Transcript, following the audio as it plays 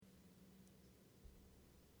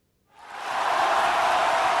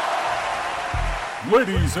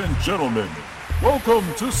Ladies and gentlemen, welcome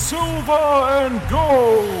to Silver and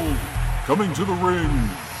Gold! Coming to the ring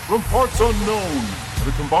from parts unknown at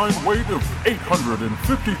a combined weight of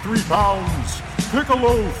 853 pounds,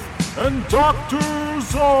 Piccoloth and Dr.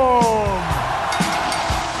 Zom!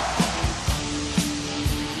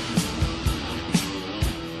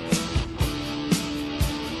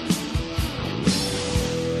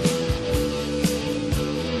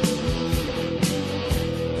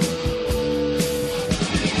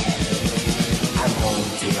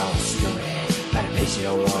 You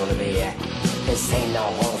don't wanna be at. This ain't no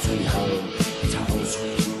home sweet home, it's a home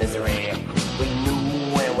sweet misery. We knew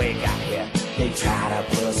when we got here, they try to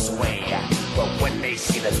put us away. But when they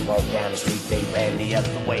see us walk down the street, they ran the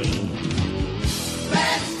other way.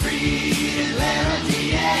 That's free Atlanta,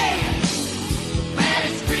 GA.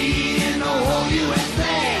 That's free in the whole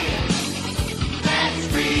USA. That's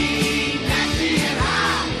free, nasty and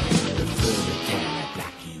high. The further can I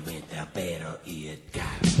block you in, the better it got.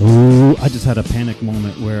 Ooh, I just had a panic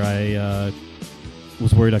moment where I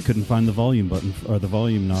was worried I couldn't find the volume button or the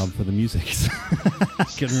volume knob for the music. I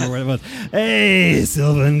couldn't remember where it was. Hey,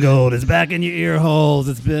 Silver and Gold is back in your ear holes.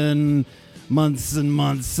 It's been months and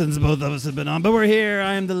months since both of us have been on, but we're here.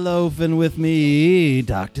 I am the Loaf, and with me,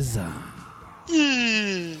 Dr. Zom.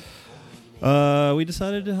 We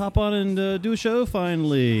decided to hop on and do a show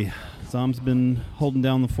finally. Zom's been holding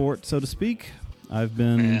down the fort, so to speak. I've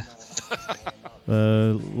been...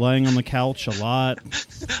 lying on the couch a lot.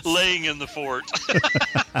 Laying in the fort.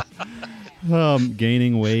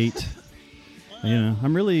 Gaining weight. You know,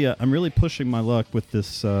 I'm really pushing my luck with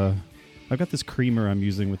this. I've got this creamer I'm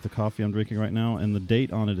using with the coffee I'm drinking right now, and the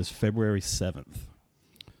date on it is February 7th.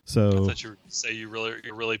 So I thought you were say you're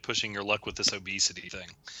really pushing your luck with this obesity thing.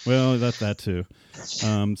 Well, that too.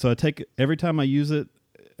 So I take every time I use it.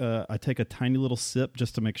 I take a tiny little sip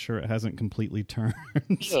just to make sure it hasn't completely turned.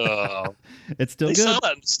 It's still good. Sell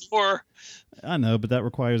that in the store. I know, but that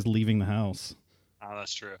requires leaving the house. Oh,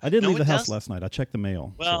 that's true. I did leave the house last night. I checked the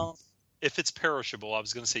mail. Well, if it's perishable, I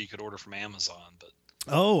was going to say you could order from Amazon, but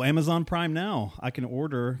Amazon Prime now. I can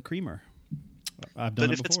order creamer. I've done it before.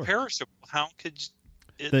 But if it's perishable, how could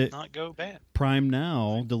it not go bad? Prime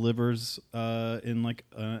Now delivers in like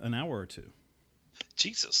an hour or two.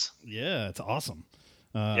 Jesus. Yeah, it's awesome.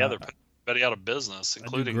 They're putting everybody out of business,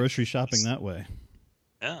 including grocery shopping that way.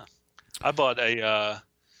 Yeah, I bought a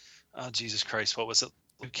Jesus Christ, what was it?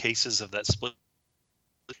 2 cases of that split,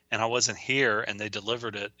 and I wasn't here, and they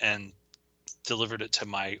delivered it to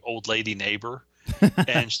my old lady neighbor,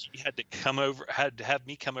 and she had to have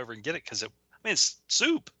me come over and get it because it's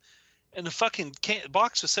soup, and the fucking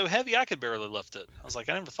box was so heavy I could barely lift it. I was like,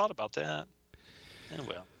 I never thought about that.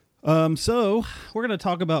 Anyway. So we're going to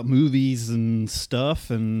talk about movies and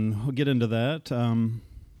stuff, and we'll get into that.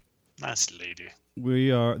 Nice lady.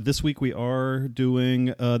 This week we are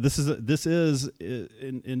doing, this is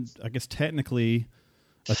in I guess technically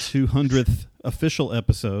a 200th official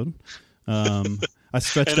episode. I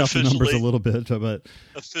stretched out the numbers a little bit, but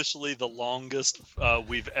officially the longest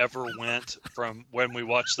we've ever went from when we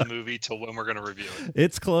watched the movie till when we're going to review it.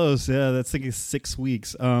 It's close. Yeah, that's like 6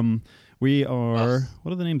 weeks. We are.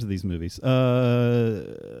 What are the names of these movies?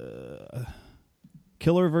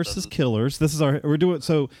 Killer versus Killers. This is we're doing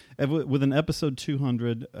so with an episode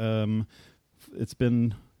 200. It's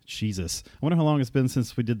been Jesus. I wonder how long it's been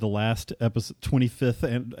since we did the last episode,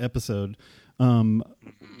 25th episode.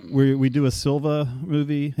 We do a Silva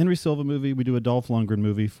movie, Henry Silva movie. We do a Dolph Lundgren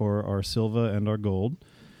movie for our Silva and our Gold.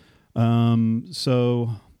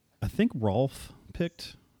 So I think Rolf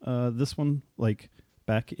picked this one like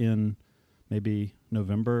back in maybe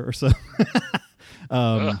November or so.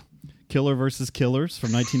 Killer versus Killers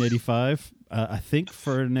from 1985. I think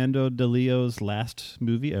Fernando de Leo's last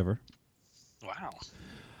movie ever. Wow.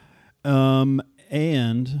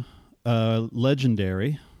 And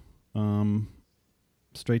Legendary,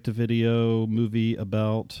 straight-to-video movie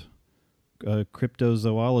about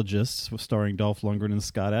cryptozoologists starring Dolph Lundgren and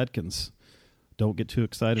Scott Adkins. Don't get too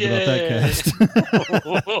excited about that cast.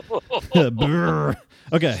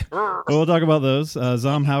 Okay, well, we'll talk about those.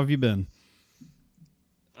 Zom, how have you been?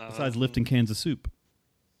 Besides lifting cans of soup.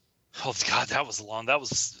 Oh God, that was long. That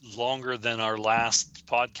was longer than our last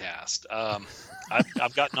podcast.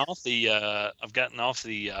 I've gotten off the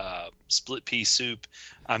split pea soup.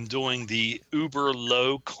 I'm doing the uber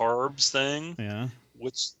low carbs thing. Yeah.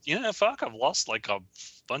 Which I've lost like a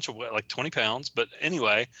bunch of like 20 pounds. But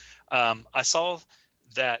anyway, I saw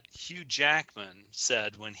that Hugh Jackman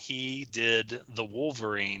said when he did the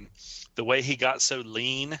Wolverine, the way he got so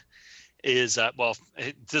lean is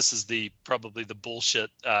this is probably the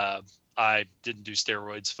bullshit I didn't do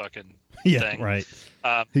steroids fucking Yeah, thing. right.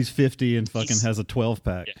 Um, He's 50 and fucking has a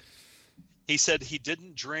 12-pack. Yeah. He said he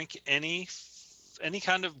didn't drink any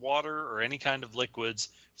kind of water or any kind of liquids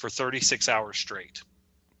for 36 hours straight.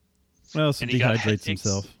 Well, so And he got dehydrates headaches.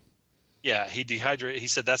 himself. Yeah, he dehydrated. He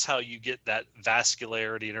said that's how you get that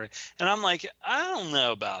vascularity and everything. And I'm like, I don't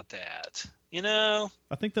know about that. You know?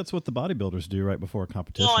 I think that's what the bodybuilders do right before a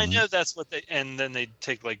competition. Well, I right? know that's what they, and then they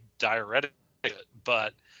take like diuretic,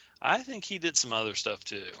 but I think he did some other stuff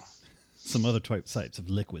too. Some other types of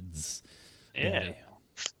liquids. Yeah.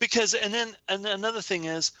 Because, and another thing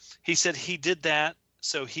is, he said he did that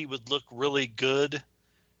so he would look really good.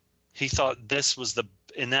 He thought this was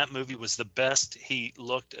in that movie was the best he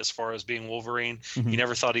looked as far as being Wolverine. Mhm. He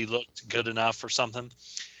never thought he looked good enough or something.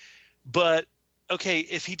 But okay,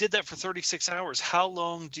 if he did that for 36 hours, how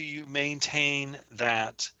long do you maintain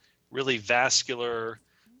that really vascular,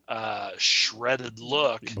 shredded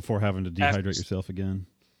look Before having to dehydrate yourself again.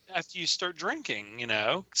 after you start drinking, you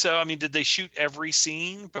know? So, I mean, did they shoot every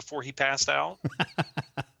scene before he passed out?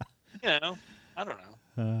 You know, I don't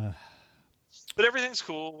know. But everything's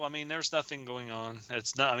cool. I mean, there's nothing going on.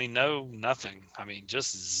 It's not, I mean, nothing. I mean,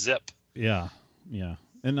 just zip. Yeah.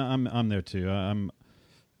 And I'm there too. I'm,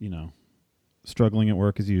 struggling at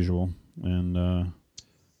work as usual, and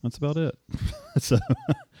that's about it. So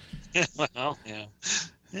Well, yeah.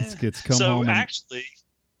 it's come So home. actually,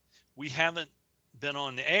 we haven't been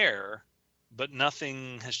on the air, but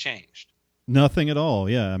nothing has changed. Nothing at all.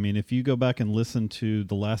 Yeah. I mean, if you go back and listen to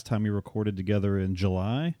the last time we recorded together in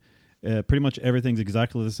July, pretty much everything's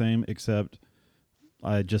exactly the same, except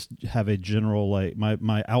I just have a general, like,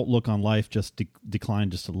 my outlook on life just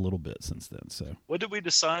declined just a little bit since then. So What did we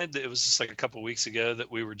decide? That it was just like a couple of weeks ago that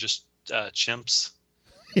we were just chimps.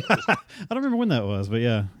 I don't remember when that was, but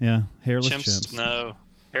yeah. Hairless chimps. No,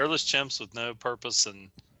 hairless chimps with no purpose and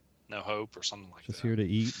no hope or something like Just that. here to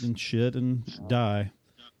eat and shit and die.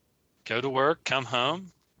 Go to work, come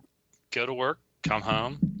home, go to work, come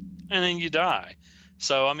home, and then you die.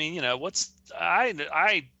 So, I mean,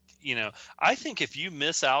 I think if you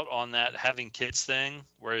miss out on that having kids thing,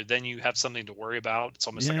 where then you have something to worry about, it's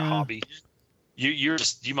almost like a Yeah. hobby.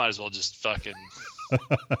 You might as well just fucking,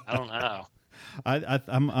 I don't know.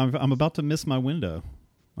 I'm about to miss my window.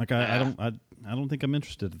 Like I Yeah. don't think I'm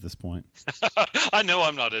interested at this point. I know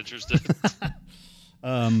I'm not interested.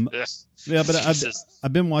 Yes. Yeah, but Jesus.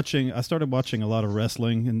 I've been watching. I started watching a lot of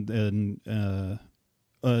wrestling and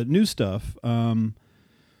new stuff.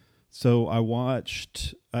 So I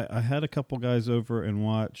watched. I had a couple guys over and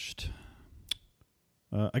watched.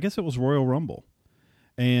 I guess it was Royal Rumble,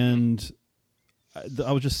 and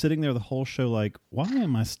I was just sitting there the whole show, like, why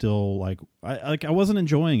am I still like I wasn't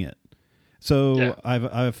enjoying it. So Yeah.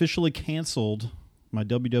 I officially canceled my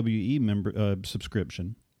WWE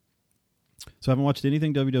subscription. So I haven't watched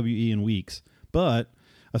anything WWE in weeks, but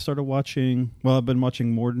I started watching. Well, I've been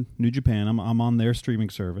watching more New Japan. I'm on their streaming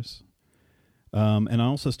service, and I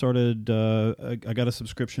also started. I got a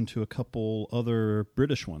subscription to a couple other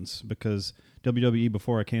British ones because WWE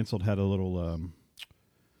before I canceled had a little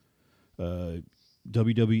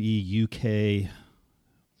WWE UK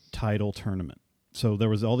title tournament. So there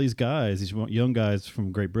was all these guys, these young guys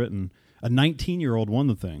from Great Britain. A 19-year-old won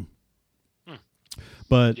the thing.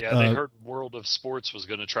 But Yeah, they heard World of Sports was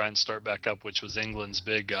going to try and start back up, which was England's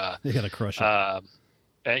big. they got to crush it.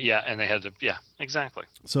 And they had to. Yeah, exactly.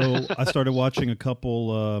 So I started watching a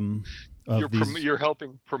couple of these. You're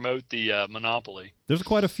helping promote the monopoly. There's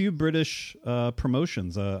quite a few British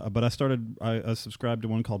promotions, but I subscribed to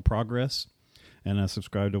one called Progress, and I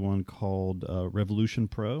subscribed to one called Revolution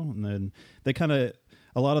Pro, and then they kind of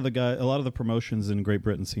a lot of the promotions in Great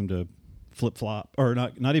Britain seem to flip flop, or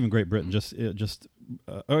not even Great Britain,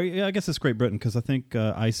 I guess it's Great Britain because I think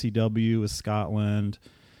ICW is Scotland,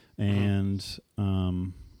 and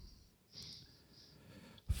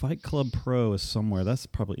Fight Club Pro is somewhere. That's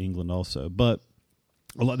probably England also, but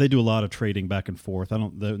they do a lot of trading back and forth.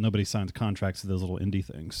 Nobody signs contracts to those little indie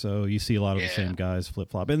things, so you see a lot of the same guys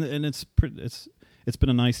flip flop, and it's been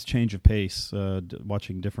a nice change of pace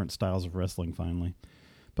watching different styles of wrestling finally.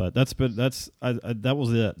 But that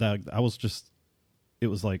was it. It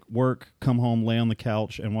was like work, come home, lay on the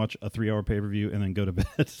couch, and watch a 3-hour pay-per-view, and then go to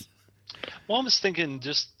bed. Well, I was thinking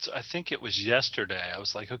I think it was yesterday. I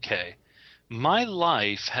was like, okay, my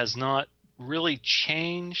life has not really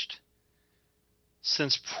changed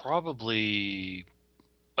since probably.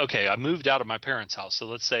 Okay, I moved out of my parents' house, so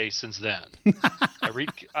let's say since then. I'm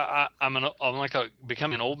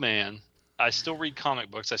becoming an old man. I still read comic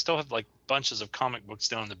books. I still have like bunches of comic books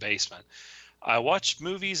down in the basement. I watch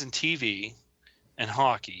movies and TV and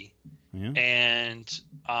hockey, Yeah. and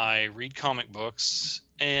I read comic books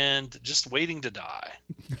and just waiting to die.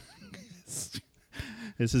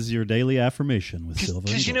 This is your daily affirmation with Silva.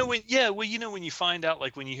 Because when you find out,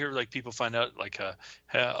 like when you hear like people find out like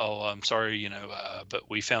I'm sorry, but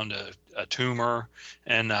we found a tumor,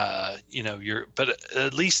 and but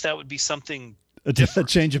at least that would be something a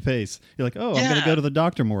change of pace. You're like, I'm going to go to the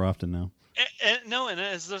doctor more often now. And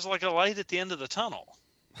there's like a light at the end of the tunnel.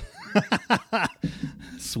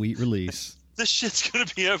 Sweet release. This shit's gonna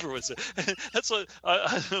be over with. That's what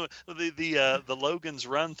the Logan's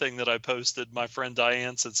Run thing that I posted. My friend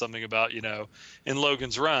Diane said something about, in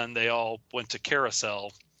Logan's Run they all went to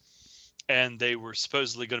Carousel, and they were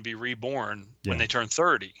supposedly going to be reborn when they turned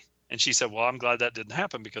 30. And she said, "Well, I'm glad that didn't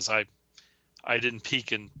happen because I didn't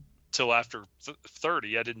peak until after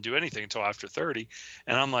 30. I didn't do anything until after 30."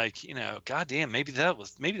 And I'm like, goddamn, maybe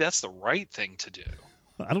that's the right thing to do.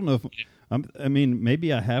 I don't know if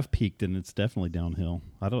maybe I have peaked and it's definitely downhill.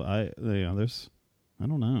 I don't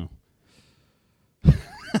know.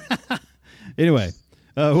 Anyway,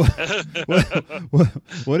 what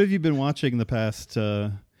have you been watching the past?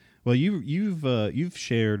 You've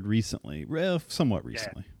shared recently, somewhat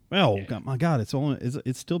recently. My God,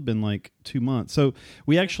 it's still been like 2 months. So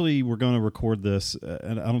we actually were going to record this,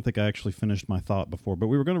 and I don't think I actually finished my thought before, but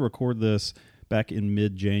we were going to record this back in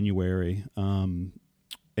mid-January.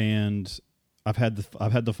 And I've had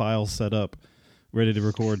the files set up, ready to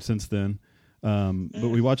record since then. But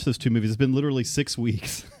we watched those 2 movies. It's been literally 6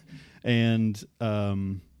 weeks, and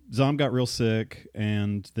Zom got real sick,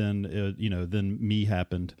 and then then me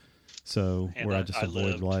happened. So where I just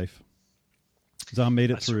avoided life. Zom made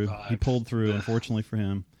it through. Survived. He pulled through. Unfortunately for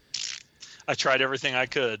him, I tried everything I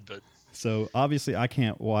could, but so obviously I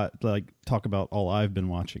can't talk about all I've been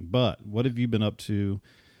watching. But what have you been up to,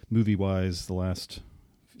 movie wise, the last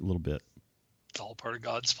little bit? It's all part of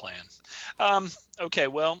God's plan. Okay,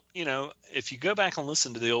 well, if you go back and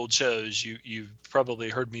listen to the old shows, you've probably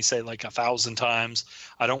heard me say like 1,000 times,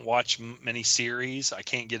 I don't watch many series. I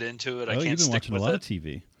can't get into it. I can't stick with it. You've been watching a lot of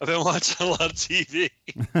TV. I've been watching a lot of TV.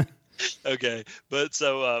 Okay, but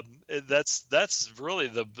so that's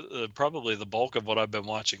really probably the bulk of what I've been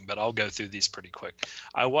watching. But I'll go through these pretty quick.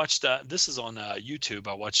 I watched this is on YouTube.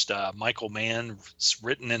 I watched Michael Mann's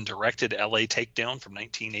written and directed L.A. Takedown from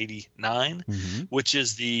 1989, which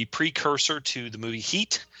is the precursor to the movie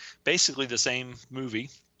Heat. Basically the same movie,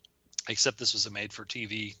 except this was a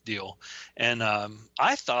made-for-TV deal. And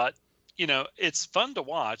I thought, it's fun to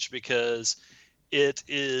watch because it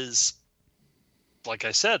is. Like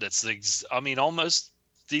I said, it's almost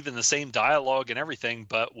even the same dialogue and everything,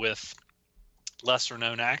 but with lesser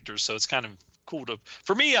known actors. So it's kind of cool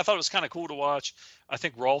for me, I thought it was kind of cool to watch. I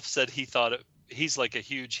think Rolf said he's like a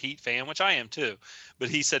huge Heat fan, which I am too, but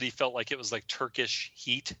he said he felt like it was like Turkish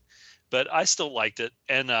Heat, but I still liked it.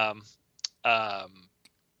 And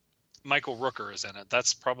Michael Rooker is in it.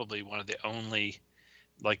 That's probably one of the only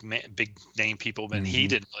big name people, but he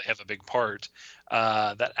didn't really have a big part.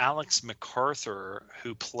 That Alex MacArthur,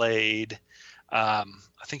 who played, I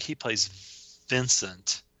think he plays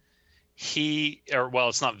Vincent.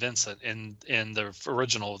 It's not Vincent in the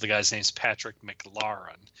original. The guy's name's Patrick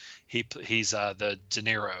McLaren. He's the De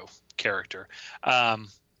Niro character. I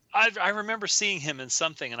remember seeing him in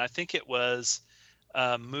something, and I think it was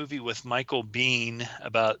a movie with Michael Biehn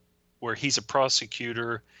about where he's a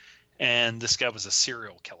prosecutor. And this guy was a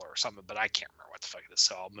serial killer or something, but I can't remember what the fuck it is,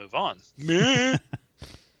 so I'll move on.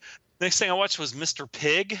 Next thing I watched was Mr.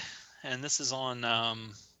 Pig, and this is on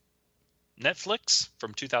Netflix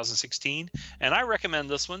from 2016. And I recommend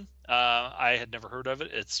this one. I had never heard of it.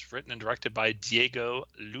 It's written and directed by Diego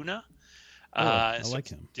Luna. I like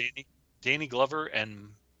him. Danny Glover and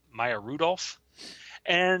Maya Rudolph.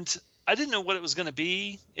 And I didn't know what it was going to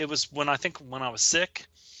be. It was when I was sick.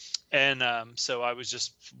 And so I was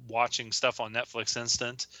just watching stuff on Netflix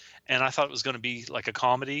Instant, and I thought it was going to be like a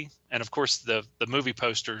comedy. And of course, the movie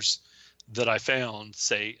posters that I found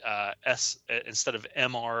say instead of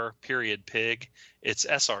MR period pig, it's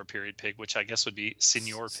SR period pig, which I guess would be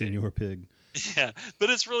Senor Pig. Senor Pig. Yeah, but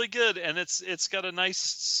it's really good, and it's got a nice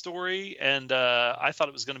story. And I thought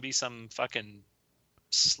it was going to be some fucking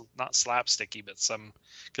not slapsticky, but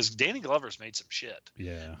because Danny Glover's made some shit.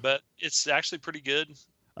 Yeah, but it's actually pretty good.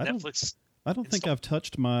 I don't think I've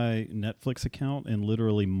touched my Netflix account in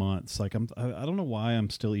literally months. Like I don't know why I'm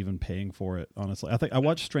still even paying for it. Honestly, I think I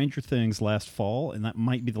watched Stranger Things last fall, and that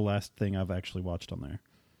might be the last thing I've actually watched on there.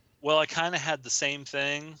 Well, I kind of had the same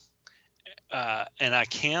thing, and I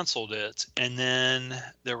canceled it. And then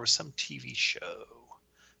there was some TV show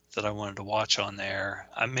that I wanted to watch on there.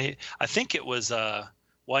 I think it was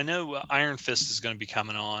Well, I know Iron Fist is going to be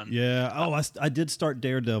coming on. Yeah. Oh, I did start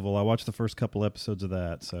Daredevil. I watched the first couple episodes of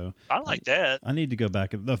that. So I like that. I need to go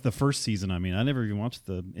back. The first season, I mean, I never even watched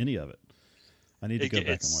any of it. I need to go back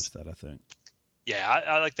and watch that, I think. Yeah,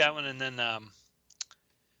 I like that one. And then,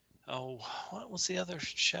 what was the other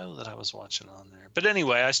show that I was watching on there? But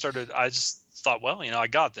anyway, I just thought, well, I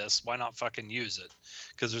got this. Why not fucking use it?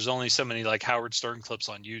 Because there's only so many like Howard Stern clips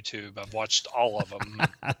on YouTube. I've watched all of them.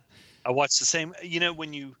 I watched the same,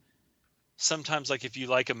 when you sometimes, like if you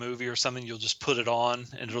like a movie or something, you'll just put it on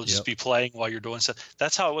and it'll just be playing while you're doing stuff.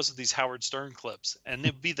 That's how it was with these Howard Stern clips. And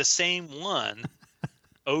it'd be the same one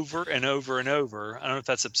over and over and over. I don't know if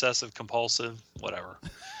that's obsessive, compulsive, whatever.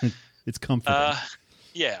 It's comforting.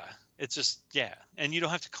 Yeah. It's just, and you don't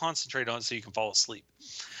have to concentrate on it so you can fall asleep.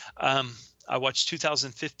 I watched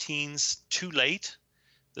 2015's Too Late.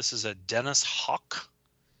 This is a Dennis Hawk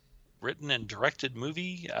written and directed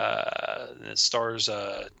movie. It stars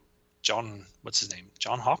John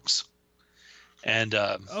Hawkes. And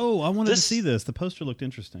I wanted to see this. The poster looked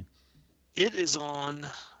interesting. It is on,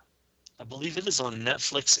 I believe it is on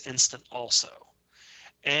Netflix Instant also.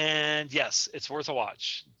 And yes, it's worth a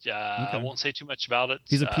watch. Okay. I won't say too much about it.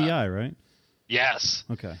 He's a PI, right? Yes.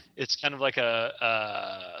 Okay. It's kind of like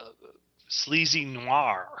a sleazy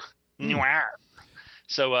noir.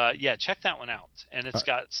 So check that one out. And it's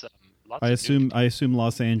got some lots. I assume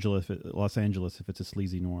Los Angeles if it's a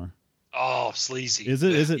sleazy noir. Oh, sleazy. Is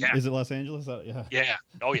it Los Angeles? Yeah. Yeah.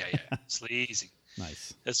 Oh yeah. Sleazy.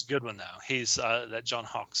 Nice. It's a good one though. He's that John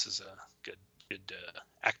Hawkes is a good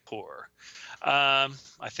actor. I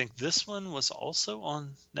think this one was also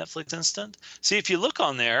on Netflix Instant. See, if you look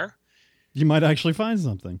on there, you might actually find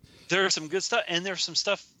something. There's some good stuff, and there's some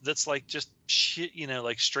stuff that's like just shit,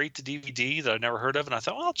 like straight to DVD that I've never heard of, and I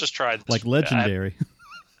thought, well, I'll just try this. Like Legendary.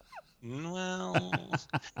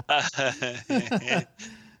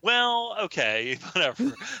 Well, okay,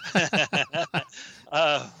 whatever.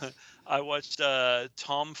 I watched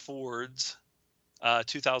Tom Ford's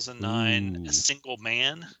 2009 A Single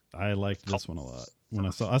Man. I liked this one a lot. When I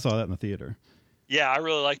saw that in the theater. Yeah, I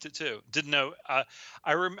really liked it too. Didn't know. I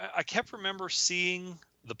kept remember seeing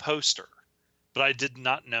the poster, but I did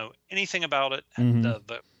not know anything about it,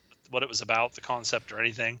 what it was about, the concept, or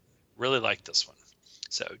anything. Really liked this one.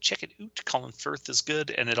 So check it out. Colin Firth is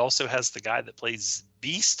good, and it also has the guy that plays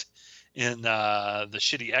Beast in the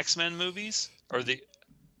shitty X-Men movies, or the.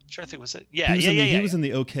 I'm trying to think, was it? Yeah, he was in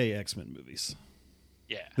the OK X-Men movies.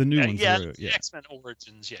 Yeah, the new ones. X-Men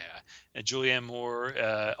Origins. Yeah, and Julianne Moore.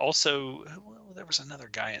 Also, there was another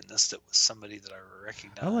guy in this that was somebody that I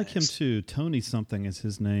recognized. I like him too. Tony something is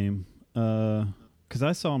his name. Because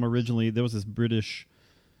I saw him originally. There was this British.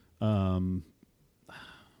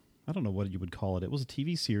 I don't know what you would call it. It was a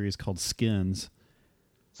TV series called Skins,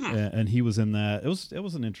 and he was in that. It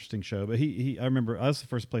was an interesting show. But I remember that was the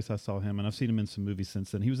first place I saw him, and I've seen him in some movies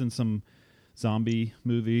since then. He was in some zombie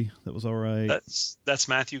movie that was all right. That's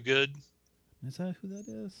Matthew Good. Is that who that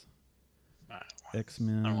is?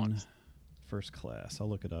 X-Men First Class. I'll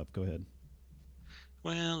look it up. Go ahead.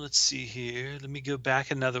 Well, let's see here. Let me go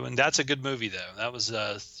back another one. That's a good movie though. That was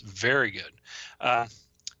very good.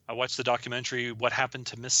 I watched the documentary What Happened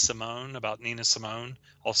to Miss Simone about Nina Simone,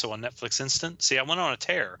 also on Netflix Instant. See, I went on a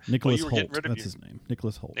tear. Nicholas Hoult. That's his name.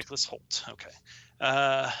 Nicholas Hoult. Nicholas Hoult. Okay.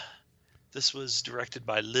 This was directed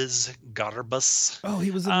by Liz Garbus. Oh,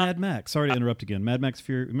 he was in Mad Max. Sorry to interrupt again. Mad Max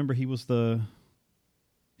Fury. Remember, he was one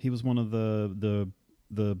of the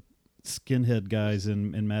skinhead guys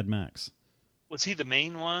in Mad Max. Was he the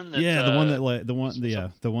main one?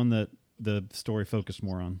 The one that the story focused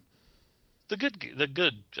more on. The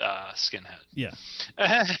good skinhead. Yeah.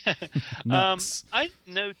 I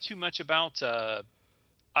know too much about.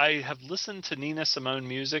 I have listened to Nina Simone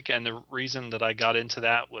music, and the reason that I got into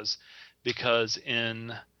that was because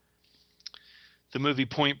in the movie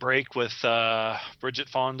Point Break with Bridget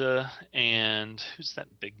Fonda and who's that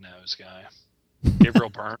big nose guy, Gabriel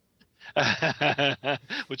Byrne.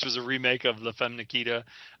 Which was a remake of La Femme Nikita.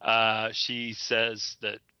 She says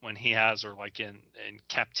that when he has her like in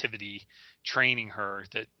captivity training her,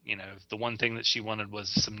 that the one thing that she wanted was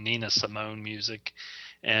some Nina Simone music,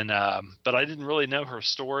 and but I didn't really know her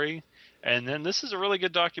story. And then this is a really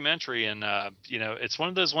good documentary, and it's one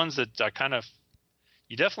of those ones that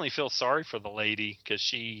you definitely feel sorry for the lady because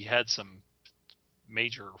she had some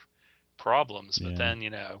major problems, but then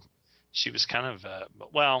she was kind of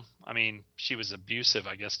she was abusive,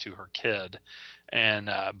 I guess, to her kid, and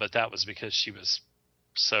but that was because she was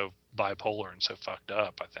so bipolar and so fucked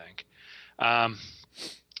up, I think.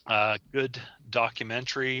 Good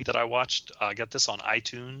documentary that I watched, I got this on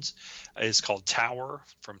iTunes, is called Tower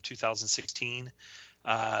from 2016.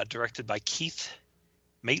 directed by Keith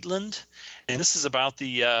Maitland, and this is about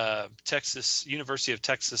the University of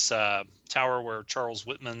Texas tower where Charles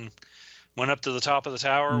Whitman went up to the top of the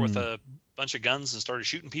tower with a bunch of guns and started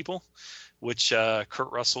shooting people, which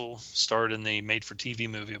Kurt Russell starred in the made-for-TV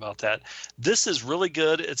movie about that. This is really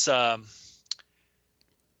good. It's a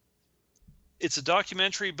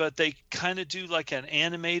documentary, but they kind of do like an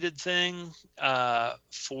animated thing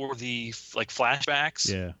for the like flashbacks.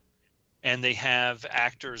 Yeah, and they have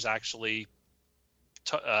actors actually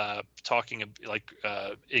talking like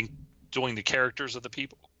doing the characters of the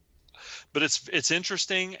people. But it's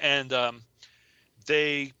interesting, and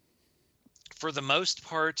they, for the most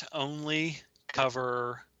part, only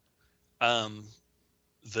cover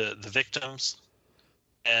the victims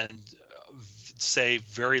and say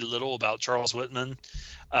very little about Charles Whitman,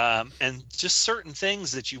 and just certain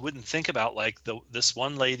things that you wouldn't think about, like this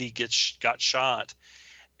one lady got shot,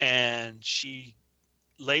 and she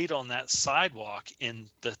laid on that sidewalk in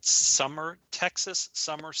the Texas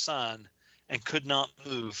summer sun and could not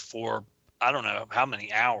move for I don't know how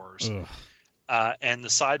many hours. And the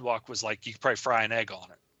sidewalk was like, you could probably fry an egg on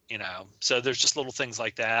it, So there's just little things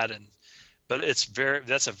like that. But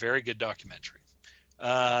that's a very good documentary.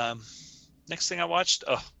 Next thing I watched,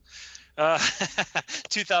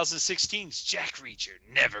 2016's Jack Reacher,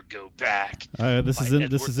 Never Go Back. This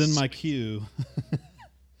is in my queue.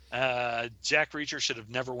 Jack Reacher should have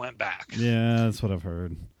never went back. Yeah, that's what I've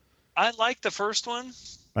heard. I liked the first one.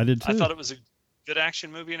 I did too. I thought it was a good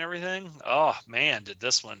action movie and everything. Oh man, did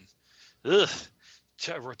this one. Ugh.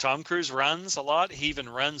 Tom Cruise runs a lot. He even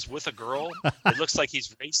runs with a girl. It looks like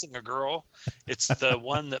he's racing a girl. It's the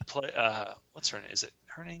one that what's her name? Is it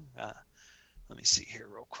her name? Let me see here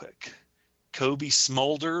real quick. Kobe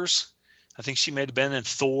Smulders. I think she may have been in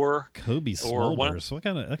Thor. Kobe Smulders. What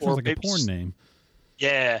kind of? That sounds like a porn name.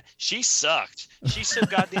 Yeah, she sucked. She's so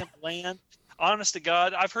goddamn bland. Honest to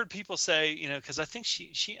God, I've heard people say, because I think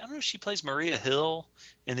she I don't know if she plays Maria Hill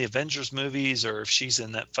in the Avengers movies or if she's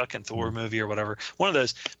in that fucking Thor movie or whatever. One of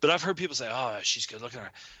those. But I've heard people say, oh, she's good looking.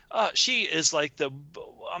 She is like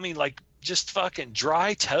just fucking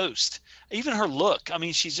dry toast. Even her look. I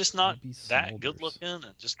mean, she's just not that good looking and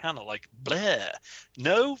just kind of like bleh.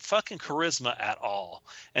 No fucking charisma at all.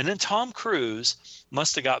 And then Tom Cruise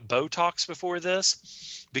must have got Botox before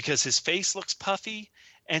this because his face looks puffy.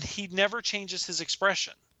 And he never changes his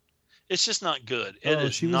expression. It's just not good.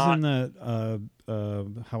 She was in that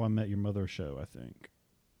How I Met Your Mother show, I think.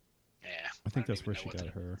 Yeah. I think that's where she got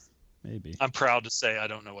her. Maybe. I'm proud to say I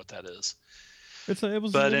don't know what that is.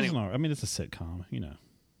 Anyway. I mean, it's a sitcom,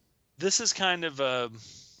 This is kind of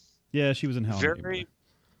yeah, she was in How I Met Your Mother.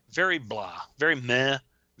 Very blah. Very meh.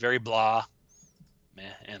 Very blah.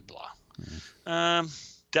 Meh and blah. Yeah.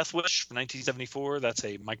 Death Wish from 1974. That's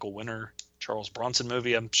a Michael Winner, Charles Bronson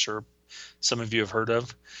movie. I'm sure some of you have heard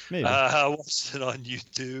of. Maybe. I watched it on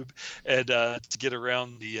YouTube, and to get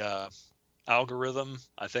around the algorithm,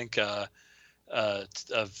 I think of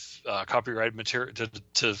copyrighted material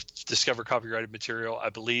to discover copyrighted material. I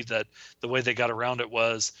believe that the way they got around it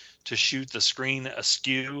was to shoot the screen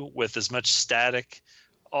askew with as much static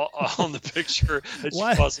on the picture.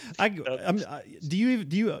 Why? I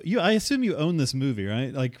assume you own this movie,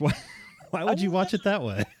 right? Like, why would you watch it that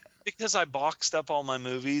way? Because I boxed up all my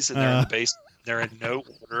movies and they're in the basement. They're in no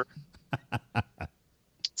order.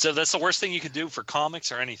 So that's the worst thing you can do for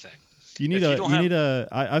comics or anything.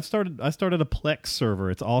 I started a Plex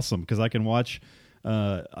server. It's awesome because I can watch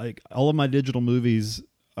all of my digital movies,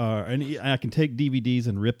 and I can take DVDs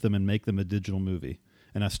and rip them and make them a digital movie.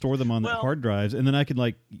 And I store them on the hard drives, and then I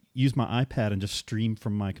can use my iPad and just stream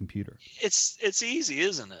from my computer. It's easy,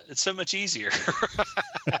 isn't it? It's so much easier.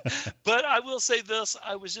 But I will say this: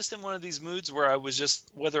 I was just in one of these moods where I was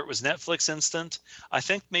just, whether it was Netflix Instant, I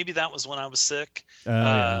think maybe that was when I was sick,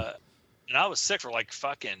 yeah. And I was sick for like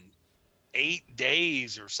fucking 8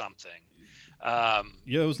 days or something. Yeah,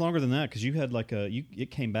 it was longer than that because you had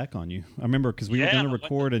it came back on you. I remember because we were going to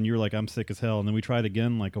record and you were like, I'm sick as hell. And then we tried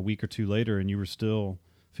again like a week or two later and you were still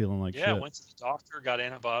feeling like shit. Yeah, I went to the doctor, got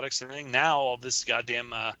antibiotics and everything. Now all this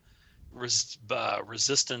goddamn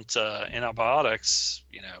resistant antibiotics,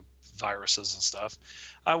 viruses and stuff.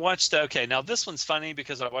 I watched, now this one's funny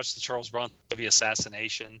because I watched the Charles Bronson movie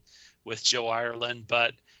Assassination with Joe Ireland,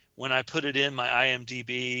 but when I put it in my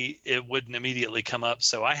IMDb, it wouldn't immediately come up.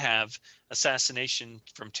 So I have Assassination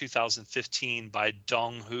from 2015 by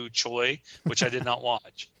Dong-Hoo Choi, which I did not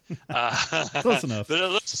watch. Close enough. But it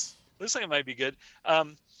looks like it might be good.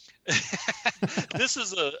 This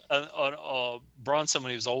is a Bronson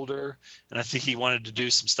when he was older, and I think he wanted to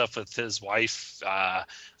do some stuff with his wife. I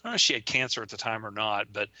don't know if she had cancer at the time or not,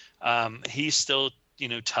 but he still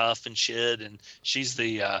tough and shit, and she's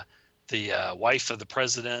the wife of the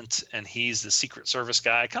president, and he's the Secret Service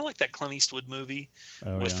guy, kind of like that Clint Eastwood movie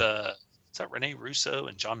with is that Rene Russo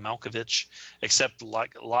and John Malkovich, except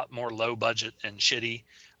like a lot more low budget and shitty.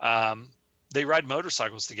 They ride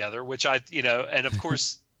motorcycles together, which and of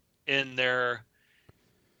course in their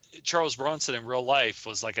Charles Bronson in real life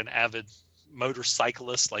was like an avid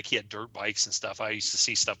motorcyclist. Like he had dirt bikes and stuff. I used to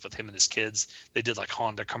see stuff with him and his kids. They did like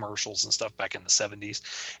Honda commercials and stuff back in the 70s.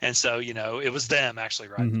 And so, it was them actually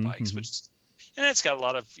riding the bikes, and it's got a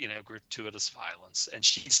lot of, gratuitous violence. And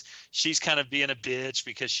she's kind of being a bitch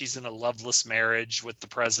because she's in a loveless marriage with the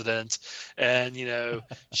president. And,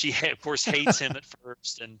 she of course hates him at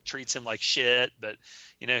first and treats him like shit. But,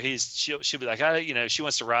 she'll be like, she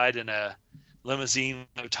wants to ride in a limousine,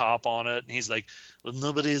 no top on it. And he's like, well,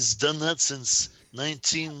 nobody's done that since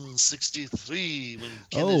 1963 when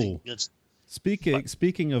Kennedy gets...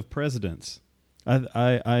 Speaking of presidents,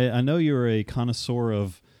 I know you're a connoisseur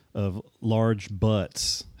of large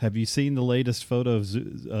butts. Have you seen the latest photo of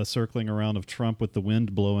circling around of Trump with the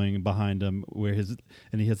wind blowing behind him, where he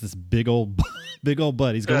has this big old butt.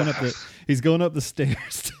 He's going up the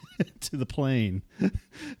stairs to the plane.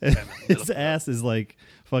 His ass is like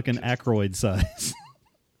fucking Aykroyd size.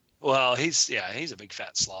 Well, he's a big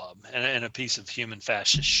fat slob and a piece of human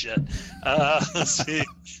fascist shit. Let's see.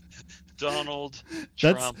 Donald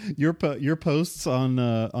Trump. That's your posts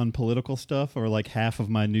on political stuff are like half of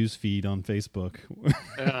my news feed on Facebook.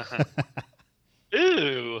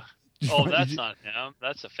 Ooh. Oh, that's not him.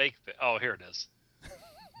 That's a fake. Oh, here it is.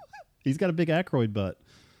 He's got a big Aykroyd butt.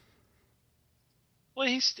 Well,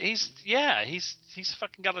 he's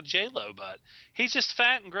fucking got a J-Lo butt. He's just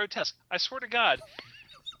fat and grotesque. I swear to God,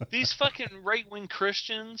 these fucking right-wing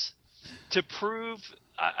Christians, to prove,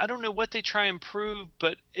 I don't know what they try and prove,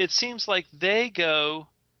 but it seems like they go,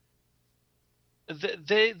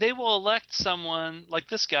 they will elect someone like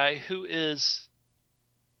this guy who is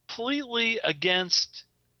completely against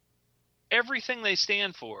everything they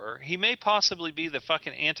stand for. He may possibly be the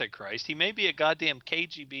fucking Antichrist. He may be a goddamn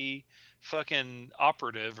KGB fucking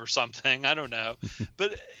operative or something. I don't know.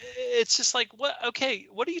 But it's just like, what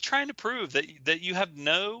are you trying to prove? That you have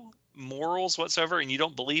no morals whatsoever and you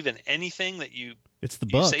don't believe in anything that you... It's the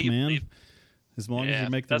buck, man. Believe. As long as you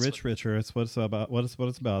make the rich richer, it's what it's about. What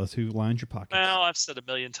it's about. It's who lines your pockets. Well, I've said a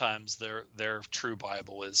million times their true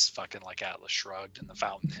Bible is fucking like Atlas Shrugged and the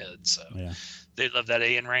Fountainhead. So they love that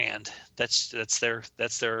Ayn Rand. That's their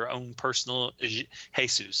own personal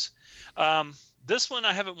Jesus. This one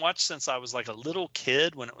I haven't watched since I was like a little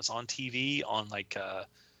kid when it was on TV on like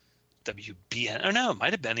WBN. Oh no, it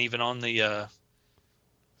might have been even on the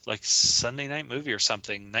like Sunday Night Movie or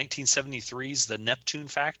something. 1973's The Neptune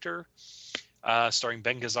Factor. Starring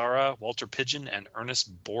Ben Gazzara, Walter Pidgeon, and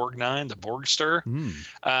Ernest Borgnine, the Borgster.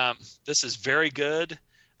 This is very good.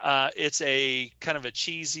 It's a kind of a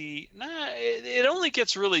cheesy... it only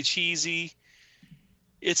gets really cheesy.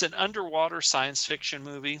 It's an underwater science fiction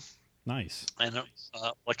movie. Nice. And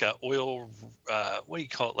like a oil... what do you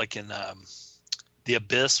call it? Like in The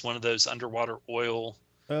Abyss, one of those underwater oil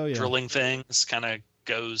drilling things kind of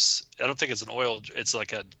goes... I don't think it's an oil... It's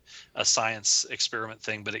like a science experiment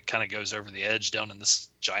thing, but it kind of goes over the edge down in this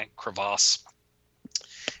giant crevasse.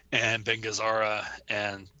 And Ben Gazzara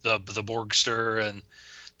and the Borgster, and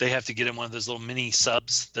they have to get in one of those little mini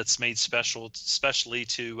subs that's made specially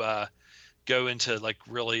to go into like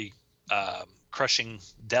really crushing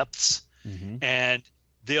depths. And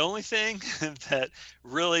the only thing that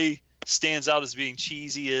really stands out as being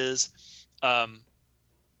cheesy is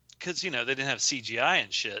because they didn't have CGI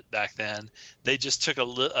and shit back then. They just took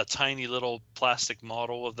a tiny little plastic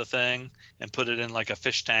model of the thing and put it in like a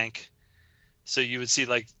fish tank. So you would see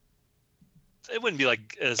like, it wouldn't be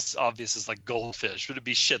like as obvious as like goldfish, but it'd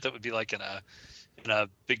be shit that would be like in a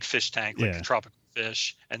big fish tank, like a tropical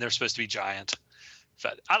fish, and they're supposed to be giant.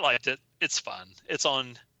 But I liked it. It's fun. It's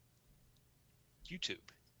on YouTube.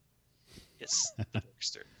 It's the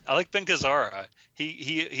Borgster. I like Ben Gazzara.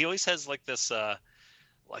 He always has like this.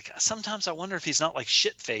 Like sometimes I wonder if he's not like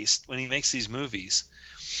shit faced when he makes these movies.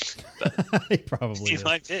 But he probably is.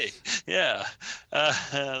 Might be. Yeah.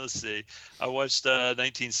 Let's see. I watched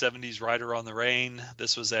 1970s Rider on the Rain.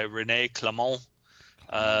 This was a Renee Clement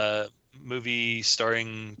movie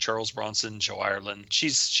starring Charles Bronson, Joe Ireland.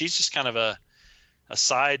 She's just kind of a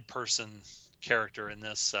side person character in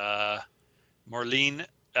this. Marlene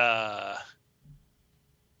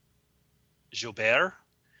Gilbert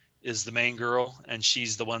is the main girl, and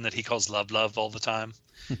she's the one that he calls love all the time.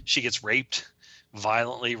 She gets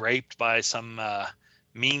violently raped by some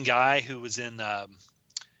mean guy who was in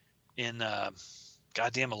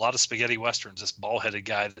goddamn a lot of spaghetti westerns. This bald-headed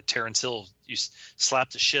guy that Terrence Hill used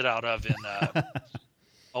slapped the shit out of in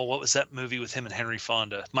what was that movie with him and Henry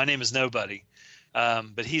Fonda? My Name Is Nobody.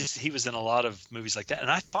 But he was in a lot of movies like that,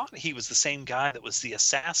 and I thought he was the same guy that was the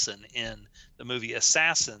assassin in the movie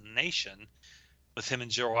Assassination with him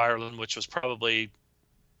and Joe Ireland, which was probably,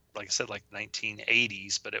 like I said, like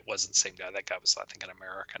 1980s, but it wasn't the same guy. That guy was, I think, an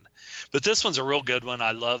American. But this one's a real good one.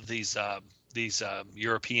 I love these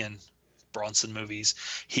European Bronson movies.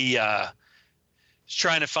 He is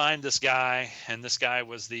trying to find this guy, and this guy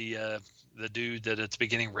was the dude that at the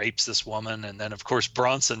beginning rapes this woman, and then of course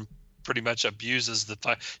Bronson pretty much abuses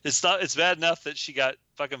it's bad enough that she got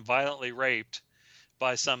fucking violently raped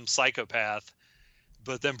by some psychopath,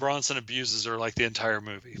 but then Bronson abuses her like the entire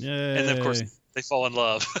movie. Yay. And then of course they fall in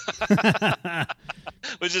love,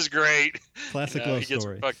 which is great. Classic love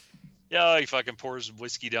story. He fucking pours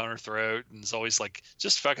whiskey down her throat and is always like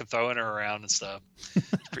just fucking throwing her around and stuff. It's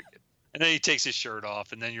pretty good. And then he takes his shirt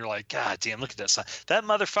off, and then you're like, God damn, look at that son. That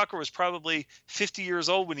motherfucker was probably 50 years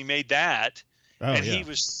old when he made that. Oh, and yeah. he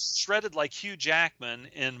was shredded like Hugh Jackman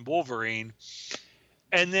in Wolverine.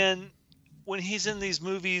 And then when he's in these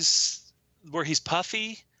movies where he's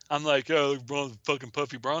puffy, I'm like, oh, fucking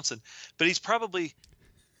Puffy Bronson. But he's probably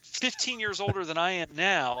 15 years older than I am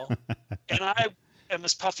now, and I am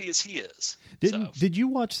as puffy as he is. Did you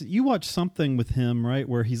watch something with him, right,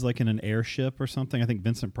 where he's like in an airship or something? I think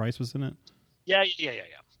Vincent Price was in it. Yeah.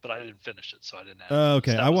 But I didn't finish it, so I didn't.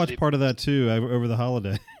 Okay, I watched part of that too over the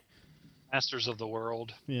holiday. Masters of the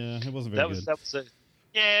World. Yeah, it wasn't very good. That was it.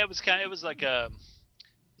 Yeah, it was like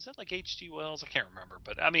is that like H.G. Wells? I can't remember,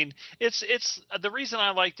 but I mean, it's the reason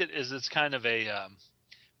I liked it is it's kind of a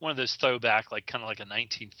one of those throwback, like kind of like a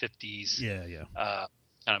 1950s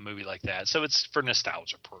kind of movie like that. So it's for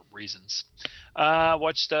nostalgia reasons.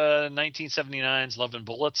 Watched 1979's Love and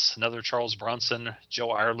Bullets, another Charles Bronson,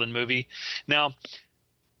 Joe Ireland movie. Now,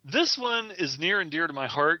 this one is near and dear to my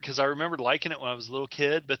heart because I remember liking it when I was a little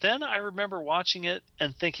kid, but then I remember watching it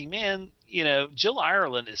and thinking, man, Jill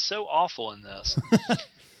Ireland is so awful in this.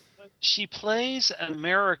 She plays an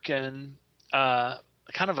American, kind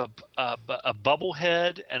of a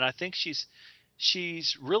bubblehead, and I think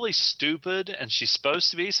she's really stupid, and she's supposed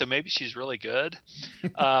to be, so maybe she's really good.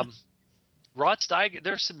 Rod Steiger,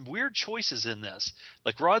 there's some weird choices in this.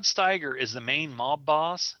 Like Rod Steiger is the main mob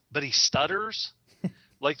boss, but he stutters.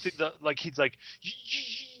 Like he's like,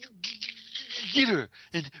 get her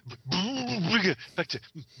and bring her back to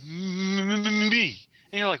me.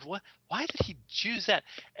 And you're like, what? Why did he choose that?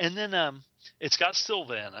 And then it's got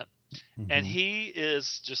Silva in it, and he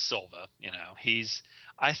is just Silva.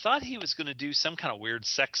 I thought he was going to do some kind of weird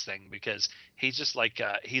sex thing because he's just like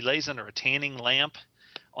he lays under a tanning lamp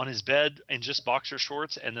on his bed in just boxer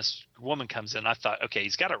shorts, and this woman comes in. I thought, okay,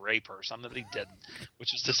 he's got to rape her or something, but he didn't,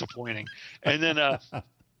 which is disappointing. And then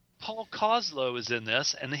Paul Kozlow is in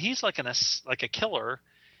this, and he's like a killer.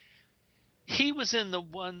 He was in the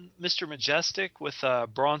one Mr. Majestic with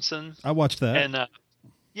Bronson. I watched that. And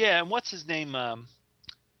and what's his name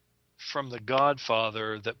from The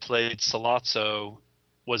Godfather that played Sollozzo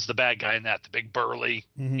was the bad guy in that, the big burly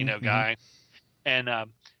guy. And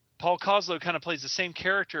Paul Kozlow kind of plays the same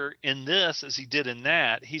character in this as he did in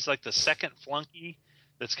that. He's like the second flunky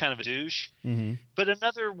that's kind of a douche. But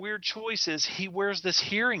another weird choice is he wears this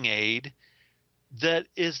hearing aid that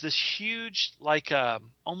is this huge, like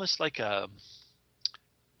almost like a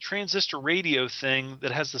transistor radio thing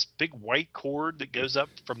that has this big white cord that goes up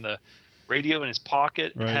from the radio in his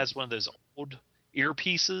pocket. Right. It has one of those old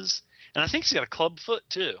earpieces. And I think he's got a club foot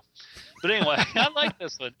too. But anyway, I like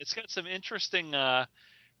this one. It's got some interesting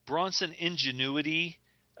Bronson ingenuity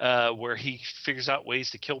where he figures out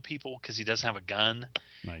ways to kill people because he doesn't have a gun.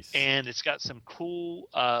 Nice. And it's got some cool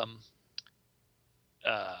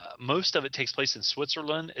most of it takes place in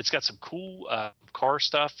Switzerland. It's got some cool car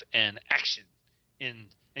stuff and action and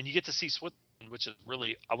you get to see Switzerland, which is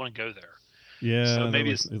really, I want to go there. Yeah, so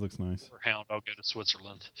maybe it looks nice. Whorehound, I'll go to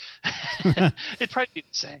Switzerland. It'd probably be the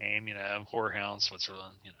same, Whorehound,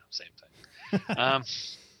 Switzerland, same thing.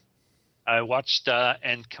 I watched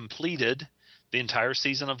and completed the entire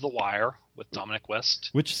season of The Wire with Dominic West.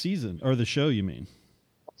 Which season? Or the show, you mean?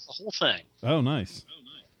 The whole thing. Oh, nice.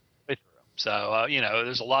 So,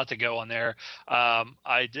 there's a lot to go on there.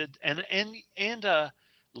 I did, and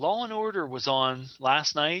Law and Order was on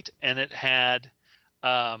last night, and it had,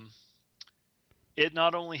 it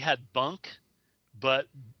not only had Bunk, but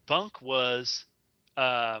Bunk was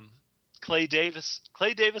Clay Davis.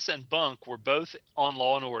 Clay Davis and Bunk were both on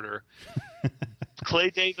Law and Order. Clay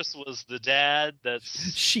Davis was the dad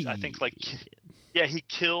that's, I think, he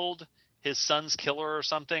killed his son's killer or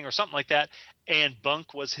something like that, and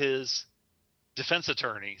Bunk was his defense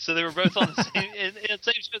attorney. So they were both on the same.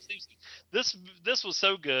 This was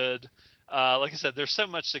so good. Like I said, there's so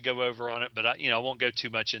much to go over on it, but I won't go too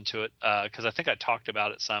much into it because I think I talked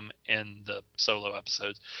about it some in the solo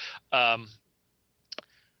episodes. I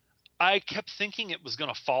kept thinking it was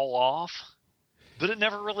going to fall off, but it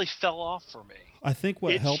never really fell off for me. I think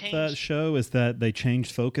what helped that show is that they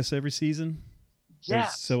changed focus every season. Yeah,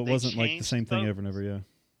 so it wasn't like the same thing over and over.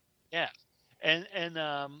 Yeah, and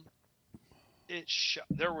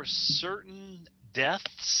there were certain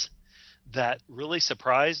deaths that really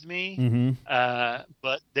surprised me. Mm-hmm.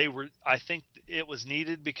 But they were. I think it was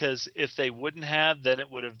needed because if they wouldn't have, then it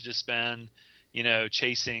would have just been,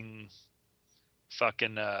 chasing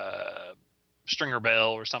fucking Stringer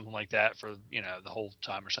Bell or something like that for the whole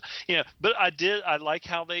time or something. But I like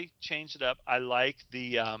how they changed it up. I like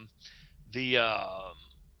the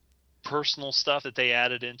personal stuff that they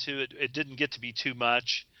added into it. It didn't get to be too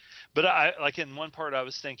much, but I like in one part I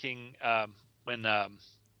was thinking when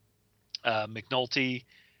McNulty,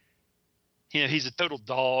 he's a total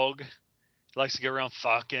dog. He likes to go around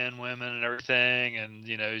fucking women and everything, and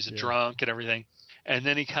he's a drunk and everything. And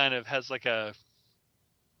then he kind of has like an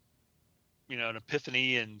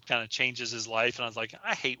epiphany and kind of changes his life. And I was like,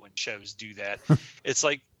 I hate when shows do that. It's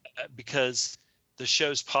like because the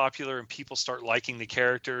show's popular and people start liking the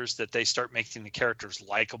characters that they start making the characters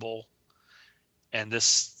likable. And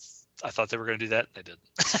this, I thought they were going to do that. They didn't.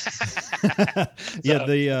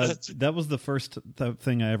 That was the first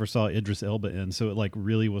thing I ever saw Idris Elba in. So it like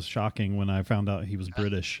really was shocking when I found out he was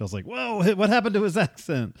British. I was like, whoa, what happened to his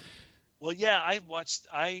accent? Well, yeah, I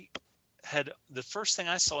had the first thing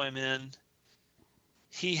I saw him in.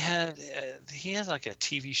 He had like a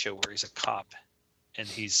TV show where he's a cop and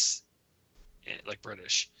he's like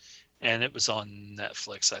British, and it was on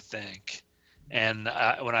Netflix, I think. And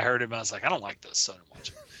when I heard him, I was like, I don't like this, so I didn't watch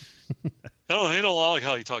it. I don't like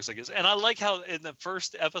how he talks like this, and I like how in the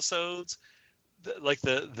first episodes,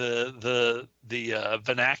 the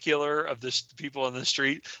vernacular of the people on the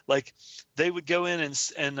street, like they would go in and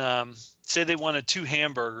say they wanted 2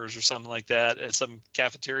 hamburgers or something like that at some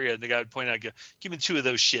cafeteria, and the guy would point out, give me 2 of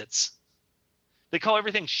those shits. They call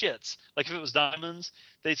everything shits. Like if it was diamonds,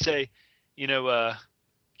 they'd say, give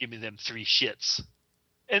me them 3 shits.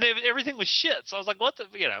 And everything was shits. I was like, what the,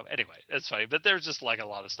 anyway, that's funny. But there's just like a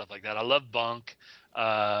lot of stuff like that. I love Bunk.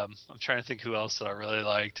 I'm trying to think who else that I really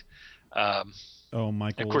liked. Michael. Of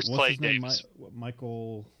course, what's Clay his name? Davis.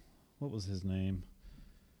 Michael, what was his name?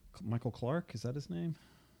 Michael Clark? Is that his name?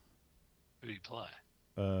 Who do you play?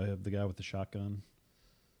 The guy with the shotgun,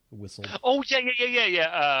 the whistle. Oh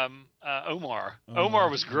yeah. Omar. Omar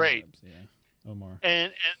was great. Yeah, Omar.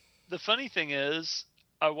 And the funny thing is,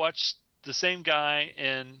 I watched the same guy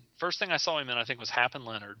in first thing I saw him in, I think, was Hap and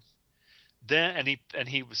Leonard. Then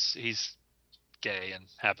he's gay in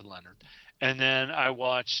Hap and Leonard. And then I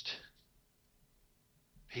watched.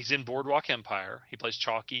 He's in Boardwalk Empire. He plays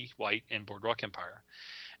Chalky White in Boardwalk Empire.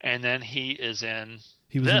 And then he is in.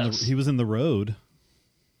 He was in The Road.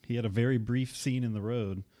 He had a very brief scene in The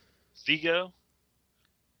Road. Vigo.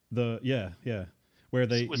 Where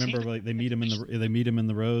they they meet him in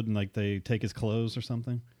the road and like they take his clothes or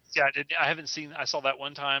something. Yeah, I haven't seen. I saw that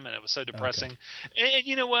one time and it was so depressing. Okay. And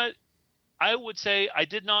you know what? I would say I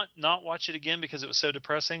did not watch it again because it was so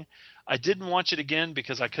depressing. I didn't watch it again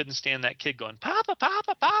because I couldn't stand that kid going, Papa,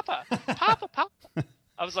 Papa, Papa, Papa, Papa.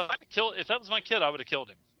 I was like, if that was my kid, I would have killed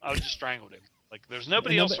him. I would have just strangled him. Like, there's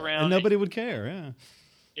nobody else around. And nobody would care, yeah.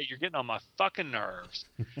 Yeah, you're getting on my fucking nerves.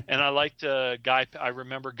 And I liked I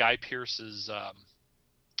remember Guy Pearce's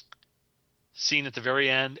scene at the very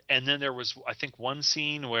end. And then there was, I think, one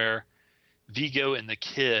scene where Vigo and the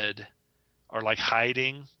kid are like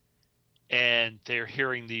hiding. And they're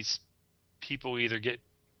hearing these people either get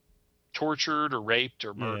tortured or raped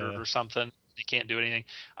or murdered or something. They can't do anything.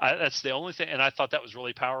 That's the only thing. And I thought that was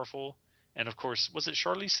really powerful. And, of course, was it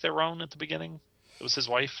Charlize Theron at the beginning? It was his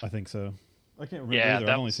wife? I think so. I can't remember either.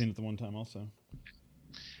 I've only seen it the one time also.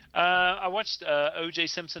 I watched O.J.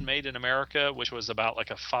 Simpson Made in America, which was about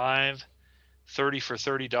like a 30 for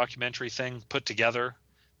 30 documentary thing put together.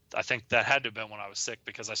 I think that had to have been when I was sick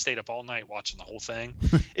because I stayed up all night watching the whole thing.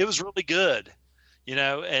 It was really good,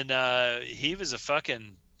 and he was a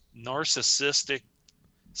fucking narcissistic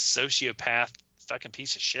sociopath fucking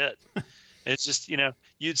piece of shit. It's just,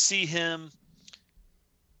 you'd see him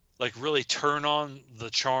like really turn on the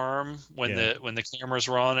charm when the cameras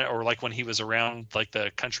were on it, or like when he was around like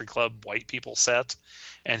the country club white people set,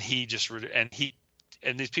 and he just and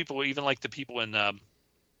these people, even like the people in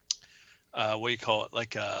what do you call it,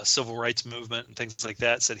 like civil rights movement and things like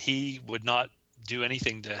that, said he would not do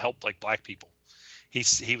anything to help like black people.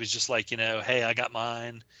 He was just like, hey, I got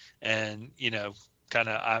mine, and kind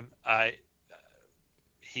of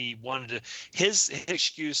he wanted to. His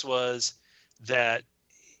excuse was that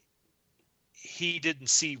he didn't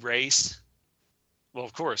see race. Well,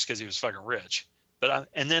 of course, because he was fucking rich. But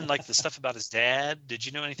and then like the stuff about his dad. Did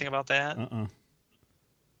you know anything about that? Uh-uh.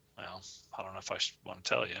 Well, I don't know if I want to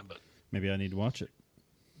tell you, but maybe I need to watch it.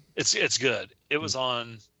 It's good. It was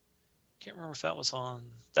on. Can't remember if that was on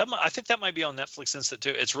that. I think that might be on Netflix Instant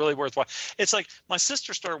too. It's really worth watching. It's like my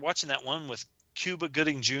sister started watching that one with Cuba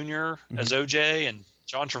Gooding Jr. as OJ and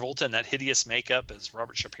John Travolta in that hideous makeup as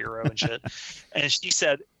Robert Shapiro and shit. And she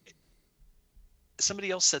said,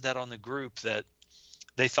 somebody else said that on the group that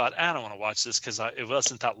they thought, I don't want to watch this because it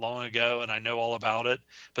wasn't that long ago and I know all about it.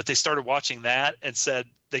 But they started watching that and said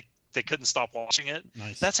they couldn't stop watching it.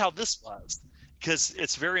 Nice. That's how this was, because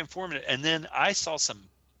it's very informative. And then I saw some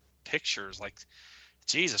pictures, like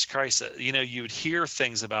Jesus Christ, you would hear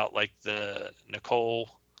things about like the Nicole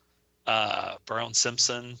Brown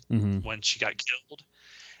Simpson when she got killed,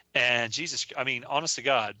 and Jesus, I mean, honest to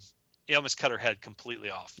God, he almost cut her head completely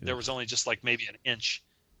off. There was only just like maybe an inch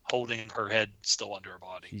holding her head still under her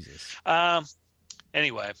body. Jesus.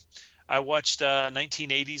 Anyway, I watched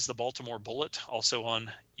 1980s The Baltimore Bullet, also on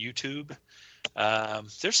YouTube.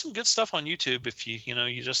 There's some good stuff on YouTube if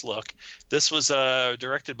you just look. This was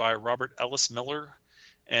directed by Robert Ellis Miller,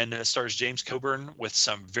 and it stars James Coburn with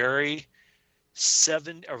some very it's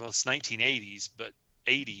 1980s, but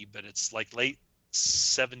it's like late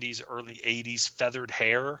 70s, early 80s feathered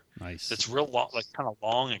hair. Nice. That's real long, like kind of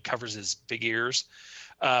long, and covers his big ears.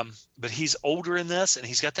 But he's older in this, and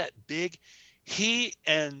he's got that big. He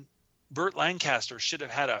and Burt Lancaster should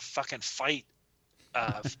have had a fucking fight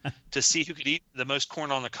to see who could eat the most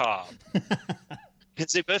corn on the cob,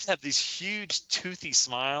 because they both have these huge toothy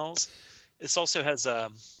smiles. This also has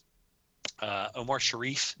Omar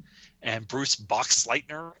Sharif and Bruce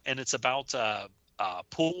Boxleitner, and it's about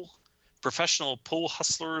professional pool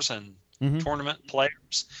hustlers and tournament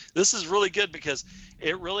players. This is really good because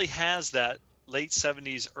it really has that late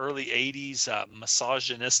 70s, early 80s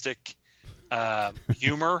misogynistic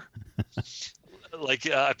humor. Like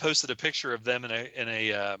I posted a picture of them in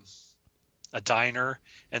a diner,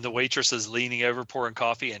 and the waitress is leaning over pouring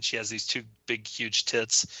coffee, and she has these two big huge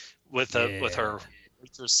tits with her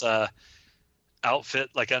waitress outfit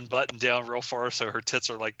like unbuttoned down real far, so her tits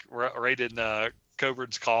are like right in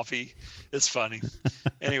Coburn's coffee. It's funny.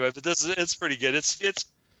 Anyway, but it's pretty good. It's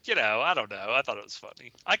I don't know. I thought it was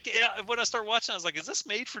funny. When I started watching, I was like, is this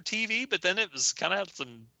made for TV? But then it was kind of had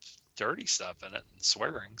some dirty stuff in it and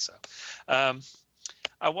swearing. So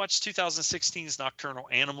I watched 2016's Nocturnal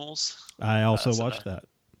Animals. I also watched that.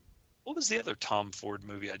 What was the other Tom Ford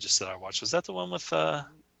movie I just said I watched? Was that the one with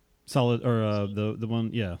Solid, or the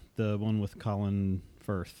one with Colin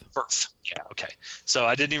Firth. Firth. Yeah, okay. So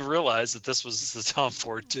I didn't even realize that this was the Tom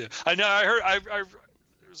Ford too. I know I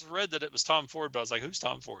read that it was Tom Ford, but I was like, who's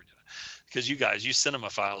Tom Ford? Because you guys, you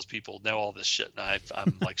cinemaphiles people know all this shit, and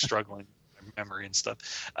I'm like struggling with memory and stuff.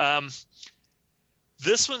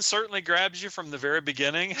 This one certainly grabs you from the very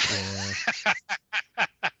beginning. Yeah.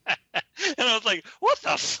 And I was like, what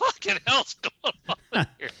the fucking hell's going on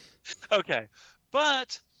here? Okay.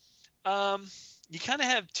 But you kind of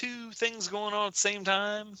have two things going on at the same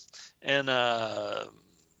time. And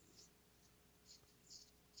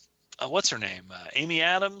what's her name? Amy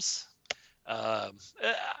Adams. I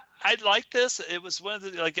like this. It was one of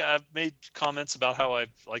the, like, I've made comments about how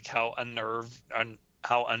unnerved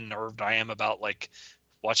I am about like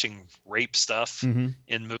watching rape stuff in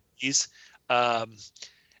movies.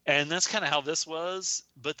 And that's kind of how this was.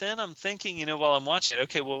 But then I'm thinking, while I'm watching it,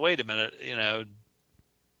 okay, well, wait a minute,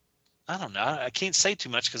 I don't know. I can't say too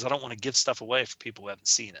much because I don't want to give stuff away for people who haven't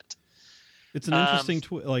seen it. It's an interesting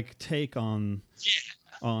take on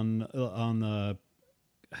the,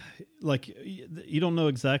 like, you don't know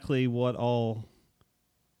exactly what all.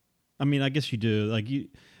 I mean, I guess you do. Like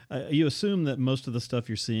you assume that most of the stuff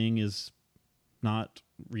you're seeing is not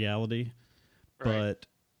reality, right, but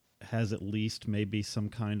has at least maybe some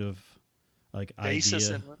kind of like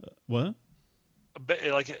basis idea. What?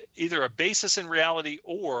 Like either a basis in reality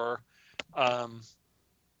or kind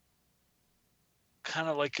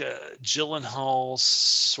of like a Gyllenhaal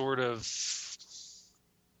sort of.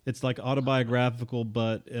 It's like autobiographical,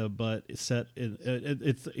 but set.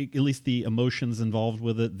 It's at least the emotions involved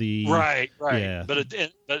with it. Right. Yeah.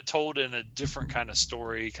 But told in a different kind of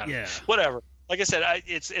story, of whatever. Like I said,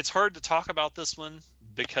 it's hard to talk about this one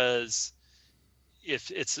because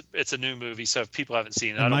if it's a new movie, so if people haven't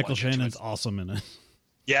seen it, I And don't Michael want to get into Shannon's it. awesome in it.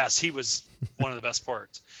 Yes, he was one of the best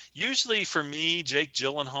parts. Usually for me, Jake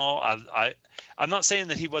Gyllenhaal, I'm not saying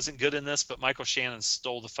that he wasn't good in this, but Michael Shannon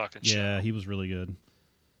stole the fucking show. Yeah, he was really good.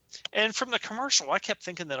 And from the commercial, I kept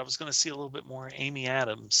thinking that I was going to see a little bit more Amy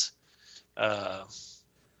Adams.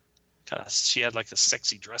 She had like the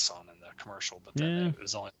sexy dress on in the commercial, but then it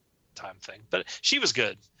was only a time thing. But she was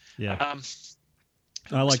good. Yeah,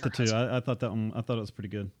 who I was liked her it too. husband? I thought that one. I thought it was pretty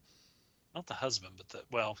good. Not the husband, but the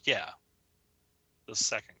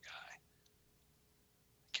second guy.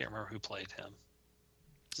 I can't remember who played him.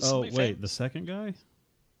 Is this Oh somebody wait, famous? the second guy?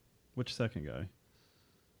 Which second guy?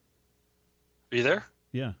 Are you there?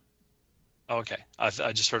 Yeah. Oh, okay. I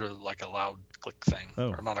just heard like a loud click thing,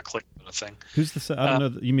 Oh. or not a click, but a thing. Who's the? I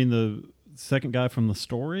don't know. You mean the second guy from the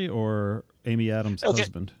story, or Amy Adams' Okay.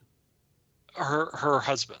 husband? Her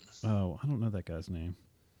husband. Oh, I don't know that guy's name.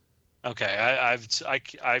 Okay, I've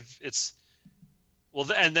it's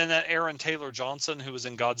well, and then that Aaron Taylor Johnson who was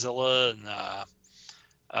in Godzilla and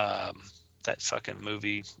that fucking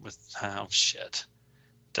movie with not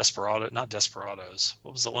Desperados.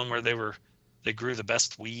 What was the one where they grew the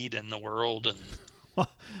best weed in the world, and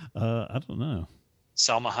I don't know.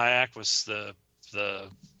 Salma Hayek was the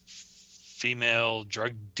female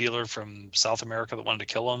drug dealer from South America that wanted to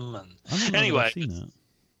kill him, and I don't know anyway. that I've seen that.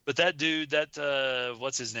 But that dude,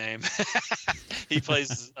 what's his name? He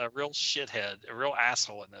plays a real shithead, a real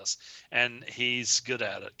asshole in this, and he's good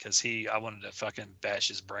at it because I wanted to fucking bash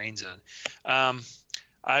his brains in.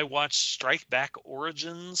 I watched Strike Back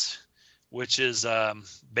Origins, which is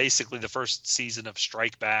basically the first season of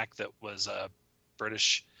Strike Back that was a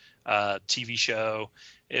British TV show.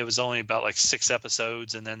 It was only about like 6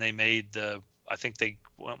 episodes, and then they made I think they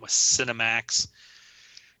went with Cinemax.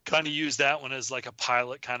 Kind of used that one as like a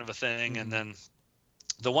pilot kind of a thing, and then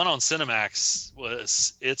the one on Cinemax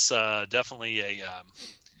it's definitely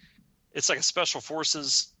it's like a special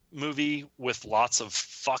forces movie with lots of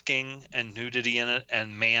fucking and nudity in it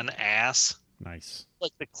and man ass, Nice.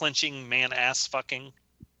 like the clenching man ass fucking.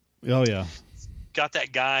 Oh yeah. Got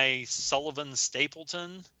that guy Sullivan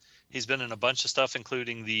Stapleton. He's been in a bunch of stuff,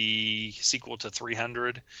 including the sequel to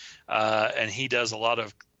 300, and he does a lot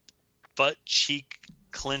of butt cheek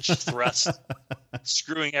clenched thrust,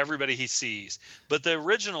 screwing everybody he sees. But the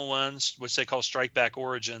original ones, which they call Strike Back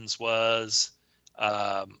Origins, was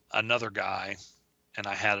another guy, and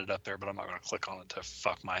I had it up there, but I'm not going to click on it to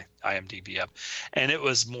fuck my IMDb up. And it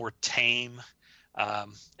was more tame.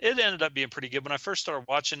 It ended up being pretty good. When I first started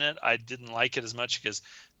watching it, I didn't like it as much because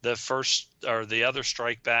the other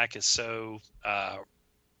Strike Back is so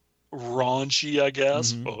raunchy, I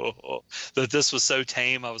guess. That this was so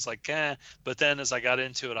tame. I was like, But then as I got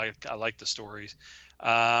into it, I liked the stories.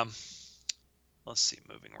 Let's see,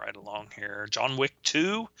 moving right along here. John Wick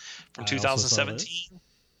 2 from 2017.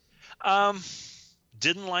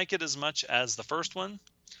 Didn't like it as much as the first one.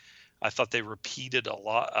 I thought they repeated a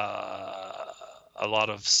lot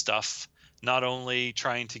of stuff. Not only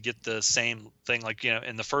trying to get the same thing, like,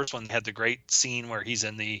 in the first one, they had the great scene where he's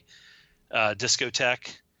in the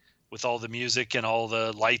discotheque with all the music and all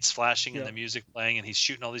the lights flashing and the music playing, and he's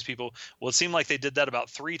shooting all these people. Well, it seemed like they did that about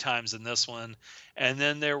 3 times in this one. And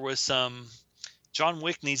then there was John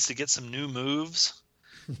Wick needs to get some new moves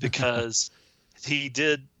because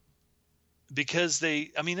it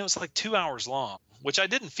was like 2 hours long, which I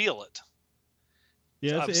didn't feel it.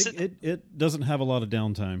 Yeah, it doesn't have a lot of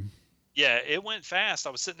downtime. Yeah, it went fast. I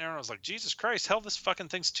was sitting there and I was like, Jesus Christ, hell, this fucking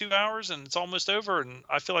thing's 2 hours and it's almost over. And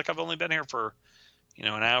I feel like I've only been here for, an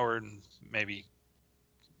hour and maybe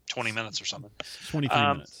 20 minutes or something. 23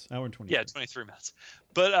 minutes. Hour and 20 Yeah, minutes. 23 minutes.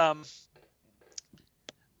 But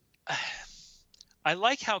I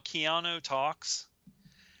like how Keanu talks.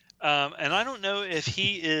 And I don't know if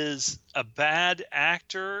he is a bad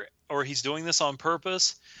actor or he's doing this on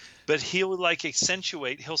purpose, but he'll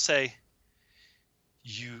accentuate. He'll say,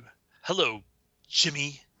 hello,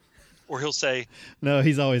 Jimmy. Or he'll say, No,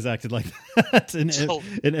 he's always acted like that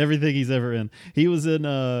in everything he's ever in. He was in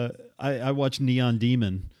I watched Neon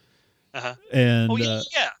Demon. uh-huh. And yeah.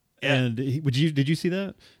 and did you see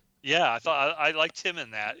that? Yeah, I thought I liked him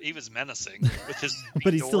in that. He was menacing with his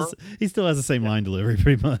But he still has the same line delivery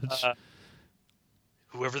pretty much.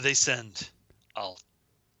 Whoever they send, I'll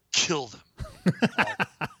kill them.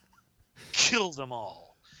 I'll kill them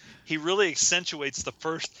all. He really accentuates the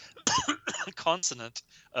first consonant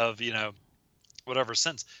of, whatever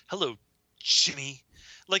sentence. Hello, Jimmy.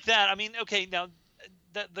 Like that. I mean, okay, now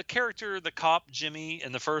the character, the cop, Jimmy,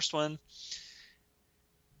 in the first one,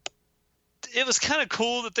 it was kind of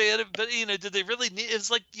cool that they had it, but, did they really need, it's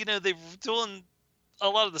like, they were doing a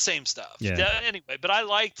lot of the same stuff. Anyway, but I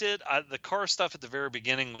liked it. The car stuff at the very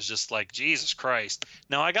beginning was just like, Jesus Christ.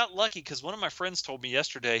 Now, I got lucky because one of my friends told me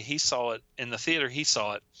yesterday he saw it in the theater. He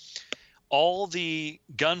saw it. All the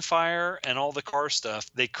gunfire and all the car stuff,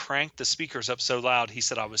 they cranked the speakers up so loud. He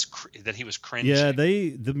said that he was cringing. Yeah,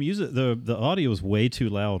 the music, the audio was way too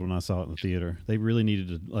loud when I saw it in the theater. They really needed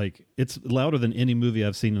to, like, it's louder than any movie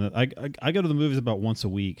I've seen. I go to the movies about once a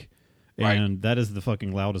week, and that is the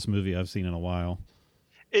fucking loudest movie I've seen in a while.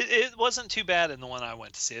 It wasn't too bad in the one I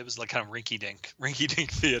went to see. It was like kind of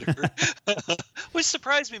rinky-dink theater, which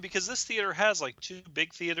surprised me because this theater has like 2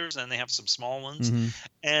 big theaters and they have some small ones. Mm-hmm.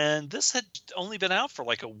 And this had only been out for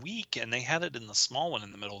like a week, and they had it in the small one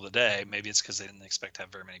in the middle of the day. Maybe it's because they didn't expect to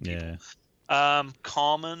have very many people. Yeah.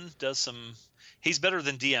 Common does some. He's better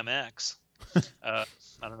than DMX. I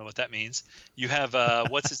don't know what that means. You have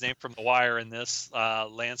what's his name from The Wire in this?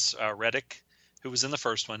 Lance Reddick, who was in the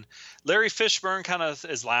first one. Larry Fishburne kind of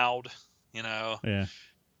is loud, you know. Yeah.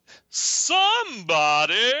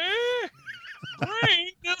 Somebody bring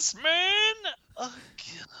this man a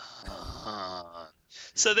gun.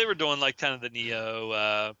 So they were doing like kind of the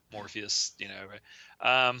Neo Morpheus, you know.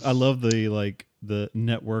 I love the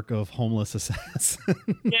network of homeless assassins.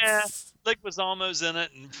 Yeah, like Leguizamo's in it,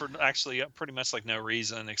 and for actually pretty much like no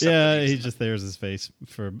reason except he just there's his face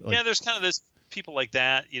for. Like, yeah, there's kind of this people like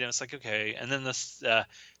that, you know. It's like okay, and then this.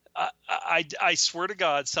 I swear to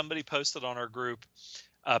God, somebody posted on our group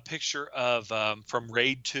a picture of from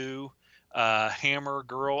Raid 2, Hammer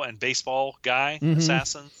Girl and Baseball Guy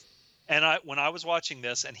assassins. And when I was watching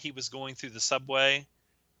this, and he was going through the subway.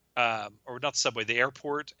 Or not the subway, the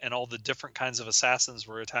airport, and all the different kinds of assassins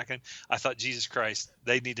were attacking him. I thought, Jesus Christ,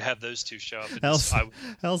 they need to have those two show up.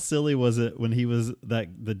 How silly was it when he was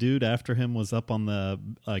the dude after him was up on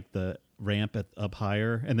the ramp up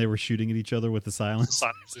higher, and they were shooting at each other with the silencers.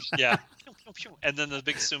 Yeah, and then the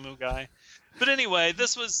big sumo guy. But anyway,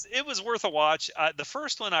 it was worth a watch. The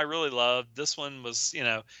first one I really loved. This one was, you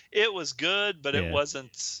know, it was good, but it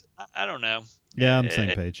wasn't. I don't know. Yeah, I'm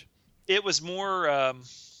same page. It was more.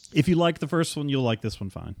 If you like the first one, you'll like this one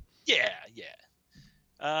fine. Yeah.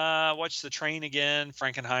 Watch The Train again,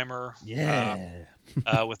 Frankenheimer. Yeah.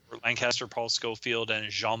 With Lancaster, Paul Scofield,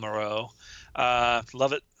 and Jean Moreau.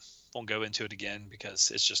 Love it. Won't go into it again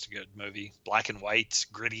because it's just a good movie. Black and white,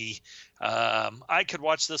 gritty. I could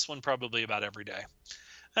watch this one probably about every day.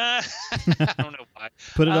 I don't know why.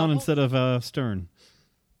 Put it on instead of Stern.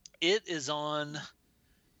 It is on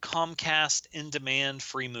Comcast in-demand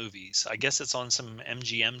free movies. I guess it's on some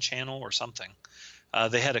MGM channel or something.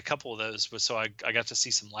 They had a couple of those, so I got to see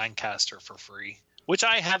some Lancaster for free, which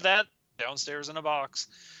I have that downstairs in a box.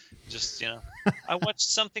 Just, you know, I watched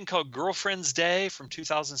something called Girlfriend's Day from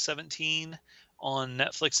 2017 on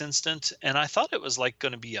Netflix Instant, and I thought it was like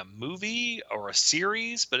going to be a movie or a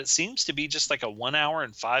series, but it seems to be just like a 1 hour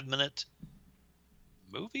and 5 minute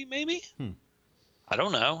movie, maybe. I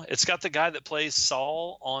don't know. It's got the guy that plays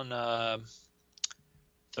Saul on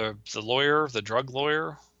the lawyer, the drug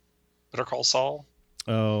lawyer, Better Call Saul.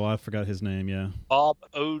 Oh, I forgot his name. Yeah, Bob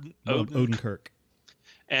Odenkirk.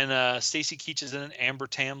 And Stacy Keach is in it. Amber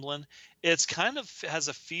Tamblyn. It's kind of has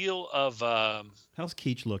a feel of. How's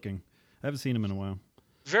Keach looking? I haven't seen him in a while.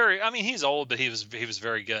 I mean, he's old, but he was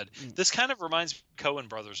very good. This kind of reminds me of Coen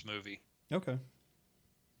Brothers movie. Okay.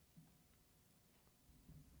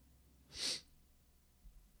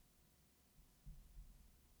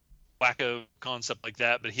 Wacko concept like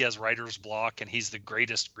that, but he has writer's block, and he's the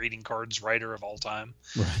greatest greeting cards writer of all time.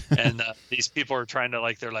 Right. And these people are trying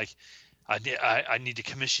to they're like, I need to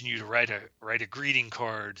commission you to write a greeting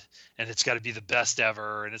card, and it's got to be the best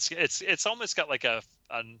ever. And it's almost got like a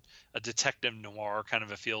detective noir kind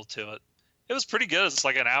of a feel to it. It was pretty good. It's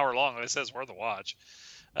like an hour long. Like I said, it's worth a watch.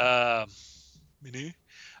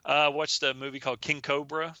 Watched a movie called King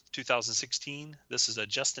Cobra, 2016. This is a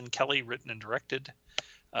Justin Kelly written and directed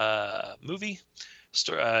movie.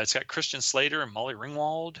 It's got Christian Slater and Molly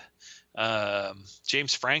Ringwald,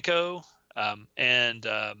 James Franco, and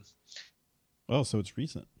oh, so it's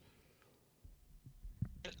recent.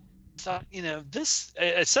 Thought, you know, this.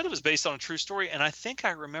 It said it was based on a true story, and I think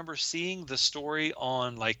I remember seeing the story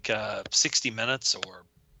on 60 Minutes or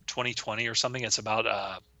 2020 or something. It's about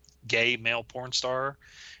a gay male porn star,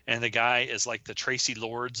 and the guy is like the Tracy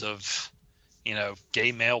Lords of, you know,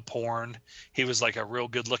 gay male porn. He was like a real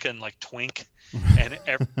good looking twink, and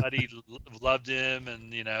everybody loved him,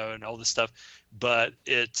 and you know, and all this stuff. But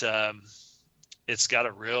it's got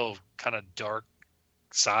a real kind of dark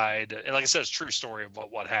side, and like I said, it's a true story of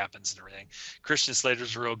what happens and everything. Christian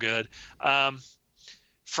Slater's real good.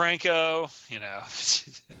 Franco,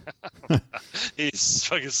 he's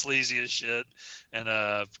fucking sleazy as shit, and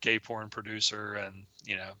a gay porn producer, and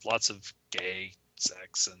lots of gay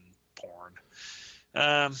sex and porn.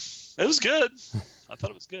 It was good. I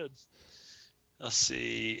thought it was good. Let's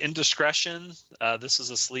see, Indiscretion. This is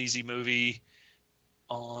a sleazy movie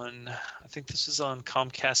on, I think this is on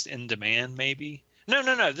Comcast In Demand, maybe.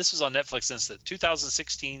 No. This was on Netflix Instant.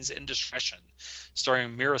 2016's Indiscretion,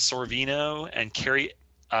 starring Mira Sorvino and Carrie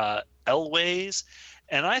Elways.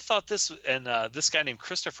 And I thought this guy named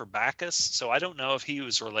Christopher Backus. So I don't know if he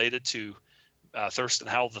was related to Thurston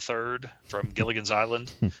Howell III from Gilligan's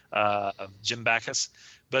Island, Jim Backus.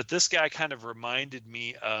 But this guy kind of reminded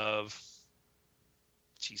me of,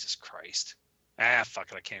 Jesus Christ.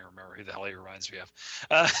 Fuck it, I can't remember who the hell he reminds me of.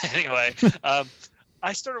 Anyway,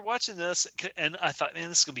 I started watching this, and I thought, man,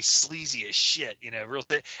 this is going to be sleazy as shit, real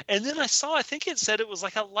thing. And then I think it said it was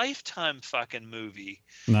like a Lifetime fucking movie.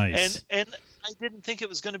 Nice. And I didn't think it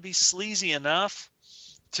was going to be sleazy enough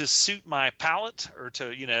to suit my palate, or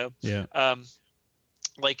to,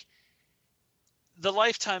 like the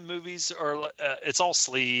Lifetime movies are, it's all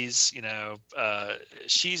sleaze,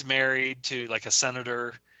 she's married to like a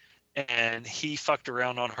senator, and he fucked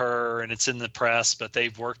around on her, and it's in the press, but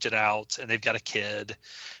they've worked it out and they've got a kid.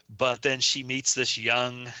 But then she meets this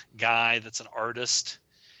young guy that's an artist,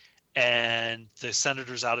 and the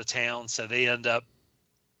senator's out of town, so they end up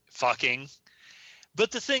fucking. But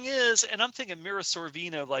the thing is, and I'm thinking Mira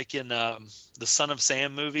Sorvino, like in the Son of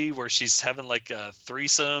Sam movie, where she's having like a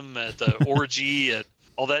threesome at the orgy and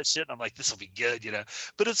all that shit. And I'm like, this will be good,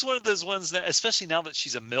 But it's one of those ones that, especially now that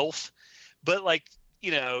she's a MILF, but like,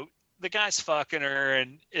 the guy's fucking her,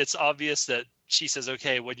 and it's obvious that she says,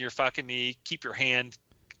 okay, when you're fucking me, keep your hand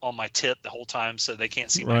on my tit the whole time so they can't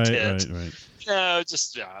see my tit. Right.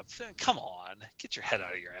 Just come on, get your head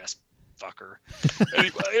out of your ass, fucker.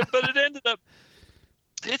 Anyway, but it ended up,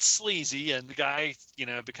 it's sleazy, and the guy,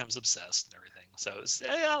 becomes obsessed and everything. So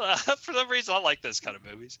for some reason, I like those kind of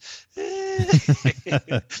movies.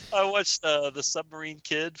 I watched The Submarine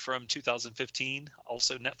Kid from 2015,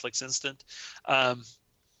 also Netflix Instant.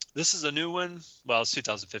 This is a new one. Well, it's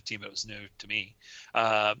 2015, but it was new to me.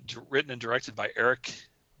 Written and directed by Eric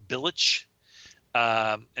Billich,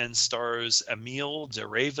 and stars Emile de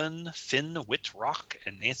Raven, Finn Whitrock,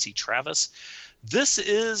 and Nancy Travis.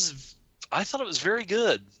 I thought it was very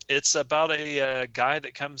good. It's about a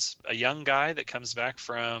young guy that comes back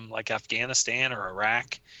from like Afghanistan or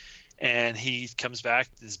Iraq, and he comes back.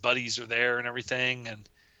 His buddies are there and everything, and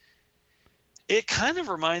it kind of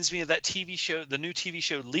reminds me of that TV show, the new TV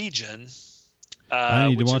show Legion. I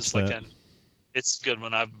need to watch that. It's a good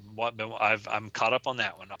one. I'm caught up on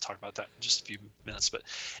that one. I'll talk about that in just a few minutes. But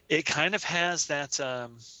it kind of has that.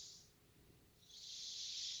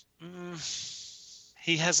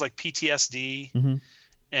 He has like PTSD,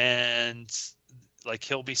 and like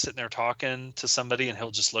he'll be sitting there talking to somebody, and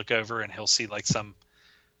he'll just look over and he'll see like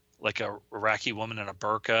a Iraqi woman in a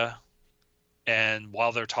burqa. And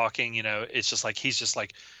while they're talking, it's just like, he's just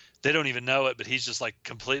like, they don't even know it, but he's just like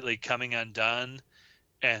completely coming undone,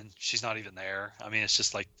 and she's not even there. I mean, it's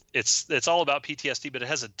just like, it's all about PTSD, but it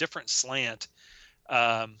has a different slant,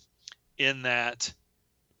 in that,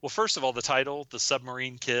 well, first of all, the title, The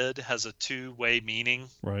Submarine Kid, has a two-way meaning,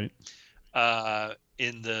 right?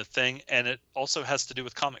 In the thing, and it also has to do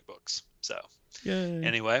with comic books. So, yay.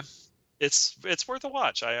 Anyway, it's worth a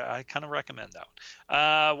watch. I kind of recommend that one.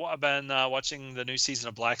 I've been watching the new season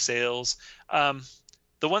of Black Sails.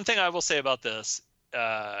 The one thing I will say about this,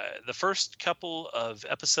 the first couple of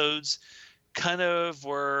episodes kind of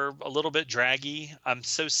were a little bit draggy. I'm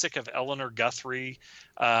so sick of Eleanor Guthrie.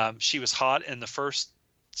 She was hot in the first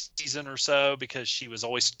season or so because she was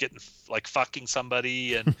always getting like fucking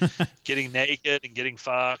somebody and getting naked and getting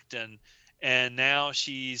fucked, and now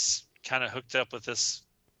she's kind of hooked up with this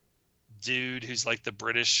dude who's like the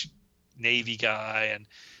British Navy guy, and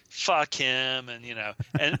fuck him, and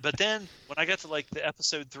but then when I got to like the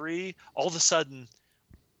episode 3, all of a sudden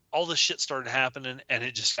all this shit started happening, and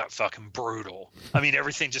it just got fucking brutal. I mean,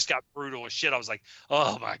 everything just got brutal as shit. I was like,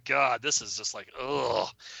 oh my God, this is just like, ugh.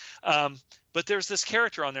 But there's this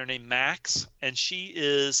character on there named Max, and she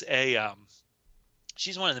is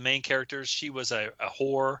she's one of the main characters. She was a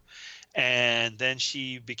whore, and then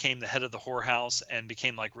she became the head of the whorehouse and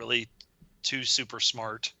became like really too super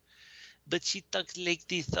smart. But she talks like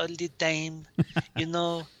this all the time.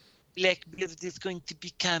 Blackbeard is going to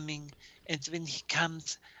be coming, and when he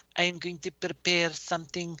comes, I am going to prepare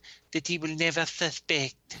something that he will never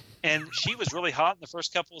suspect. And she was really hot in the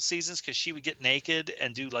first couple of seasons because she would get naked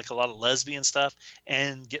and do like a lot of lesbian stuff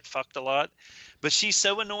and get fucked a lot. But she's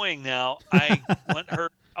so annoying now. I want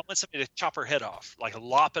somebody to chop her head off, like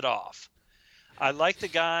lop it off. I like the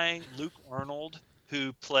guy, Luke Arnold,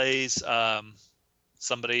 who plays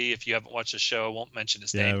somebody. If you haven't watched the show, I won't mention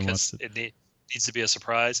his name because it needs to be a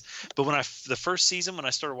surprise. But the first season, when I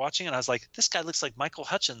started watching it, I was like, this guy looks like Michael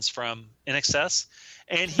Hutchins from INXS.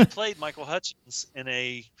 And he played Michael Hutchins in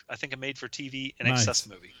I think a made-for-TV INXS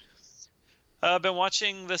movie. I've been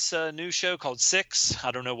watching this new show called Six.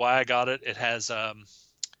 I don't know why I got it. It has,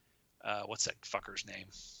 what's that fucker's name?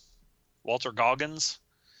 Walter Goggins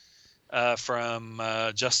from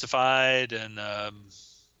Justified and what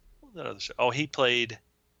was that other show? Oh, he played...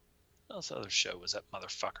 What else other show was that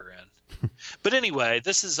motherfucker in? But anyway,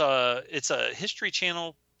 this is it's a History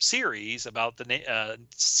Channel series about the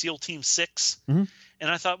SEAL Team 6, and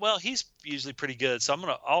I thought, well, he's usually pretty good, so I'm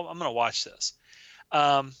gonna watch this.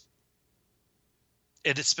 And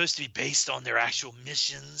it's supposed to be based on their actual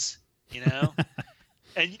missions, you know.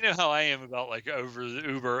 And you know how I am about like over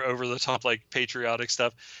the top like patriotic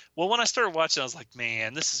stuff. Well, when I started watching, I was like,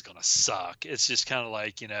 man, this is gonna suck. It's just kind of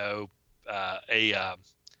like, you know, a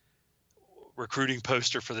recruiting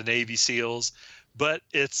poster for the Navy SEALs, but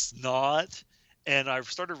it's not. And I've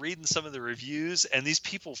started reading some of the reviews, and these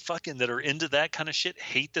people fucking that are into that kind of shit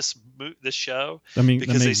hate this show. I mean,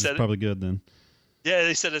 because they said it's probably good then. Yeah,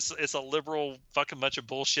 they said it's a liberal fucking bunch of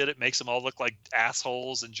bullshit. It makes them all look like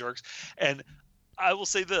assholes and jerks. And I will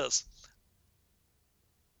say this: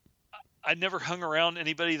 I never hung around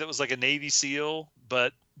anybody that was like a Navy SEAL,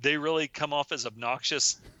 but they really come off as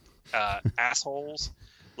obnoxious assholes.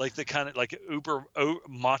 Like the kind of like uber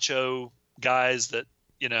macho guys that,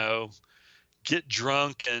 you know, get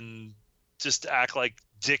drunk and just act like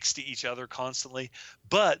dicks to each other constantly.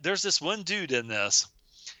 But there's this one dude in this,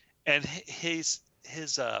 and his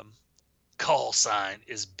call sign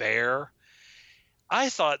is Bear. I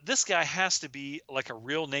thought this guy has to be like a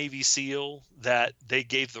real Navy SEAL that they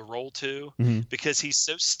gave the role to, because he's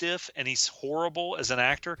so stiff and he's horrible as an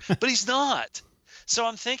actor, but he's not. So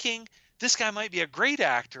I'm thinking, this guy might be a great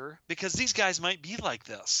actor because these guys might be like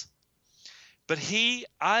this. But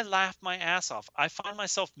I laugh my ass off. I find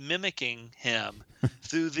myself mimicking him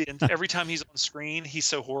every time he's on screen. He's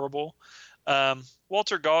so horrible.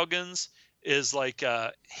 Walter Goggins is like,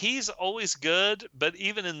 he's always good, but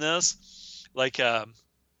even in this, like,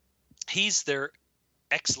 he's their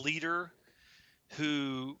ex-leader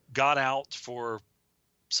who got out for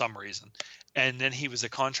some reason. And then he was a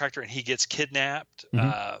contractor and he gets kidnapped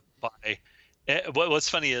what's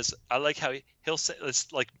funny is I like how he'll say,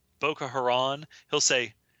 it's like Boko Haram. He'll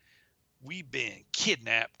say, "We've been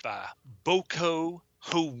kidnapped by Boko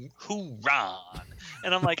Haram,"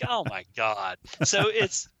 and I'm like, oh my god. So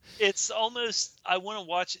it's almost, I want to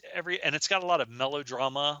watch and it's got a lot of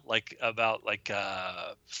melodrama, like about like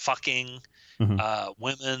fucking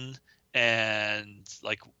women and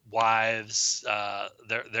like wives,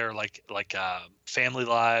 they're like family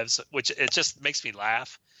lives, which it just makes me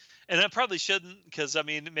laugh. And I probably shouldn't, because I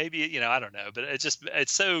mean, maybe, you know, I don't know, but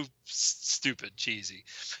it's so stupid, cheesy.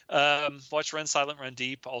 Watch Run Silent, Run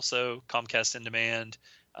Deep, also Comcast In Demand,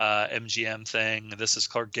 MGM thing. This is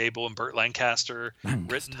Clark Gable and Burt Lancaster,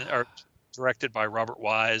 written or directed by Robert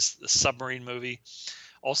Wise. The submarine movie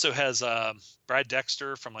also has Brad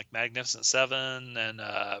Dexter from like Magnificent Seven and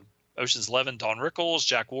Ocean's 11, Don Rickles,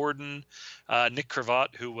 Jack Warden, Nick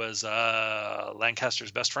Cravat, who was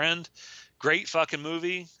Lancaster's best friend. Great fucking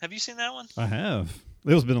movie. Have you seen that one? I have.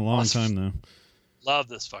 It's been a long time though. Love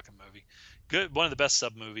this fucking movie. Good. One of the best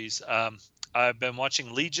sub movies. I've been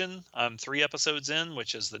watching Legion. I'm 3 episodes in,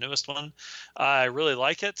 which is the newest one. I really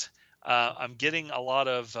like it. I'm getting a lot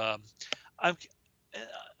of. I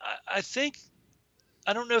think.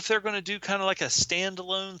 I don't know if they're going to do kind of like a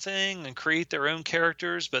standalone thing and create their own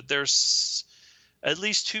characters, but there's at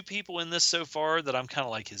least 2 people in this so far that I'm kind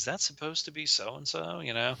of like, is that supposed to be so-and-so,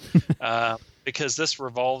 you know? Because this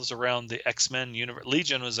revolves around the X-Men universe.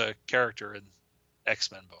 Legion was a character in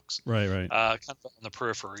X-Men books. Right. Kind of on the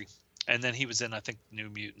periphery. And then he was in, I think, New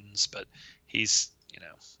Mutants, but he's, you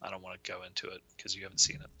know, I don't want to go into it because you haven't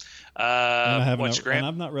seen it. And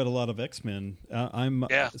I've not read a lot of X-Men.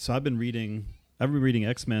 So I've been reading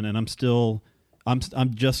X-Men, and I'm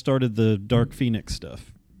just started the Dark Phoenix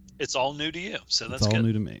stuff. It's all new to you, so that's all good.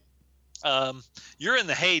 new to me. You're in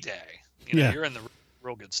the heyday. You know, you're in the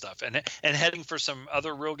real good stuff, and heading for some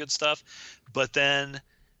other real good stuff. But then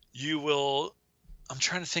you will. I'm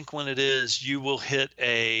trying to think when it is. You will hit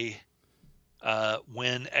a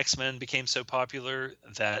when X-Men became so popular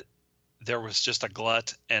that there was just a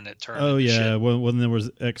glut and it turned Oh into yeah, shit. when there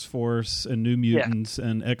was X-Force and New Mutants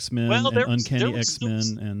and X-Men Well, and there was Uncanny still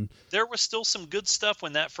X-Men and there was still some good stuff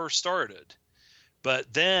when that first started.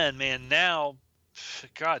 But then, man, now,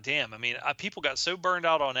 god damn, I mean, people got so burned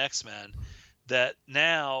out on X-Men that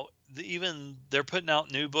now even they're putting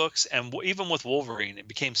out new books, and even with Wolverine, it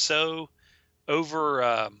became so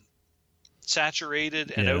over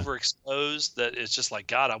saturated and Yeah. overexposed that it's just like,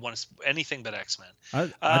 God, I want anything but X-Men.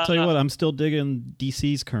 I tell you what, I'm still digging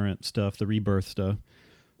DC's current stuff, the Rebirth stuff.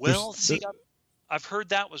 Well, see, I've heard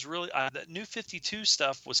that was really that New 52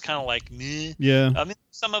 stuff was kind of like meh. Yeah. I mean,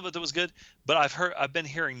 some of it was good, but I've been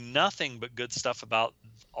hearing nothing but good stuff about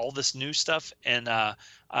all this new stuff, and I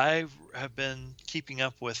have been keeping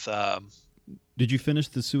up with. Did you finish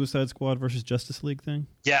the Suicide Squad versus Justice League thing?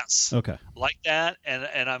 Yes. Okay. Like that, and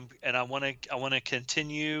I want to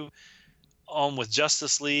continue on with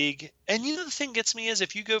Justice League. And you know, the thing gets me is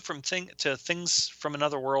if you go from things from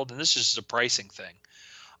another world, and this is just a pricing thing.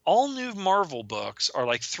 All new Marvel books are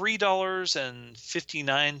like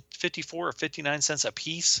 $3.54 or 59 cents a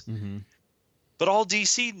piece, Mm-hmm. but all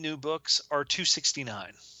DC new books are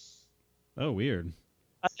 $2.69. Oh, weird.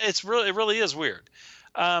 It really is weird.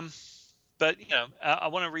 But you know, I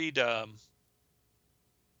want to read.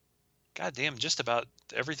 Goddamn, just about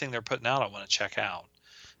everything they're putting out, I want to check out.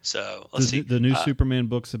 So let's see. The new Superman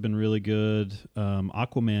books have been really good.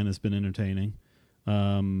 Aquaman has been entertaining.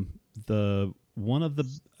 I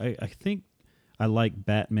think I like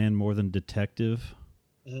Batman more than Detective.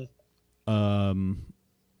 Mm-hmm.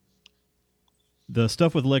 The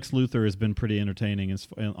stuff with Lex Luthor has been pretty entertaining. It's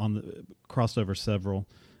on the crossed over several.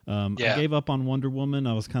 I gave up on Wonder Woman.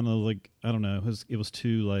 I was kind of like, I don't know, it was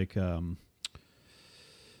too like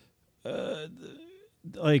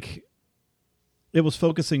it was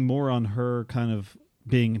focusing more on her kind of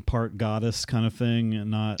being part goddess kind of thing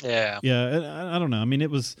and not I don't know. I mean,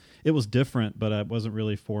 it was different, but it wasn't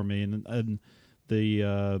really for me. And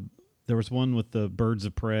the there was one with the Birds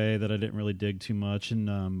of Prey that I didn't really dig too much,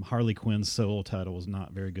 and Harley Quinn's solo title was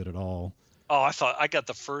not very good at all. Oh, I thought I got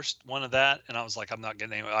the first one of that, and I was like, I'm not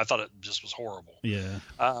getting any. I thought it just was horrible. Yeah.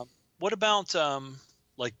 What about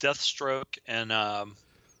like Deathstroke and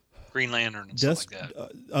Green Lantern and stuff like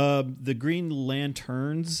that? The Green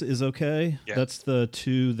Lanterns is okay. Yeah. That's the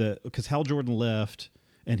two that, because Hal Jordan left,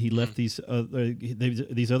 and he left these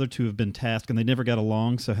other two have been tasked, and they never got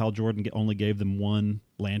along. So Hal Jordan only gave them one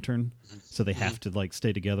lantern, so they have to like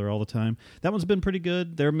stay together all the time. That one's been pretty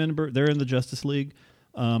good. They're in the Justice League.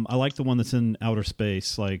 I like the one that's in outer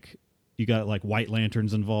space. Like you got like White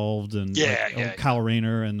Lanterns involved, and Kyle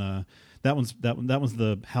Rayner, and that one's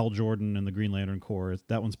the Hal Jordan and the Green Lantern Corps.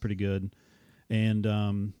 That one's pretty good, and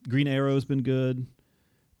Green Arrow's been good.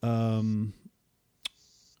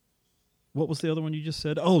 What was the other one you just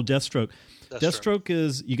said? Oh, Deathstroke. Deathstroke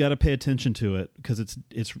is, you got to pay attention to it because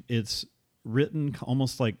it's written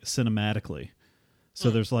almost like cinematically. So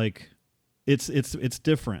there's like it's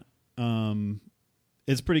different.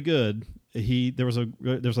 It's pretty good. There's a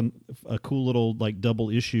cool little like double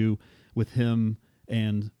issue with him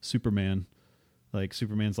and Superman. Like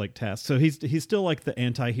Superman's like tasked. So he's still like the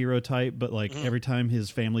anti-hero type, but like every time his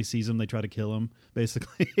family sees him, they try to kill him,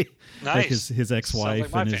 basically. Nice. Like his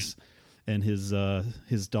ex-wife like and his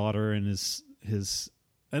daughter and his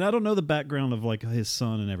and I don't know the background of like his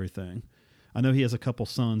son and everything. I know he has a couple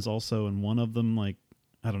sons also, and one of them, like,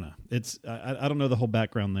 I don't know. I don't know the whole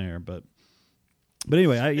background there, but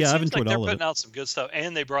anyway, I've enjoyed all of it. They're putting out some good stuff,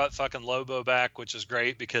 and they brought fucking Lobo back, which is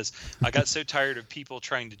great because I got so tired of people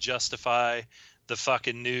trying to justify the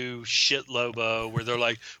fucking new shit Lobo, where they're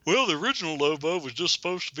like, well, the original Lobo was just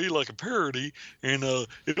supposed to be like a parody, and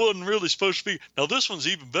it wasn't really supposed to be. Now this one's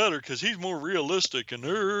even better because he's more realistic, and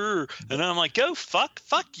I'm like, go fuck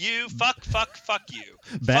you, fuck you.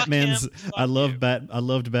 Batman's. Fuck him, I you.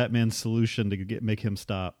 loved Batman's solution to make him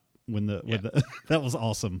stop when that was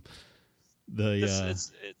awesome.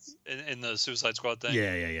 It's in the Suicide Squad thing.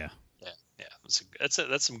 Yeah.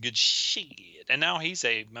 That's some good shit. And now he's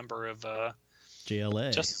a member of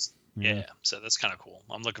JLA. Yeah, so that's kind of cool.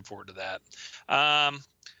 I'm looking forward to that.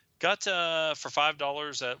 Got for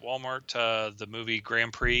 $5 at Walmart the movie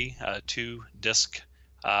Grand Prix 2-disc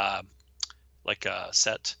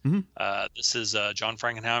set. This is a John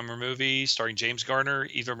Frankenheimer movie starring James Garner,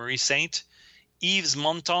 Eva Marie Saint, Yves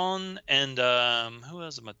Montand, and who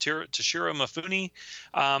else? Toshiro Mifune.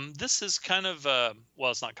 This is kind of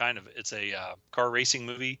it's not kind of. It's a car racing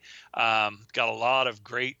movie. Got a lot of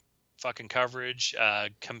great fucking coverage.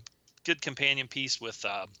 Good companion piece with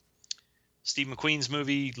Steve McQueen's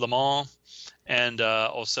movie Le Mans, and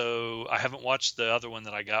also I haven't watched the other one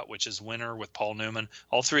that I got, which is Winner with Paul Newman.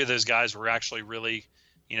 All three of those guys were actually really,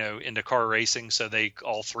 into car racing, so they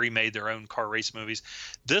all three made their own car race movies.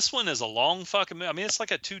 This one is a long fucking movie. I mean, it's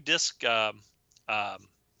like a 2-disc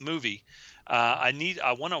movie.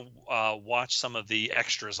 I want to watch some of the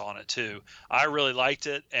extras on it too. I really liked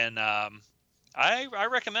it, and I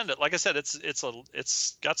recommend it. Like I said,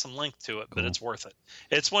 it's got some length to it, but it's worth it.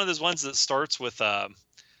 It's one of those ones that starts with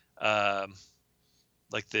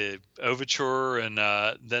like the overture, and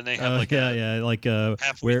then they have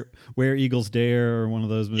Where Eagles Dare, or one of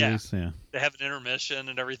those movies. Yeah. They have an intermission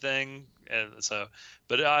and everything, and so.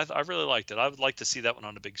 But I really liked it. I would like to see that one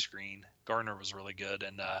on the big screen. Gardner was really good,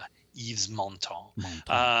 and Yves Montand.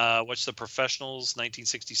 Watch The Professionals,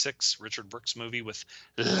 1966, Richard Brooks movie with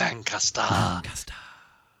Lancaster.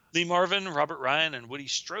 Lee Marvin, Robert Ryan, and Woody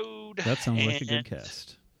Strode. That sounds like a good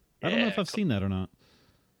cast. I don't know if I've seen that or not.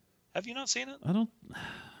 Have you not seen it? I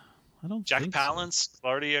don't Jack think Palance, so.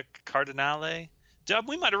 Claudia Cardinale. Dub,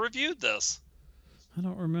 we might have reviewed this. I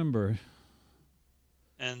don't remember.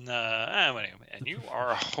 And anyway, and you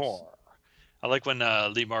are a whore. I like when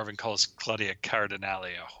Lee Marvin calls Claudia Cardinale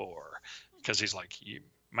a whore, because he's like,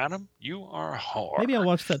 "Madam, you are a whore." Maybe I'll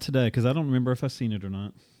watch that today, because I don't remember if I've seen it or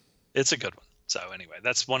not. It's a good one. So anyway,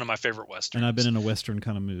 that's one of my favorite westerns. And I've been in a western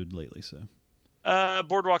kind of mood lately, so.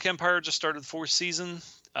 Boardwalk Empire just started the 4th season.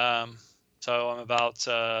 So I'm about,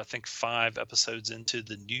 I think, 5 episodes into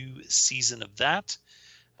the new season of that.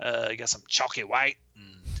 I got some Chalky White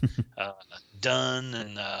and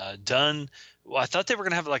Dunn. Well, I thought they were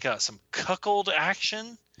going to have like some cuckold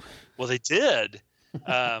action. Well, they did.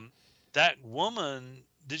 That woman,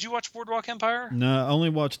 did you watch Boardwalk Empire? No,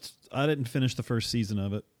 I didn't finish the first season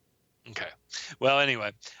of it. Okay. Well,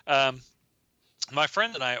 anyway, my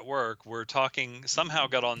friend and I at work were talking, somehow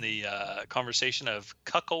got on the conversation of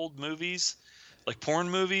cuckold movies, like porn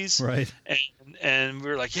movies. Right. And we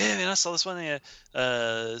were like, yeah, man, I saw this one.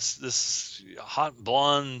 This hot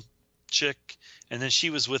blonde chick. And then she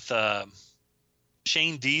was with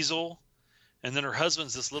Shane Diesel. And then her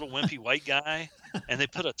husband's this little wimpy white guy. And they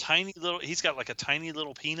put he's got like a tiny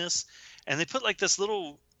little penis. And they put like this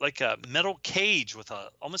little, like a metal cage with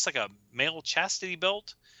almost like a male chastity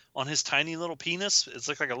belt on his tiny little penis. It's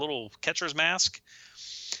like a little catcher's mask.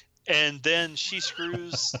 And then she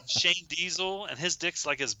screws Shane Diesel, and his dick's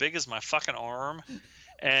like as big as my fucking arm.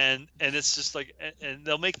 And it's just like, and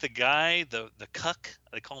they'll make the guy, the cuck,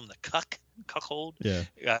 they call him the cuckold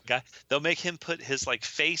guy. They'll make him put his like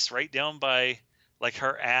face right down by like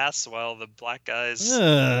her ass while the black guy's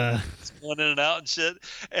going in and out and shit.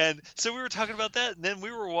 And so we were talking about that, and then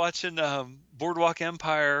we were watching Boardwalk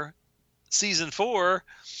Empire season 4,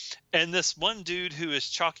 and this one dude who is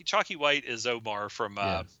Chalky White is Omar from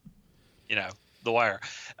The Wire.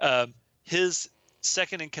 His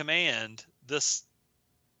second in command, this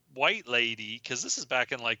white lady, because this is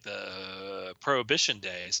back in like the Prohibition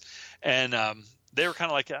days, and they were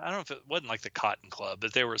kind of like, I don't know if it wasn't like the Cotton Club,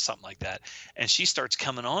 but there was something like that. And she starts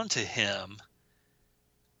coming on to him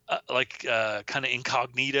kind of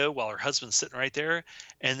incognito while her husband's sitting right there.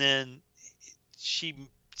 And then she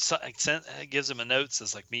gives him a note,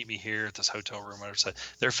 says like, meet me here at this hotel room, whatever. So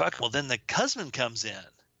they're fucking. Well, then the husband comes in.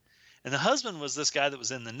 And the husband was this guy that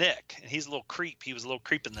was in the Nick. And he's a little creep. He was a little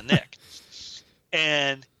creep in the Nick.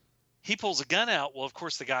 And he pulls a gun out. Well, of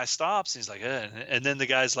course, the guy stops. And he's like, and then the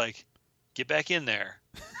guy's like, get back in there.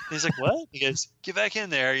 And he's like, what? He goes, get back in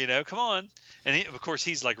there, come on. And of course,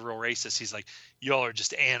 he's like real racist. He's like, y'all are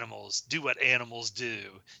just animals. Do what animals do.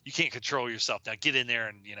 You can't control yourself. Now get in there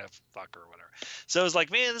and, fuck or whatever. So I was like,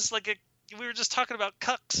 man, this is like we were just talking about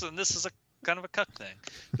cucks, and this is a kind of a cuck thing.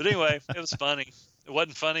 But anyway, it was funny. It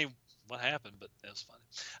wasn't funny what happened, but it was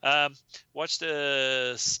funny. Watched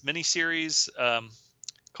a miniseries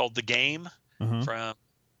called The Game from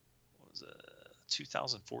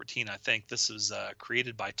 2014, I think. This was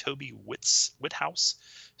created by Toby Whithouse.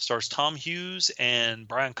 Stars Tom Hughes and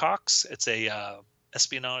Brian Cox. It's a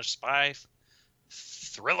espionage spy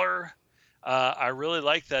thriller. I really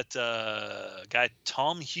like that guy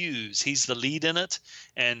Tom Hughes. He's the lead in it,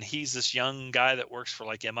 and he's this young guy that works for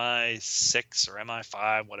like MI6 or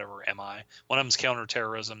MI5, whatever MI. One of them's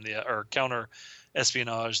counterterrorism, or counter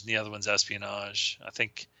espionage, and the other one's espionage. I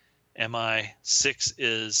think MI6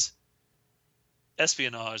 is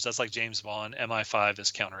espionage. That's like James Bond. MI5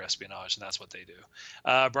 is counter espionage, and that's what they do.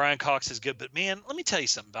 Brian Cox is good, but man, let me tell you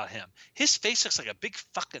something about him. His face looks like a big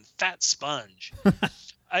fucking fat sponge.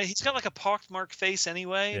 He's got like a pockmarked face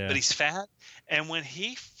anyway, but he's fat. And when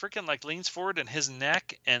he freaking like leans forward and his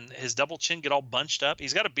neck and his double chin get all bunched up,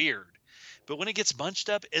 he's got a beard. but when it gets bunched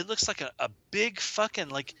up, it looks like a big fucking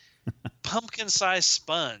like pumpkin-sized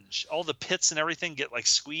sponge. All the pits and everything get like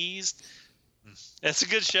squeezed. It's a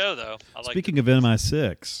good show, though. Speaking of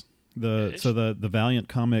MI6, the Valiant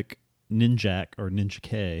comic Ninjak or Ninja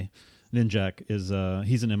K, Ninjak is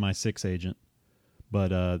he's an MI6 agent.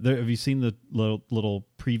 But have you seen the little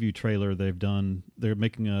preview trailer they've done? They're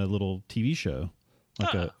making a little TV show,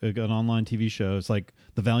 like an online TV show. It's like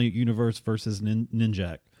the Valiant Universe versus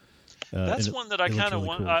Ninjak. That's one that I kind of really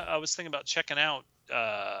want. cool. I was thinking about checking out.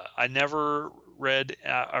 I never read.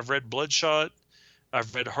 I've read Bloodshot.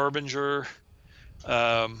 I've read Harbinger.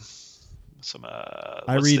 I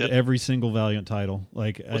read every single Valiant title.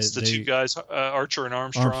 Like what's the two guys, Archer and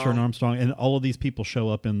Armstrong? And all of these people show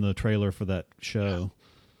up in the trailer for that show.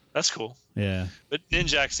 That's cool. Yeah, but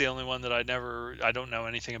Ninjak's the only one that I don't know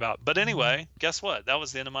anything about. But anyway, guess what? That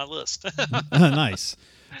was the end of my list. Nice.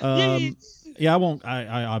 Yeah, I won't.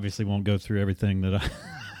 I obviously won't go through everything that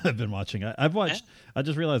I've been watching. I've watched. Yeah. I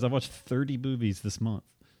just realized I've watched 30 movies this month.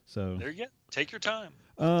 So there you go. Take your time.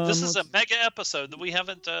 This is a mega episode that we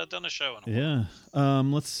haven't done a show in a while. Yeah.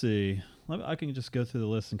 Let's see. I can just go through the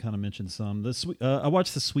list and kind of mention some. I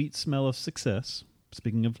watched The Sweet Smell of Success.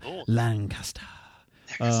 Speaking of Lancaster.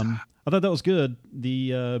 I thought that was good.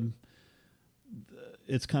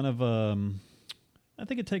 It's kind of I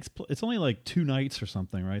think it's only like 2 nights or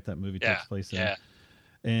something, right? That movie takes place in. Yeah.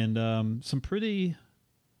 And some pretty,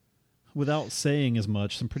 without saying as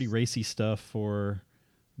much, some pretty racy stuff for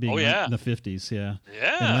being in the 50s, yeah.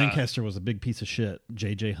 And Lancaster was a big piece of shit.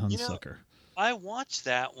 J.J. Hunsucker. I watched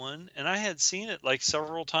that one, and I had seen it like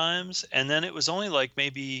several times, and then it was only like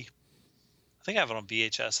maybe, I think I have it on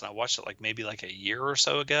VHS, and I watched it like maybe like a year or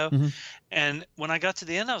so ago. Mm-hmm. And when I got to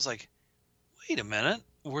the end, I was like, wait a minute,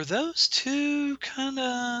 were those two kind of...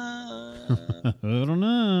 I don't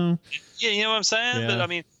know. Yeah, you know what I'm saying? Yeah. But I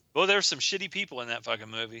mean, well, there's some shitty people in that fucking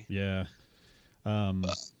movie. Yeah.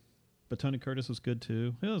 But Tony Curtis was good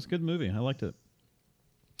too. Yeah, it was a good movie. I liked it.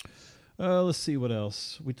 Let's see what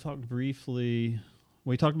else. We talked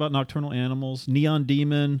about Nocturnal Animals, Neon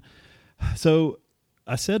Demon. So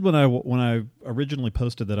I said when I originally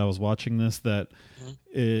posted that I was watching this that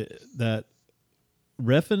that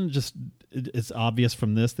Refn just, it's obvious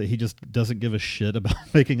from this that he just doesn't give a shit about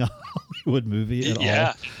making a Hollywood movie at all.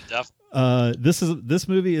 Yeah, definitely. This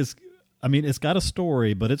movie is, I mean, it's got a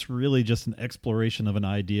story, but it's really just an exploration of an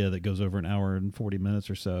idea that goes over an hour and 40 minutes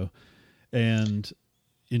or so. And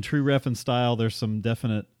in true Refn style, there's some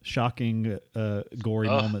definite shocking, gory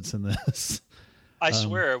moments in this. I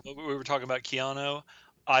swear, when we were talking about Keanu,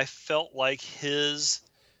 I felt like his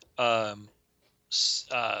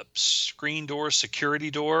screen door,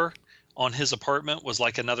 security door on his apartment was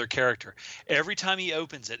like another character. Every time he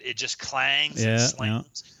opens it, it just clangs and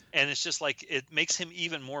slams. Yeah. And it's just like, it makes him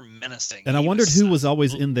even more menacing. And I wondered who was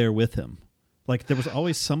always in there with him. Like, there was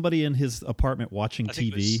always somebody in his apartment watching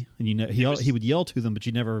TV, and he would yell to them, but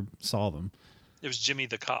you never saw them. It was Jimmy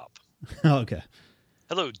the cop. Oh, okay.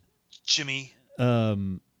 Hello, Jimmy.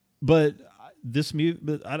 But this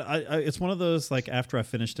it's one of those, like, after I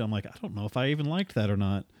finished it, I'm like, I don't know if I even liked that or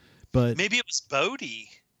not. But maybe it was Bodie.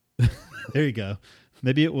 There you go.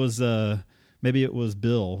 Maybe it was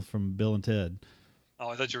Bill from Bill and Ted. Oh,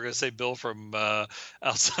 I thought you were going to say Bill from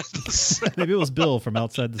Outside the Cinema. Maybe it was Bill from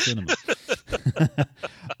Outside the Cinema.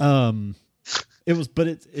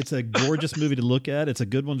 It's a gorgeous movie to look at. It's a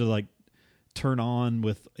good one to like turn on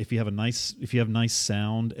with if you have nice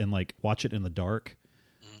sound and like watch it in the dark.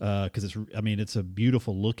 Because it's a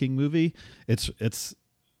beautiful looking movie. It's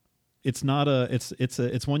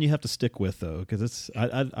one you have to stick with though, because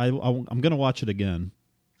I'm going to watch it again.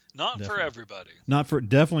 For everybody.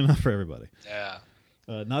 Definitely not for everybody. Yeah.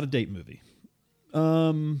 Not a date movie,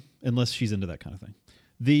 unless she's into that kind of thing.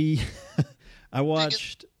 I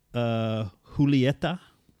watched Julieta.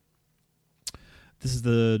 This is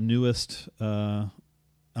the newest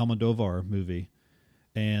Almodovar movie,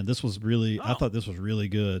 and this was really. I thought this was really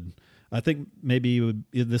good. I think maybe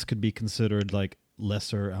this could be considered like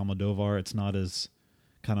lesser Almodovar. It's not as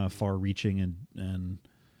kind of far-reaching and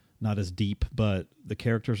not as deep, but the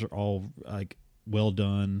characters are all like well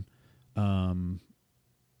done.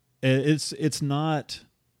 It's not.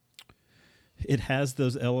 It has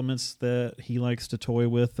those elements that he likes to toy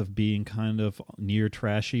with of being kind of near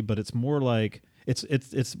trashy, but it's more like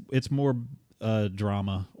it's more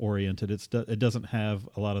drama oriented. It doesn't have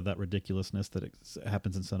a lot of that ridiculousness that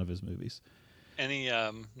happens in some of his movies. Any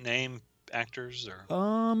name actors or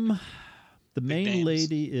the main names?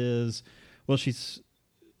 lady is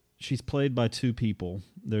she's played by two people.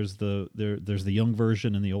 There's the young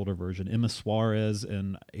version and the older version. Emma Suarez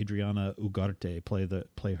and Adriana Ugarte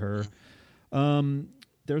play her.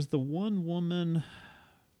 There's the one woman.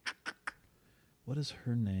 What is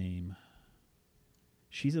her name?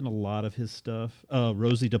 She's in a lot of his stuff.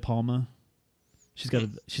 Rosie De Palma. She's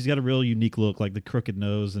got a real unique look, like the crooked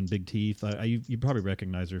nose and big teeth. You probably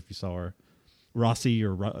recognize her if you saw her. Rossi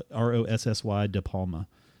or Rossy De Palma.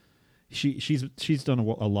 She's done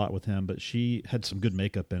a lot with him, but she had some good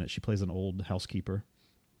makeup in it. She plays an old housekeeper.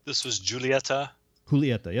 This was Julieta.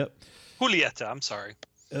 Yep. Julieta, I'm sorry.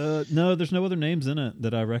 No, there's no other names in it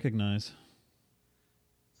that I recognize.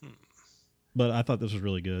 But I thought this was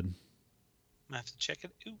really good. I have to check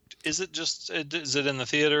it out. Is it in the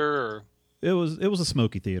theater or? It was a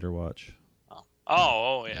smoky theater watch.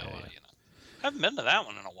 Oh yeah. Well, I haven't been to that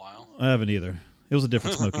one in a while. I haven't either. It was a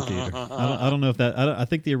different smoky theater. I don't know if that. I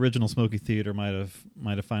think the original smoky theater might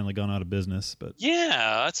have finally gone out of business. But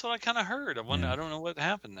yeah, that's what I kind of heard. I don't know what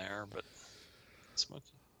happened there, but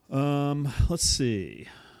smoky. Let's see.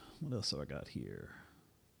 What else have I got here?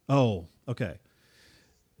 Oh, okay.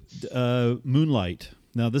 Moonlight.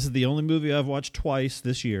 Now, this is the only movie I've watched twice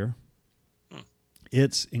this year.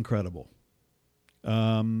 It's incredible.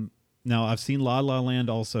 Now, I've seen La La Land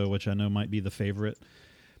also, which I know might be the favorite.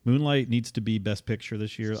 Moonlight needs to be Best Picture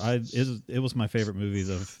this year. It was my favorite movie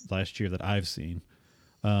of last year that I've seen.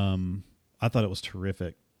 I thought it was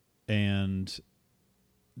terrific, and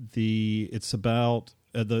it's about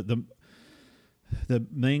the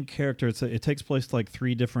main character. It takes place like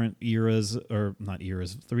three different eras, or not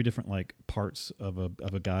eras, three different like parts of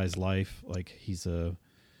a guy's life. Like he's a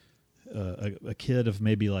kid of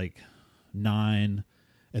maybe like 9,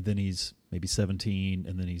 and then he's maybe 17,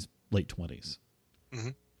 and then he's late 20s. Mm-hmm.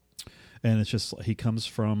 And it's just he comes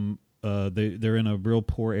from they're in a real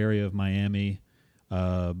poor area of Miami.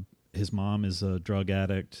 His mom is a drug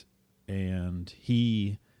addict, and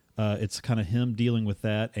it's kind of him dealing with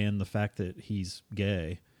that and the fact that he's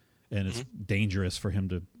gay, and it's dangerous for him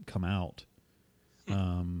to come out.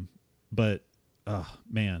 But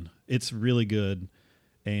man, it's really good,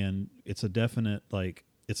 and it's a definite like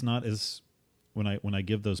it's not as when I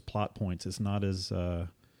give those plot points, it's not as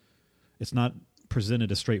it's not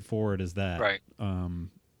presented as straightforward as that. Right.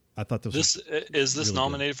 I thought this is this really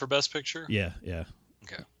nominated for Best Picture? Yeah.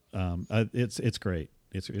 Okay. It's great.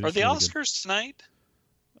 It's Are the really Oscars tonight?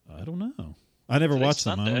 I don't know. I never watched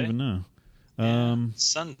them. I don't even know. It's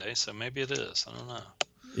Sunday, so maybe it is. I don't know.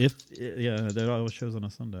 That always shows on a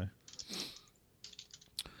Sunday.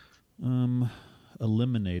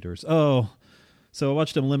 Eliminators. Oh, so I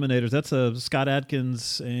watched Eliminators. That's Scott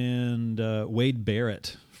Adkins and Wade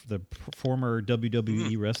Barrett, the former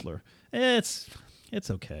WWE wrestler. It's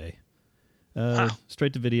okay.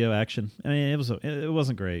 Straight to video action. I mean, it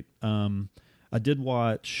wasn't great. I did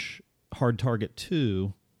watch Hard Target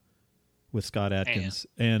 2 with Scott Adkins,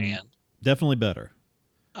 and definitely better.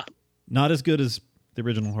 Not as good as the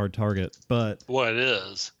original Hard Target, but it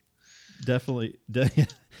is definitely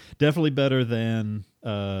better than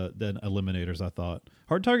Eliminators. I thought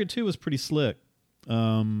Hard Target 2 was pretty slick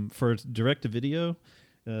for direct to video.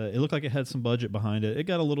 It looked like it had some budget behind it. It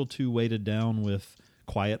got a little too weighted down with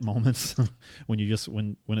quiet moments when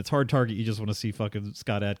it's Hard Target, you just want to see fucking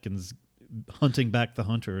Scott Adkins hunting back the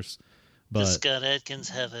hunters. But does Scott Adkins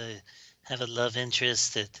have a love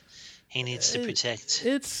interest that he needs to protect?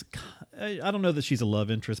 I don't know that she's a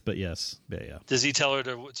love interest, but yes, yeah. Does he tell her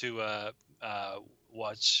to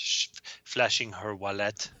watch flashing her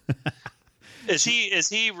wallet? Is he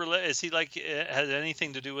like has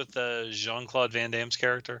anything to do with Jean-Claude Van Damme's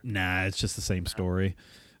character? Nah, it's just the same story.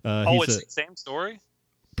 It's the same story.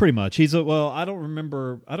 Pretty much. I don't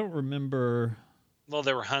remember. Well,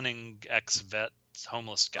 they were hunting ex-vet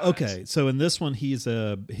homeless guys. Okay, so in this one,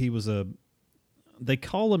 they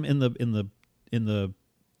call him in the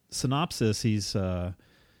synopsis.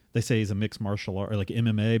 They say he's a mixed martial art or like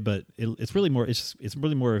MMA, but it's really more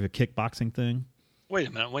of a kickboxing thing. Wait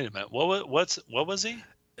a minute. What was he?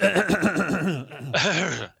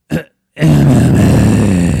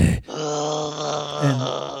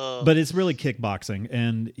 But it's really kickboxing,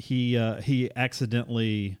 and he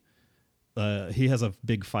accidentally he has a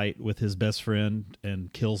big fight with his best friend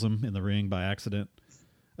and kills him in the ring by accident.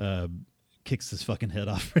 Kicks his fucking head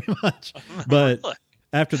off pretty much. But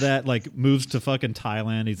after that, like moves to fucking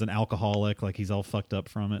Thailand. He's an alcoholic, like he's all fucked up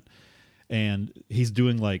from it, and he's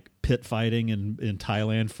doing like pit fighting in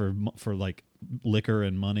Thailand for like liquor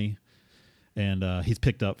and money. And he's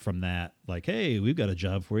picked up from that, like, hey, we've got a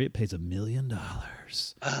job for you. It pays $1 million.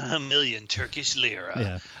 $1 million Turkish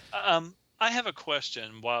lira. Yeah. I have a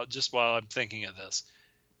question while I'm thinking of this.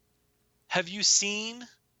 Have you seen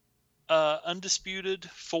Undisputed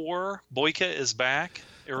 4, Boyka is back,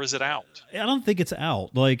 or is it out? I don't think it's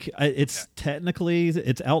out. Like it's technically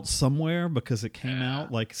it's out somewhere because it came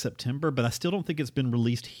out like September, but I still don't think it's been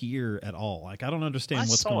released here at all. Like I don't understand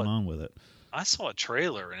what's going on with it. I saw a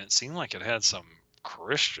trailer and it seemed like it had some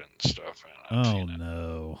Christian stuff in it. Oh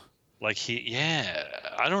no. Like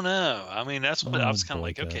I don't know. I mean, that's what I was kind of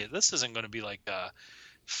like, okay, this isn't going to be like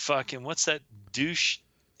fucking, what's that douche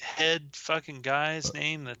head fucking guy's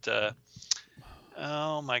name that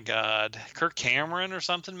oh my god, Kirk Cameron or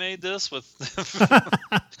something made this with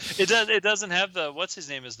it doesn't have the, what's his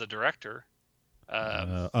name is the director.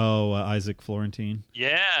 Isaac Florentine.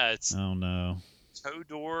 Yeah, it's oh no,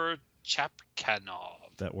 Todor Chapkanov.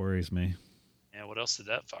 That worries me. Yeah, what else did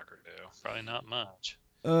that fucker do? Probably not much.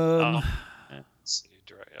 Um, let's see,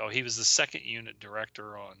 he was the second unit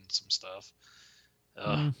director on some stuff.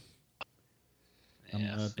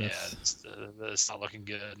 It's not looking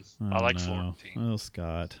good. I like Florentine. Oh,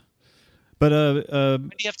 Scott. But you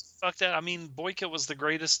have to fuck that. I mean, Boyka was the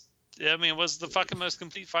greatest. I mean, was the fucking most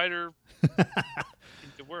complete fighter in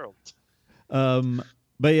the world.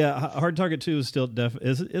 But yeah, Hard Target 2 is still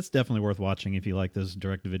it's definitely worth watching if you like those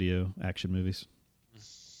direct-to-video action movies.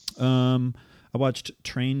 I watched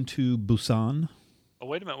Train to Busan. Oh,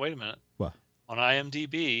 wait a minute. What? On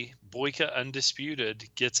IMDb, Boyka Undisputed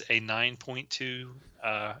gets a 9.2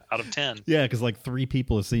 out of 10. Yeah, because like 3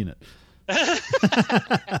 people have seen it.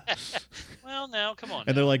 Well, now, come on.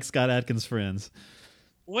 And they're like Scott Adkins' friends.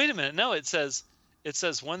 Wait a minute. No, it says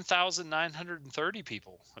 1,930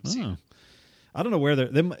 people have seen it. I don't know where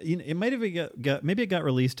it might have maybe it got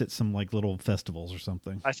released at some like little festivals or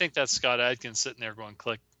something. I think that's Scott Adkins sitting there going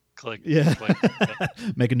click, click, yeah. click.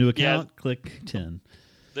 Make a new account, click 10.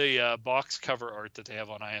 The box cover art that they have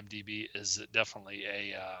on IMDb is definitely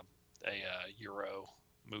a Euro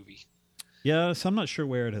movie. Yeah, so I'm not sure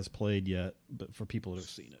where it has played yet, but for people that have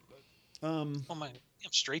seen it. But, oh my,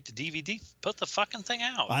 straight to DVD. Put the fucking thing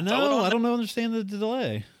out. I know. I don't understand the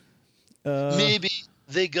delay. Maybe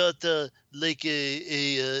they got I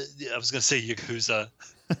was gonna say Yakuza.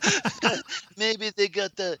 Maybe they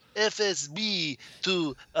got the FSB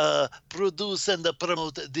to produce and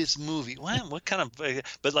promote this movie. What kind of?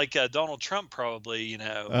 But like Donald Trump probably, you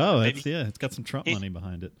know. Oh, it's got some Trump money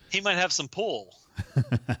behind it. He might have some pull.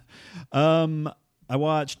 I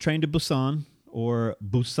watched Train to Busan or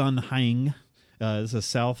Busan Haing. It's a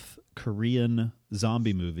South Korean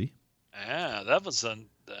zombie movie. Yeah, that was on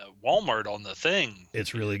Walmart on the thing.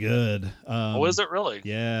 It's really good. Is it really?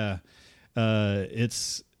 Yeah.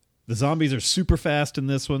 It's the zombies are super fast in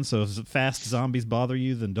this one, so if fast zombies bother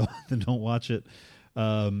you, then don't watch it.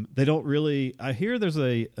 They don't really. I hear there's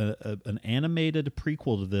an animated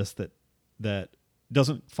prequel to this that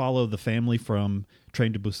doesn't follow the family from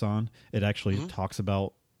Train to Busan. It actually talks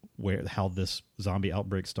about how this zombie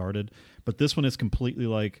outbreak started, but this one is completely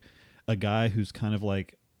like a guy who's kind of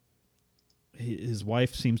like his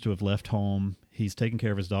wife seems to have left home. He's taking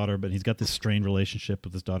care of his daughter, but he's got this strained relationship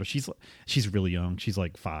with his daughter. She's really young. She's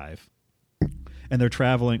like 5. And they're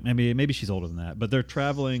traveling. Maybe she's older than that, but they're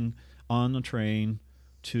traveling on a train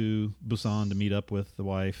to Busan to meet up with the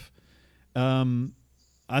wife.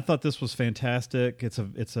 I thought this was fantastic. It's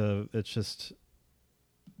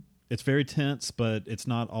very tense, but it's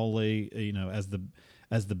not all as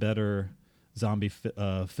the better zombie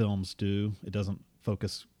films do. It doesn't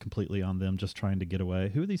focus completely on them just trying to get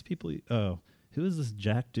away. Who are these people? Oh, who is this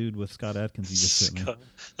Jack dude with Scott Adkins you just sent me?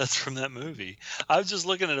 That's from that movie. I was just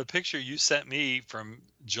looking at a picture you sent me from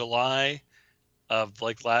July of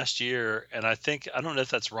like last year, and I don't know if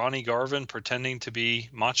that's Ronnie Garvin pretending to be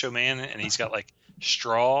Macho Man, and he's got like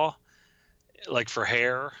straw like for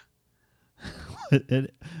hair.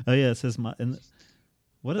 It says what is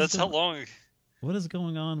that's how long. What is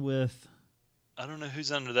going on with? I don't know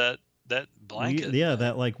who's under that blanket.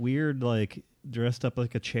 That like weird like dressed up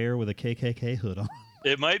like a chair with a KKK hood on.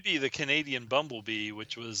 It might be the Canadian Bumblebee,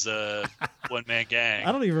 which was One Man Gang.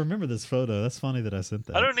 I don't even remember this photo. That's funny that I sent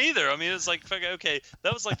that. I don't either. I mean, it's like, okay,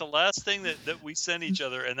 that was like the last thing that we sent each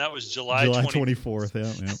other, and that was July 24th. Yeah.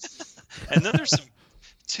 And then there's some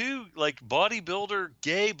 2 like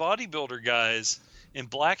gay bodybuilder guys in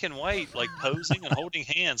black and white, like posing and holding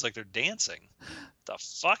hands like they're dancing. The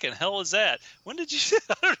fucking hell is that? When did you?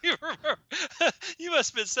 I don't even remember. You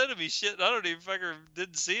must have been sending me shit. And I don't even fucking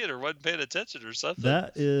didn't see it or wasn't paying attention or something.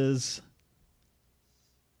 That is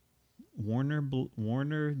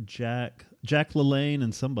Warner, Jack LaLanne,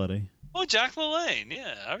 and somebody. Oh, Jack LaLanne,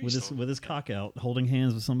 yeah. With his cock out, holding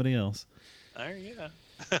hands with somebody else. There you go.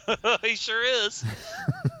 He sure is.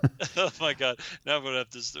 Oh my god! Now I'm gonna have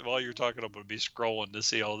to. While you're talking, I'm gonna be scrolling to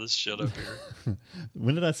see all this shit up here.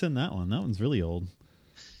 When did I send that one? That one's really old.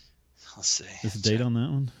 Let's see. Is the date on that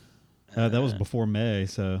one? That was before May,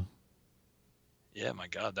 so. Yeah, my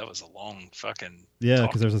god, that was a long fucking. Yeah,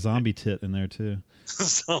 because there's a zombie tit in there too.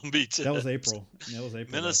 Zombie tit. That was April. That was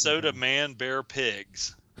April. Minnesota man, bear,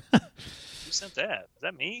 pigs. Who sent that? Is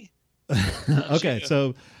that me? Okay,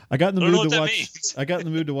 so I got in the mood to watch. I got in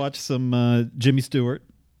the mood to watch some Jimmy Stewart.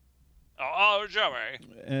 Oh, Jimmy.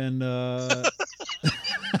 And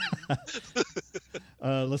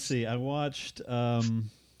let's see. I watched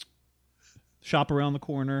Shop Around the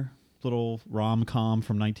Corner, little rom-com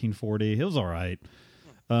from 1940. It was all right.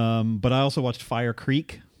 But I also watched Fire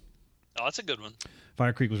Creek. Oh, that's a good one.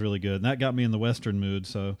 Fire Creek was really good. And that got me in the Western mood.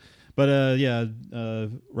 So, but yeah,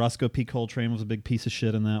 Roscoe P. Coltrane was a big piece of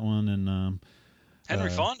shit in that one, and Henry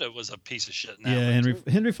Fonda was a piece of shit in that yeah, one.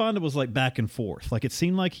 Henry Fonda was like back and forth. Like it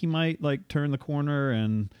seemed like he might like turn the corner,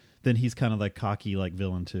 and then he's kind of like cocky like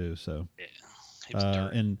villain too. So yeah, he was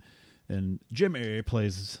dirty. And Jimmy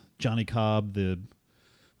plays Johnny Cobb,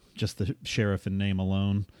 just the sheriff in name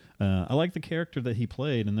alone. I like the character that he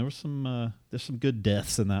played, and there's some good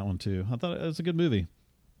deaths in that one too. I thought it was a good movie.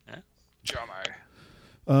 Yeah. Jimmy.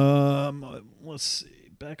 Let's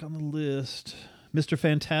see. Back on the list, Mr.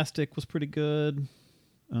 Fantastic was pretty good.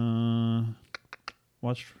 Rewatched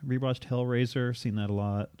Hellraiser, seen that a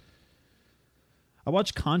lot. I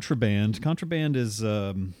watched Contraband. Contraband is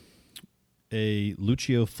a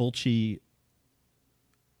Lucio Fulci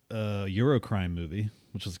Eurocrime movie,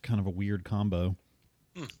 which is kind of a weird combo.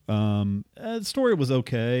 The story was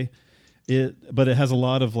okay, but it has a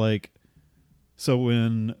lot of like. So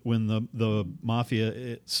when the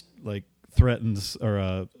mafia threatens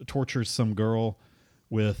or tortures some girl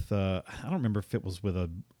with I don't remember if it was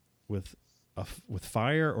with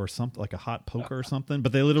fire or something, like a hot poker or something,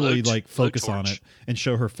 but they literally like focus on it and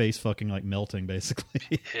show her face fucking like melting basically.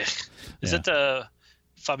 Is it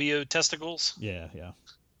Fabio Testicles? Yeah.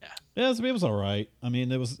 It was all right. I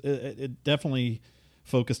mean, it definitely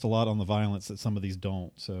focused a lot on the violence that some of these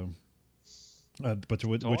don't. So. Which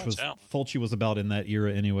was Fulci was about in that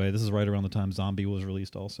era anyway. This is right around the time Zombie was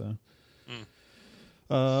released also.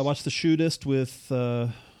 I watched The Shootist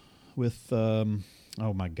with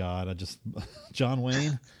oh my god, John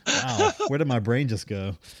Wayne. Wow, where did my brain just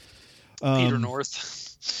go? Peter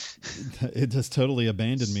North. It just totally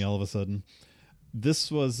abandoned me all of a sudden. This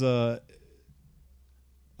was I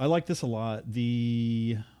like this a lot.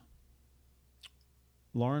 The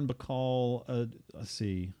Lauren Bacall. Let's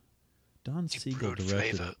see. Don Siegel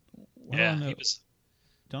directed it. Yeah, he was.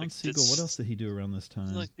 Don Siegel. What else did he do around this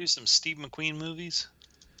time? Like do some Steve McQueen movies.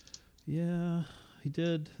 Yeah, he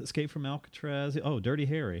did. Escape from Alcatraz. Oh, Dirty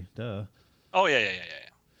Harry. Duh. Oh yeah.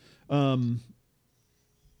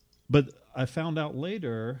 But I found out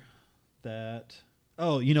later that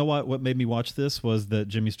you know what? What made me watch this was that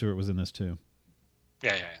Jimmy Stewart was in this too.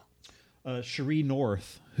 Yeah. Cherie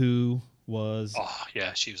North, who was. Oh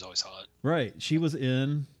yeah, she was always hot. Right, she was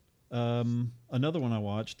in. Another one I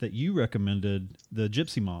watched that you recommended, the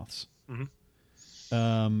Gypsy Moths.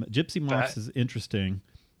 Mm-hmm. Gypsy Moths is interesting.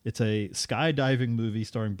 It's a skydiving movie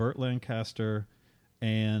starring Burt Lancaster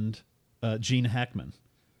and Gene Hackman.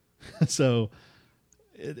 So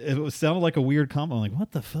it sounded like a weird combo. I'm like,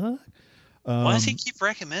 what the fuck? Why does he keep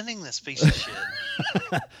recommending this piece of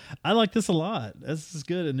shit? I like this a lot. This is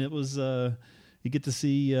good, and it was you get to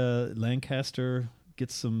see Lancaster get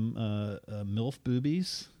some MILF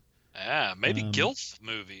boobies. Yeah, maybe Gilf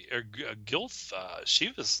movie or Gilf.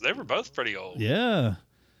 They were both pretty old. Yeah,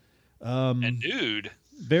 and nude.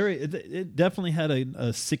 It definitely had a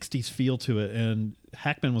 60s feel to it, and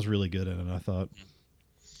Hackman was really good at it. I thought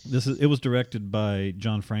it was directed by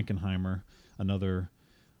John Frankenheimer.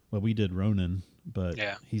 We did Ronin, but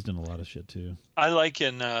he's done a lot of shit too. I like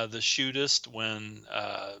in The Shootist when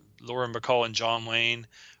Lauren Bacall and John Wayne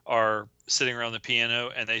are sitting around the piano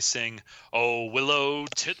and they sing, "Oh willow,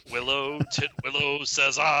 tit willow,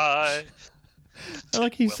 says I." I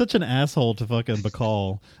like he's such an asshole to fucking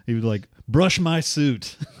Bacall. He would like brush my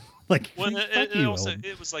suit. Like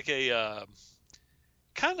it was like a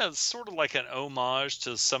kind of sort of like an homage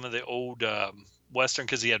to some of the old Western,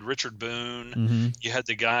 because he had Richard Boone. Mm-hmm. You had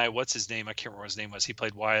the guy, what's his name? I can't remember what his name was. He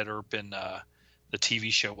played Wyatt Earp in the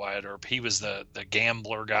TV show Wyatt Earp. He was the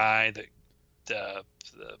gambler guy.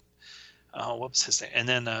 What was his name? And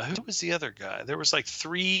then who was the other guy? There was like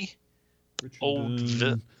three Richard old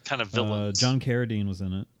kind of villains. John Carradine was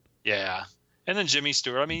in it. Yeah. And then Jimmy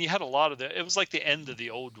Stewart. I mean, you had a lot of it was like the end of the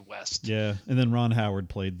Old West. Yeah. And then Ron Howard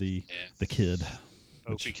played the kid.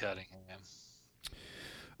 Opie Cutting.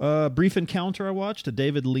 Brief Encounter I watched, a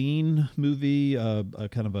David Lean movie, a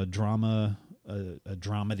kind of a drama, a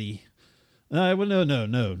dramedy. No,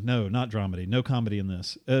 not dramedy. No comedy in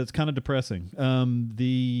this. It's kind of depressing.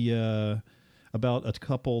 About a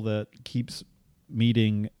couple that keeps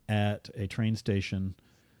meeting at a train station.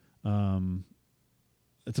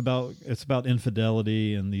 It's about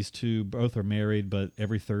infidelity, and these two both are married, but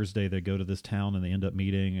every Thursday they go to this town and they end up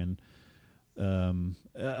meeting. And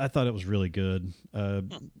I thought it was really good.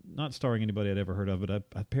 Not starring anybody I'd ever heard of, but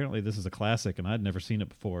apparently this is a classic, and I'd never seen it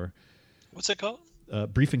before. What's it called?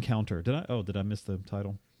 Brief Encounter. Did I miss the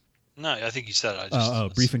title? No, I think you said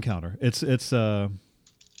it. Brief Encounter. It's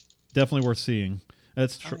definitely worth seeing.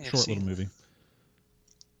 It's short little movie.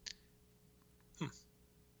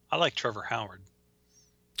 I like Trevor Howard.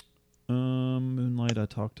 Moonlight I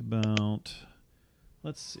talked about.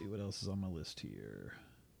 Let's see what else is on my list here.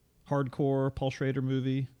 Hardcore, Paul Schrader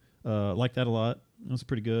movie. Like that a lot. It was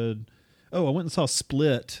pretty good. Oh, I went and saw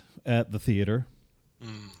Split at the theater.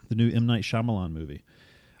 The new M. Night Shyamalan movie.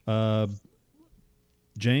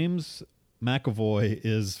 James McAvoy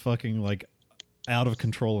is fucking like out of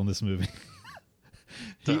control in this movie.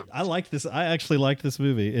 I like this. I actually liked this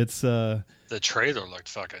movie. It's the trailer looked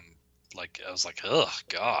fucking like, I was like, oh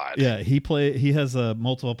god. Yeah, he has a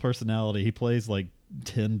multiple personality. He plays like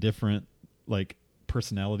 10 different like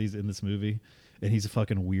personalities in this movie, and he's a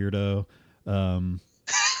fucking weirdo.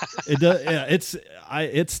 It does. Yeah,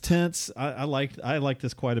 it's tense. I like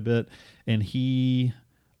this quite a bit, and he,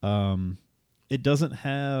 it doesn't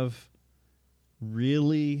have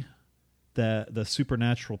really the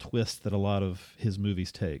supernatural twist that a lot of his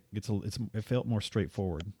movies take. It felt more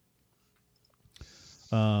straightforward.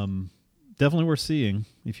 Definitely worth seeing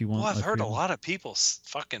if you want. Well, I've heard a lot of people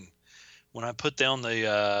fucking, when I put down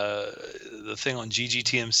the thing on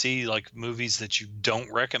GGTMC, like movies that you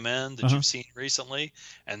don't recommend that you've seen recently,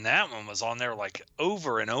 and that one was on there like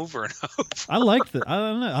over and over and over. I liked it. I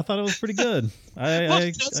don't know. I thought it was pretty good.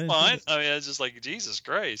 That's fine. I mean, it's just like, Jesus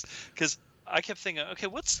Christ, because I kept thinking, okay,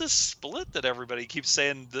 what's this Split that everybody keeps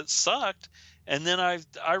saying that sucked? And then I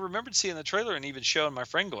remembered seeing the trailer and even showing my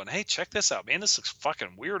friend going, hey, check this out, man. This looks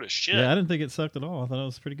fucking weird as shit. Yeah, I didn't think it sucked at all. I thought it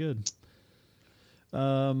was pretty good.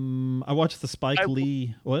 I watched the Spike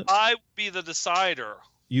Lee. What? I will be the decider.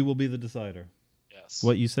 You will be the decider. Yes.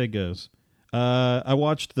 What you say goes. I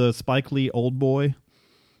watched the Spike Lee Old Boy.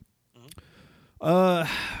 So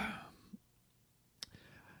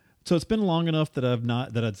it's been long enough that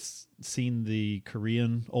I'd seen the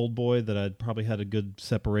Korean Old Boy that I'd probably had a good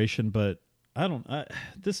separation, but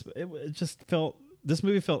this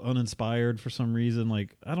movie felt uninspired for some reason.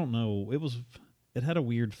 Like, I don't know. It had a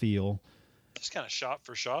weird feel. Just kind of shot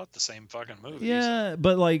for shot, the same fucking movie. Yeah,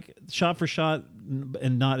 but like shot for shot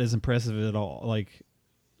and not as impressive at all, like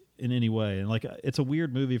in any way. And like, it's a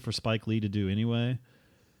weird movie for Spike Lee to do anyway.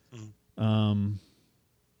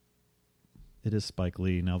 It is Spike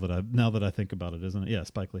Lee now that I think about it, isn't it? Yeah,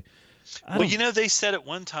 Spike Lee. Well, they said at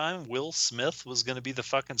one time Will Smith was going to be the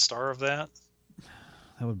fucking star of that.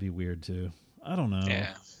 That would be weird too. I don't know.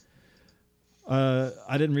 Yeah.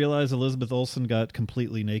 I didn't realize Elizabeth Olsen got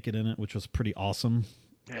completely naked in it, which was pretty awesome.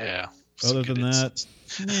 Yeah. Other than that,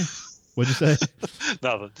 what'd you say?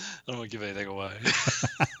 Nothing. I don't want to give anything away.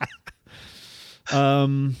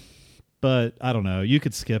 But I don't know. You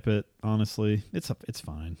could skip it. Honestly, it's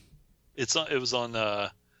fine. It was on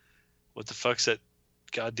what the fuck's that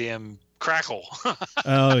goddamn Crackle?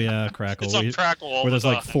 Oh yeah, Crackle. It's on Crackle all where there's the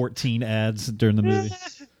time. Like 14 ads during the movie.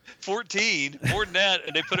 14, more than that,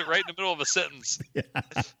 and they put it right in the middle of a sentence. Yeah.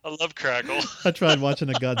 I love Crackle. I tried watching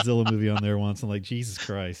a Godzilla movie on there once. I'm like, Jesus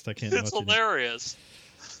Christ, I can't. It's hilarious.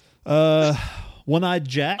 One-Eyed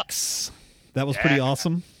Jacks. That was pretty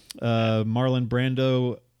awesome. Marlon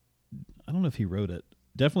Brando. I don't know if he wrote it.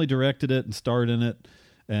 Definitely directed it and starred in it.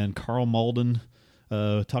 And Carl Malden.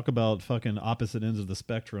 Talk about fucking opposite ends of the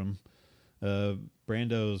spectrum.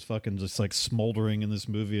 Brando's fucking just like smoldering in this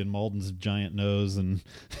movie, and Malden's giant nose, and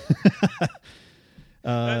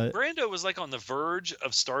Brando was like on the verge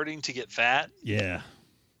of starting to get fat. Yeah,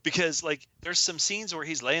 because like there's some scenes where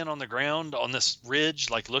he's laying on the ground on this ridge,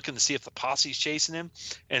 like looking to see if the posse's chasing him,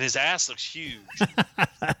 and his ass looks huge.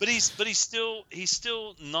 but he's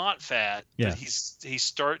still not fat. Yeah, but he's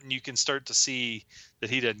starting. You can start to see that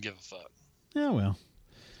he doesn't give a fuck. Yeah, well,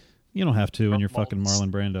 you don't have to when you're fucking Marlon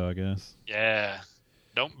Brando, I guess. Yeah.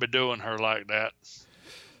 Don't be doing her like that.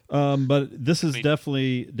 But this is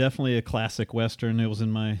definitely a classic Western. It was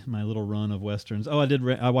in my little run of Westerns. Oh,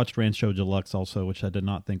 I watched Rancho Deluxe also, which I did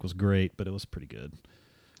not think was great, but it was pretty good.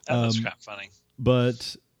 That was kind of funny.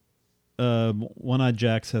 But One-Eyed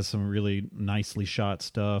Jacks has some really nicely shot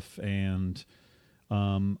stuff, and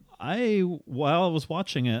While I was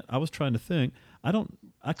watching it, I was trying to think.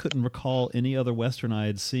 I couldn't recall any other Western I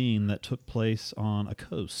had seen that took place on a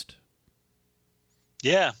coast.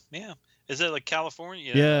 Yeah. Is it like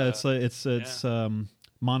California? Yeah, it's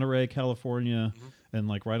Monterey, California, and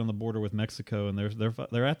like right on the border with Mexico, and they're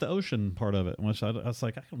at the ocean part of it. Which I was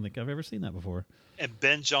like, I don't think I've ever seen that before. And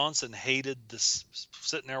Ben Johnson hated this,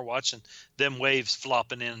 sitting there watching them waves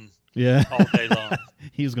flopping in all day long.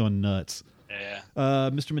 He was going nuts. Yeah.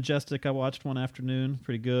 Mr. Majestic, I watched one afternoon.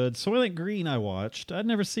 Pretty good. Soylent Green, I watched. I'd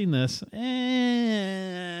never seen this.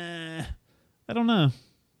 I don't know.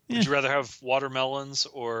 Would you rather have watermelons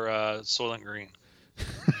or Soylent Green?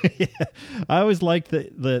 Yeah. I always liked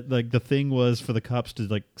the thing was for the cops to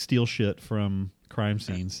like steal shit from crime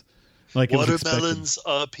scenes. Like watermelons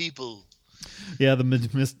are people. Yeah,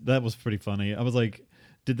 that was pretty funny. I was like,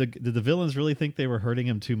 did the villains really think they were hurting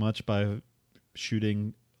him too much by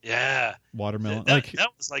shooting? Yeah, watermelon. That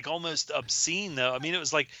was like almost obscene, though. I mean, it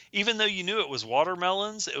was like, even though you knew it was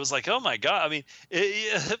watermelons, it was like, oh my god. I mean,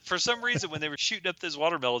 for some reason, when they were shooting up those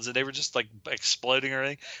watermelons and they were just like exploding or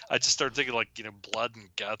anything, I just started thinking like, blood and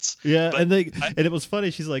guts. Yeah, and it was funny.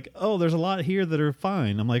 She's like, oh, there's a lot here that are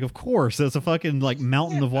fine. I'm like, of course, it's a fucking like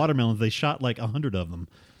mountain of watermelons. They shot like 100 of them.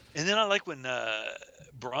 And then I like when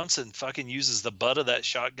Bronson fucking uses the butt of that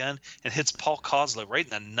shotgun and hits Paul Kozlo right in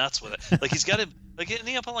the nuts with it. Like he's got him, like isn't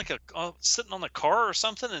he up on like sitting on the car or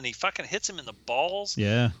something, and he fucking hits him in the balls.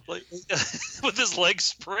 Yeah, like with his legs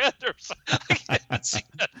spread or something. I haven't seen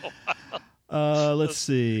that in a while. Let's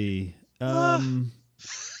see. Went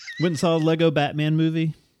and saw a Lego Batman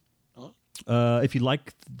movie. If you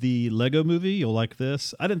like the Lego movie, you'll like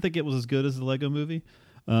this. I didn't think it was as good as the Lego movie,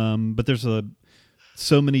 but there's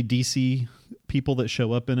so many DC people that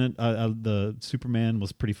show up in it. The Superman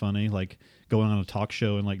was pretty funny, like going on a talk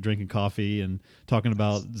show and like drinking coffee and talking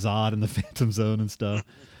about Zod and the Phantom Zone and stuff.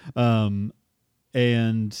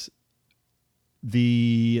 And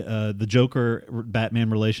the Joker Batman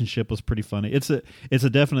relationship was pretty funny. It's a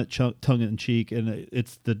definite tongue in cheek, and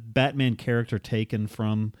it's the Batman character taken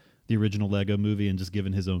from the original Lego movie and just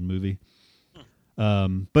given his own movie.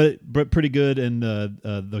 But pretty good, and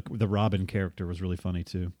the Robin character was really funny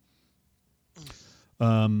too.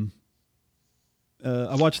 I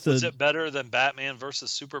watched Was it better than Batman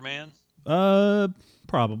versus Superman?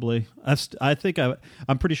 Probably.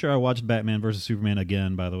 I'm pretty sure I watched Batman versus Superman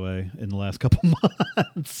again, by the way, in the last couple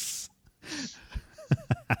months.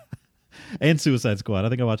 And Suicide Squad. I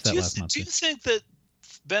think I watched that last month. Do you think that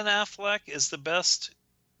Ben Affleck is the best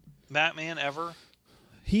Batman ever?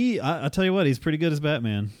 I tell you what, he's pretty good as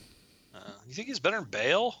Batman. You think he's better than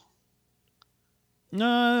Bale? No,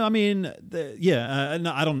 I mean,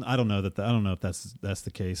 no, I don't know that. I don't know if that's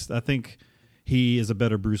the case. I think he is a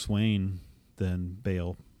better Bruce Wayne than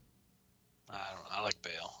Bale. I don't know. I like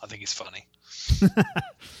Bale. I think he's funny.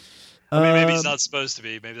 I mean, maybe he's not supposed to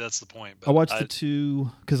be. Maybe that's the point. But I watched the two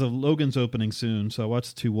because Logan's opening soon, so I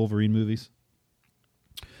watched the two Wolverine movies.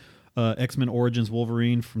 X-Men Origins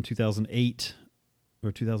Wolverine from 2008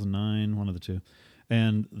 or 2009, one of the two,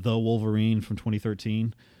 and The Wolverine from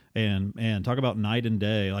 2013. And man, talk about night and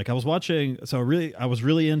day. Like I was watching, I was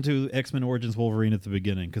really into X-Men Origins Wolverine at the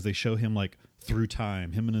beginning because they show him like through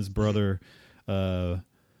time, him and his brother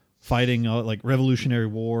fighting like Revolutionary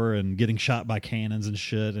War and getting shot by cannons and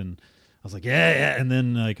shit. And I was like, yeah. And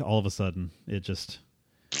then like all of a sudden, it just,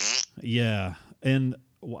 yeah. And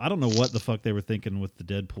I don't know what the fuck they were thinking with the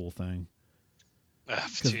Deadpool thing.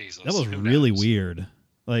 Jesus, that was really weird.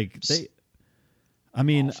 Like I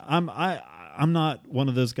mean, I'm not one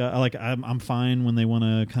of those guys. Like I'm fine when they want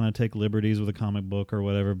to kind of take liberties with a comic book or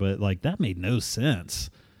whatever, but like that made no sense.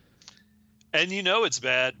 And it's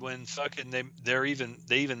bad when fucking they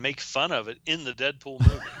even make fun of it in the Deadpool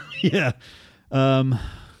movie. Yeah.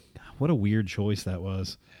 What a weird choice that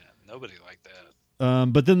was. Yeah, nobody liked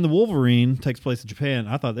that. But then the Wolverine takes place in Japan.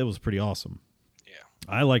 I thought that was pretty awesome. Yeah.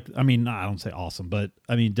 I mean, I don't say awesome, but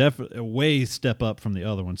I mean, definitely a way step up from the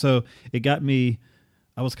other one. So it got me.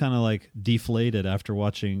 I was kind of like deflated after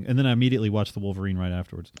watching, and then I immediately watched the Wolverine right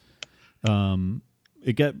afterwards.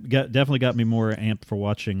 It definitely got me more amped for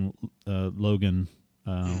watching Logan,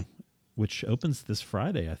 which opens this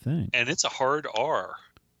Friday, I think. And it's a hard R.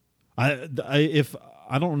 I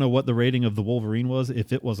don't know what the rating of the Wolverine was.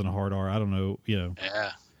 If it wasn't a hard R, I don't know.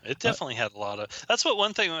 Yeah. It definitely had a lot of. That's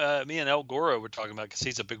one thing me and El Goro were talking about, because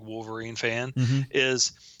he's a big Wolverine fan. Mm-hmm.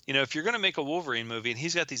 Is if you're going to make a Wolverine movie and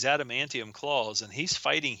he's got these adamantium claws and he's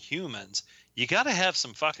fighting humans, you got to have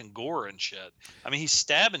some fucking gore and shit. I mean, he's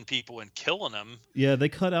stabbing people and killing them. Yeah, they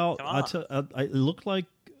cut out. It looked like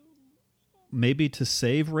maybe to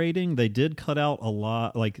save rating, they did cut out a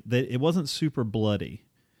lot. Like it wasn't super bloody,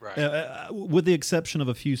 Right. with the exception of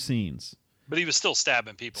a few scenes. But he was still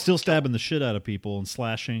stabbing people. Still stabbing the shit out of people and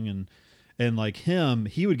slashing and like him,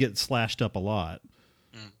 he would get slashed up a lot.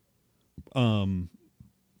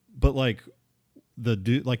 But like the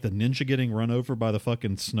dude, like the ninja getting run over by the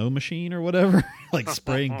fucking snow machine or whatever, like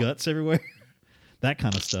spraying guts everywhere, that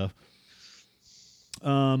kind of stuff.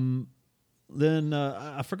 Then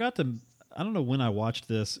I forgot to. I don't know when I watched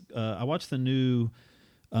this. I watched the new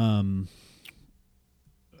Jim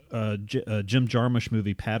Jarmusch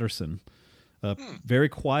movie Patterson. Very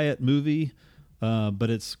quiet movie, but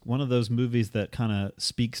it's one of those movies that kind of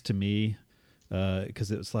speaks to me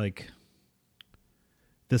because it's like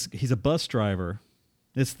this. He's a bus driver.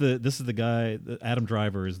 This is the guy. Adam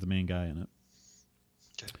Driver is the main guy in it.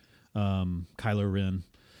 Okay. Kylo Ren.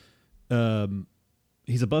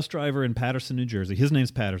 He's a bus driver in Patterson, New Jersey. His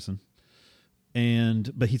name's Patterson,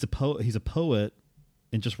 but he's a poet,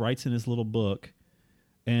 and just writes in his little book,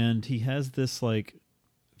 and he has this like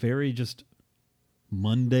very just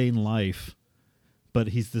mundane life, but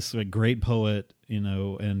he's this like great poet,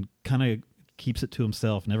 and kind of keeps it to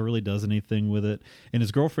himself. Never really does anything with it. And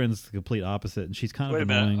his girlfriend's the complete opposite, and she's kind of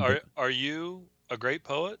annoying. Wait a minute. Are you a great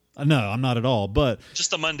poet? No, I'm not at all. But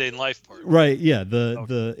just the mundane life part, right? Yeah.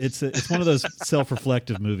 It's one of those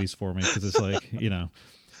self-reflective movies for me because it's like you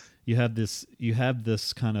have these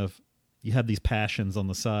passions on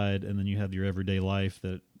the side, and then you have your everyday life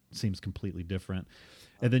that seems completely different,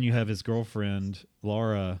 and then you have his girlfriend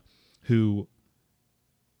Laura, who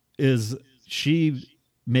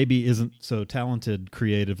maybe isn't so talented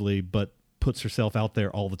creatively, but puts herself out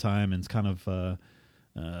there all the time and is kind of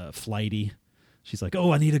flighty. She's like,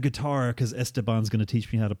 "Oh, I need a guitar because Esteban's going to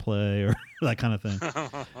teach me how to play," or that kind of thing.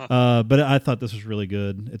 But I thought this was really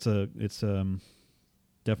good. It's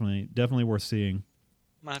definitely worth seeing.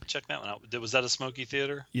 I might have to check that one out. Was that a Smoky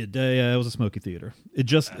Theater? Yeah, it was a Smoky Theater. It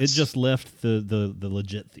just left the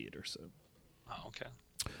legit theater. So. Oh, okay.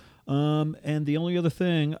 And the only other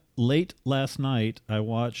thing, late last night, I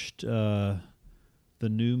watched the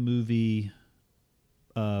new movie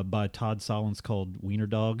by Todd Solondz called Wiener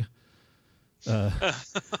Dog.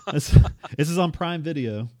 This is on Prime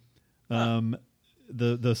Video.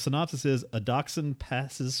 The synopsis is: a dachshund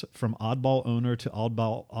passes from oddball owner to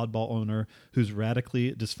oddball owner whose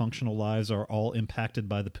radically dysfunctional lives are all impacted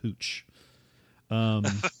by the pooch.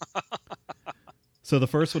 So the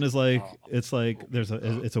first one is like it's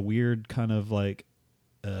a weird kind of like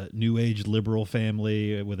new age liberal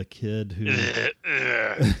family with a kid who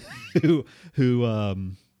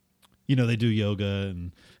they do yoga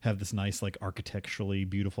and have this nice like architecturally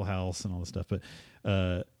beautiful house and all this stuff, but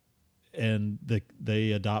and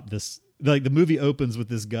they adopt this, like the movie opens with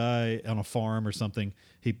this guy on a farm or something.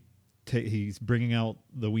 He's bringing out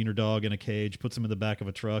the wiener dog in a cage, puts him in the back of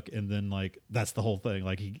a truck, and then like that's the whole thing.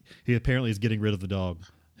 Like he apparently is getting rid of the dog.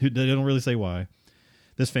 They don't really say why.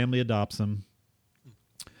 This family adopts him,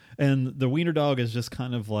 and the wiener dog is just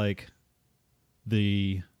kind of like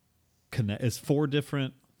it's four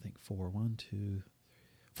different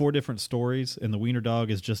stories, and the wiener dog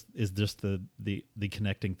is just the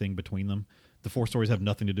connecting thing between them. The four stories have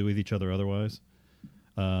nothing to do with each other otherwise.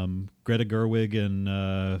 Greta Gerwig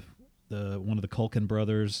and one of the Culkin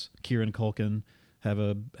brothers, Kieran Culkin, have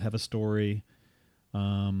a story.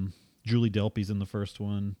 Julie Delpy's in the first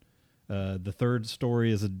one. The third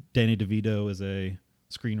story is Danny DeVito is a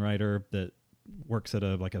screenwriter that works at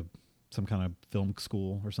some kind of film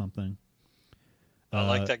school or something. I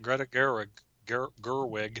like that Greta Gerwig.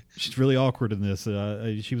 She's really awkward in this.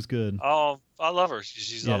 She was good. Oh, I love her.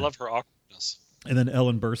 I love her awkwardness. And then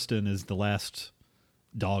Ellen Burstyn is the last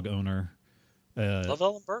dog owner. Love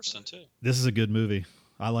Ellen Burstyn too. This is a good movie.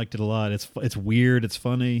 I liked it a lot. It's weird. It's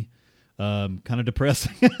funny. Kind of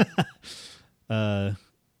depressing. And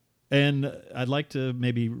I'd like to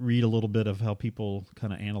maybe read a little bit of how people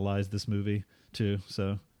kind of analyze this movie too.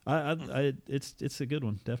 So it's a good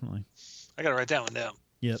one, definitely. I gotta write that one down.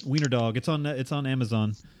 Yeah, Wiener Dog. It's on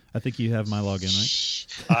Amazon. I think you have my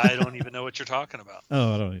login, right? I don't even know what you're talking about.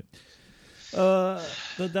 Oh, I don't.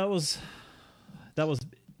 But that was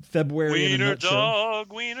February. Wiener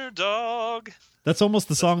Dog, Wiener Dog. That's almost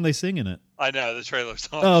the song they sing in it. I know, the trailer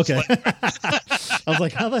song. Oh, okay. I was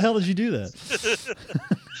like, how the hell did you do that?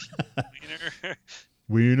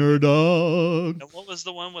 Wiener Dog. And what was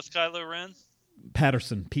the one with Kylo Ren?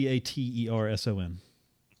 Patterson, Paterson.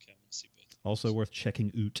 Okay, let's see. Also worth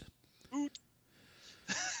checking out.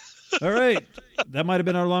 All right. That might have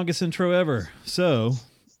been our longest intro ever. So,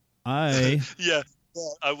 Yeah,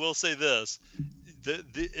 I will say this.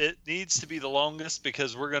 It needs to be the longest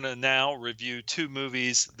because we're going to now review 2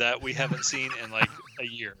 movies that we haven't seen in like a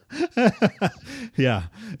year. Yeah,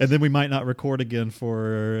 and then we might not record again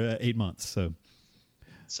for 8 months. So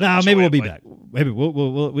So maybe enjoy we'll it, be like, back. Maybe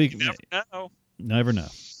we You never know. never know.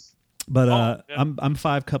 But yeah. I'm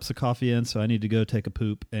 5 cups of coffee in, so I need to go take a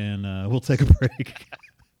poop, and we'll take a break.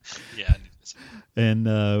 Yeah. I need this. And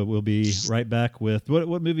we'll be right back with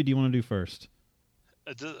what movie do you want to do first?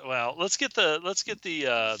 Well, let's get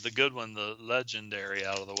the good one, the Legendary,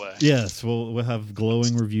 out of the way. Yes, we'll have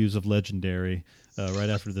glowing reviews of Legendary right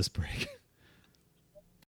after this break.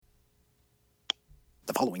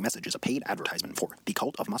 The following message is a paid advertisement for the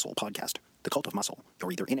Cult of Muscle podcast. The Cult of Muscle.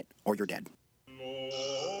 You're either in it or you're dead.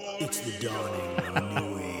 It's the dawning of a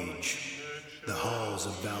new age. The halls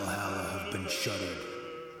of Valhalla have been shuttered.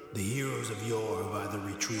 The heroes of yore have either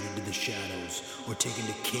retreated to the shadows or taken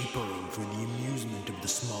to capering for the amusement of the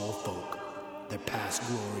small folk. Their past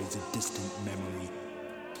glory is a distant memory.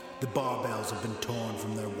 The barbells have been torn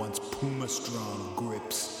from their once puma-strong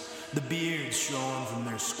grips. The beards shorn from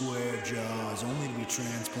their square jaws, only to be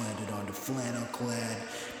transplanted onto flannel-clad,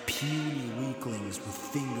 puny weaklings with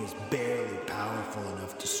fingers barely powerful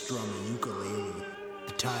enough to strum a ukulele.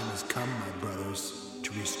 The time has come, my brothers,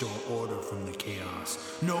 to restore order from the chaos.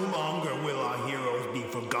 No longer will our heroes be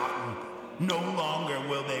forgotten. No longer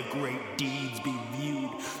will their great deeds be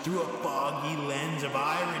viewed through a foggy lens of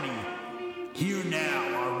irony. Hear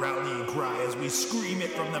now our rallying cry as we scream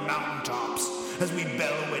it from the mountaintops, as we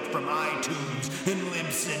bellow it from iTunes and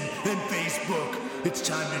Libsyn and Facebook. It's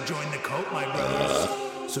time to join the cult, my brothers.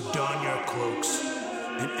 So don your cloaks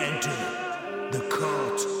and enter the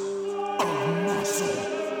Cult of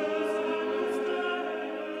Muscle.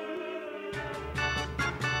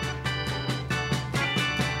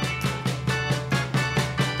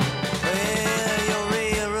 Well, your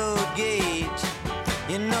railroad gate,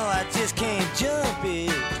 you know I just can't jump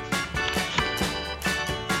it.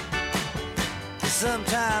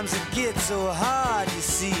 Sometimes it gets so hard to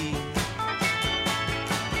see.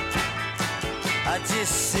 I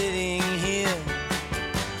just sitting here,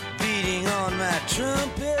 beating on my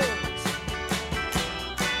trumpet,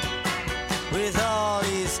 with all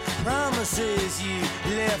these promises you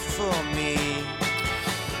left for me.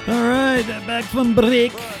 All right, back from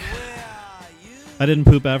break. I didn't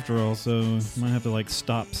poop after all, so I might have to like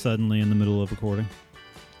stop suddenly in the middle of recording.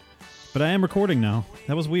 But I am recording now.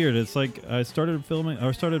 That was weird. It's like I started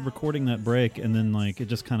recording that break, and then like it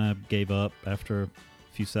just kind of gave up after a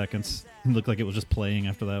few seconds. It looked like it was just playing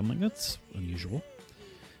after that. I'm like, that's unusual.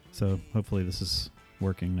 So hopefully this is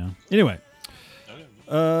working now. Anyway,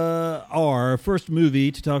 our first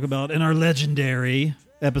movie to talk about in our Legendary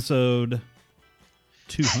episode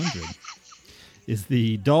 200 is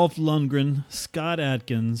the Dolph Lundgren, Scott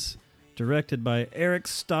Adkins, directed by Eric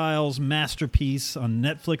Stiles masterpiece on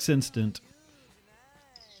Netflix Instant,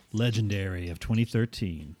 Legendary of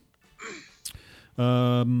 2013.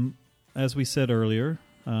 As we said earlier,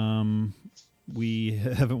 we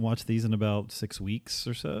haven't watched these in about 6 weeks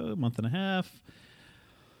or so, a month and a half.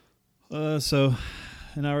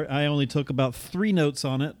 I only took about 3 notes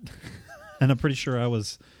on it, and I'm pretty sure I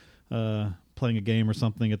was playing a game or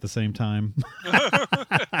something at the same time.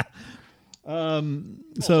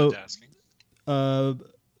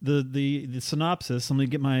 The synopsis, let me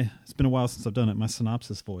get it's been a while since I've done it, my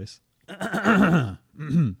synopsis voice.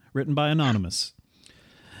 Written by Anonymous.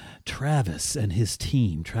 Travis and his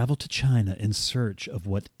team travel to China in search of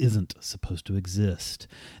what isn't supposed to exist.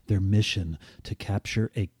 Their mission to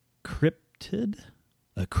capture a cryptid,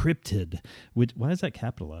 which, why is that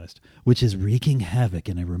capitalized? Which is wreaking havoc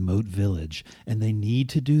in a remote village, and they need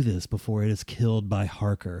to do this before it is killed by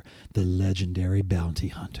Harker, the legendary bounty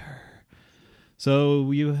hunter.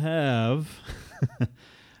 So you have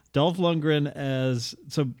Dolph Lundgren as...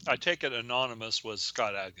 I take it Anonymous was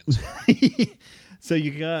Scott Adkins. So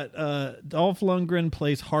you got Dolph Lundgren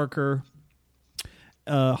plays Harker.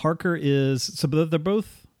 Harker is... So they're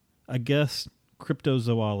both, I guess,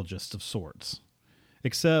 cryptozoologists of sorts.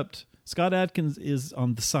 Except Scott Adkins is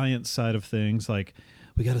on the science side of things, like,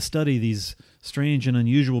 we got to study these strange and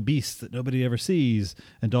unusual beasts that nobody ever sees.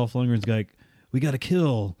 And Dolph Lundgren's like, we got to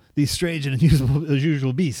kill these strange and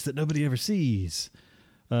unusual beasts that nobody ever sees.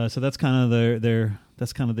 So that's kind of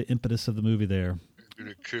that's kind of the impetus of the movie there. I'm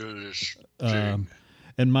gonna kill this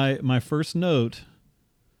and my first note,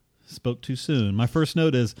 spoke too soon. My first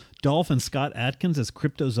note is Dolph and Scott Adkins as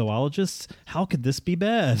cryptozoologists. How could this be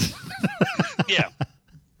bad? Yeah,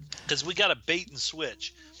 because we got a bait and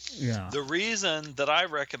switch. Yeah. The reason that I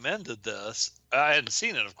recommended this, I hadn't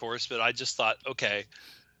seen it, of course, but I just thought, okay,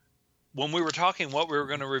 when we were talking what we were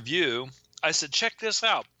going to review, I said, check this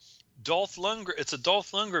out. Dolph Lundgren. It's a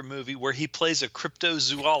Dolph Lundgren movie where he plays a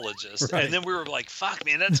cryptozoologist, Right. and then we were like, "Fuck,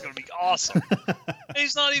 man, that's gonna be awesome."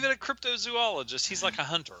 He's not even a cryptozoologist. He's like a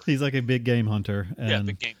hunter. He's like a big game hunter. And Yeah,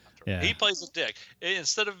 big game hunter. yeah. He plays a dick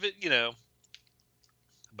instead of it, the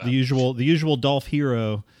usual Dolph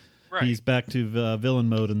hero. Right. He's back to villain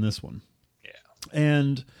mode in this one. Yeah.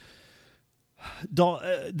 And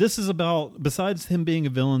this is about, besides him being a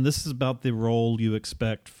villain, this is about the role you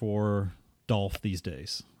expect for Dolph these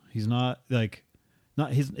days. He's not like,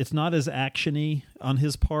 it's not as actiony on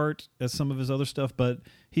his part as some of his other stuff, but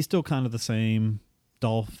he's still kind of the same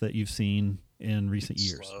Dolph that you've seen in recent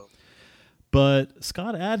years. Slow. But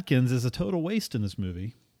Scott Adkins is a total waste in this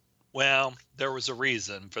movie. Well, there was a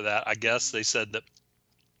reason for that. I guess they said that.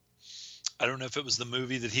 I don't know if it was the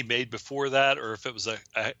movie that he made before that, or if it was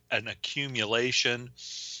an accumulation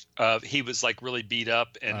of he was like really beat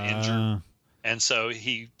up and injured, and so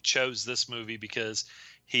he chose this movie because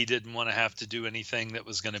he didn't want to have to do anything that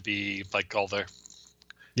was going to be like all the.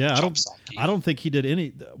 Yeah, chop-socky. I don't think he did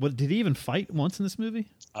any. What, did he even fight once in this movie?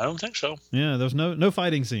 I don't think so. Yeah, there's no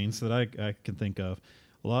fighting scenes that I can think of.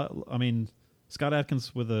 A lot. I mean, Scott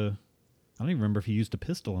Adkins with a. I don't even remember if he used a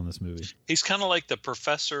pistol in this movie. He's kind of like the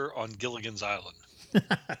professor on Gilligan's Island.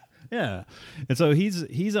 Yeah, and so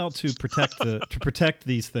he's out to protect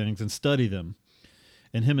these things and study them,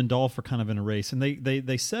 and him and Dolph are kind of in a race, and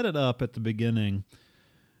they set it up at the beginning.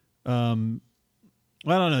 I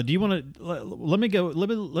don't know. Do you want to let me go?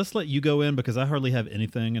 Let's let you go in because I hardly have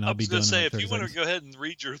anything, and I'll be done. I was going to say, in if you want to go ahead and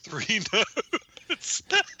read your 3 notes.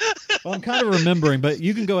 Well, I'm kind of remembering, but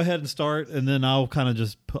you can go ahead and start, and then I'll kind of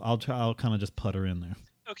just putter in there.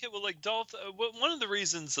 Okay, well, like Dolph, one of the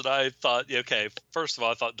reasons that I thought, first of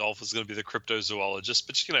all, I thought Dolph was going to be the cryptozoologist,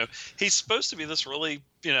 but he's supposed to be this really,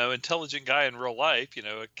 intelligent guy in real life,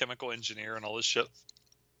 a chemical engineer and all this shit.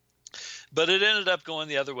 But it ended up going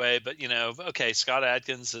the other way. But Scott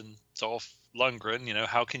Adkins and Dolph Lundgren,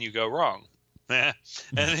 how can you go wrong?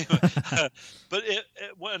 Anyway, but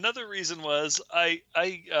another reason was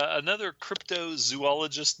another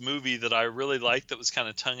cryptozoologist movie that I really liked that was kind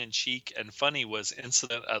of tongue in cheek and funny was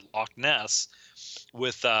Incident at Loch Ness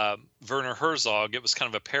with Werner Herzog. It was kind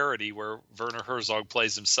of a parody where Werner Herzog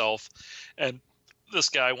plays himself, and this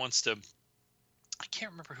guy wants to. I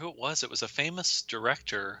can't remember who it was. It was a famous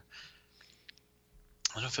director.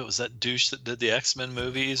 I don't know if it was that douche that did the X-Men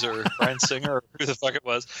movies or Bryan Singer or who the fuck it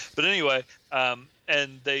was. But anyway,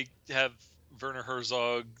 and they have Werner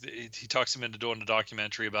Herzog. He talks him into doing a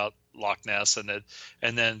documentary about Loch Ness, and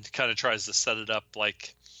then kind of tries to set it up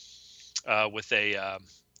like with a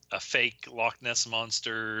fake Loch Ness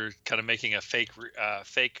monster, kind of making a fake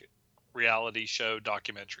reality show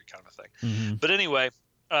documentary kind of thing. Mm-hmm. But anyway,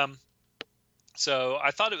 so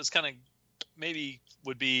I thought it was kind of maybe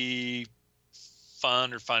would be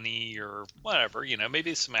fun or funny or whatever,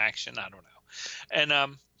 maybe some action. I don't know.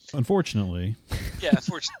 And unfortunately, yeah,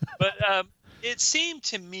 unfortunately, but it seemed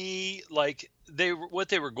to me like what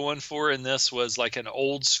they were going for in this was like an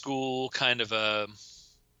old school kind of a,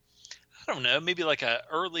 I don't know, maybe like a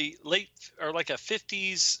late or like a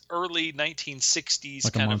 50s, early 1960s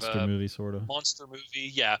like kind a of monster movie, sort of monster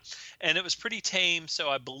movie, yeah. And it was pretty tame. So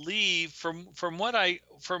I believe from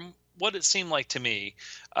what it seemed like to me,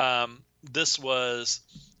 this was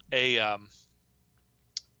a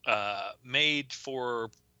made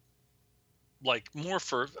for like more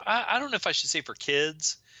for I don't know if I should say for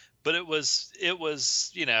kids, but it was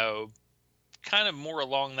kind of more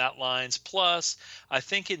along that lines. Plus, I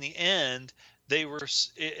think in the end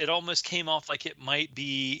it almost came off like it might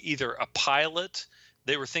be either a pilot.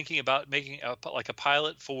 They were thinking about making a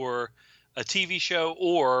pilot for a TV show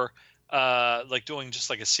or like doing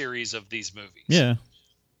just like a series of these movies. Yeah.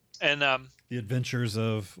 And the adventures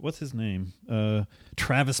of what's his name,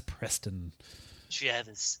 Travis Preston.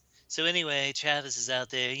 Travis. So anyway, Travis is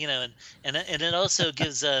out there, and it also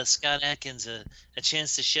gives Scott Adkins a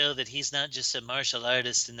chance to show that he's not just a martial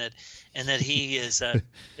artist, and that he is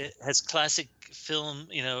has classic film,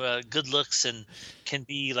 good looks, and can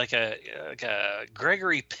be like a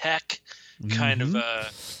Gregory Peck kind of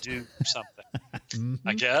do something.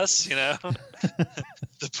 I guess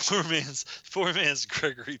the poor man's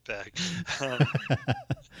Gregory Peck.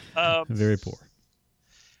 Very poor.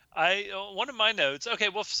 One of my notes. Okay,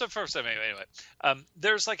 well, so first, anyway,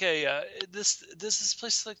 there's like this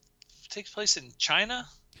place like takes place in China.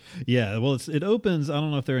 Yeah, well, it opens. I don't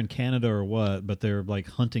know if they're in Canada or what, but they're like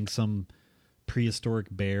hunting some prehistoric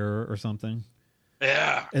bear or something.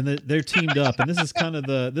 Yeah, and they're teamed up, and this is kind of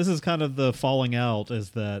the falling out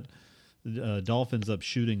is that Dolph ends up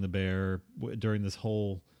shooting the bear during this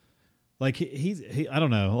whole Like he I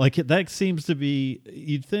don't know. Like that seems to be.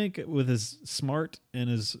 You'd think with as smart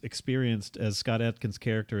and as experienced as Scott Adkins'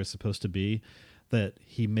 character is supposed to be, that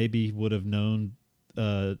he maybe would have known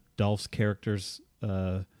Dolph's character's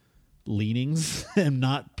leanings and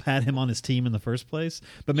not pat him on his team in the first place.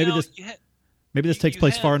 But maybe this takes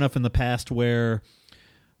place far enough in the past where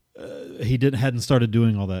he hadn't started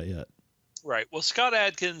doing all that yet. Right. Well, Scott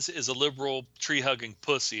Adkins is a liberal tree-hugging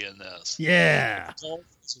pussy in this. Yeah.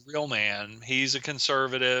 He's a real man. He's a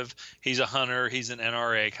conservative. He's a hunter. He's an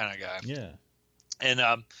NRA kind of guy. Yeah.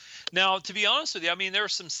 And now, to be honest with you, I mean, there are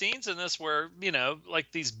some scenes in this where,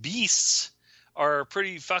 like these beasts are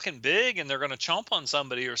pretty fucking big and they're going to chomp on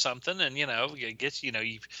somebody or something. And, it gets,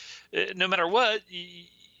 no matter what,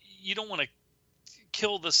 you don't want to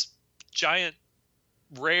kill this giant,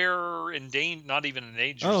 rare, not even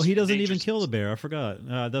endangered. Oh, he doesn't even kill the bear. I forgot.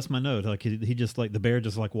 That's my note. Like he just like the bear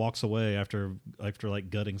just like walks away after like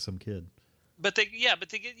gutting some kid. But they get,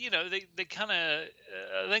 they kind of.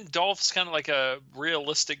 I think Dolph's kind of like a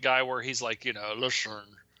realistic guy where he's like, listen,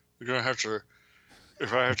 you're gonna have to.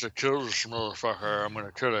 If I have to kill this motherfucker, I'm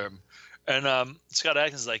gonna kill him. And Scott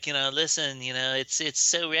Adkins is like, listen, it's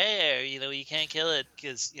so rare, you can't kill it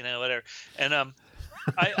because whatever. And I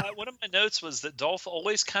one of my notes was that Dolph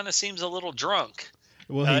always kind of seems a little drunk.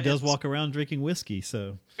 Well, he does walk around drinking whiskey,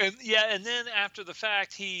 so. And then after the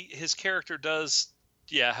fact, his character does,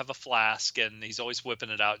 have a flask, and he's always whipping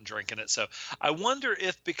it out and drinking it. So I wonder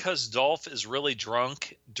if because Dolph is really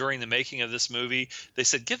drunk during the making of this movie, they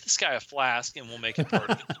said, give this guy a flask and we'll make it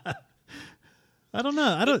perfect. I don't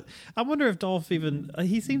know. I wonder if Dolph even.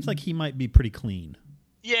 He seems like he might be pretty clean.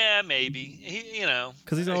 Yeah, maybe.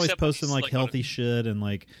 Because he's always posting like healthy shit and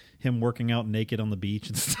like him working out naked on the beach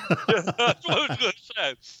and stuff. That's what I was going to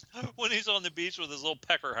say. When he's on the beach with his little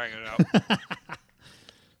pecker hanging out.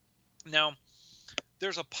 Now,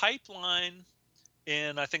 there's a pipeline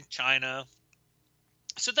in, I think, China.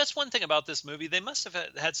 So that's one thing about this movie. They must have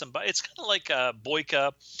had some. It's kind of like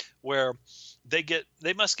Boyka, where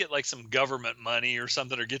they must get like some government money or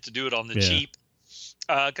something, or get to do it on the cheap.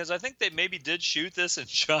 Because I think they maybe did shoot this in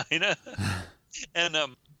China, and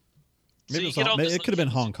maybe it could have been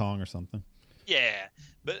Hong Kong or something. Yeah,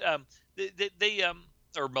 but they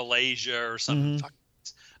or Malaysia or something.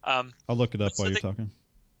 Mm-hmm. I'll look it up while you're talking.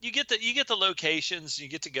 You get the locations. You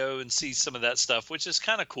get to go and see some of that stuff, which is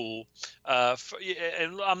kind of cool.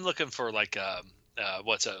 And I'm looking for like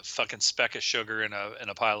what's a fucking speck of sugar in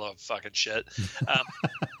a pile of fucking shit.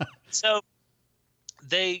 So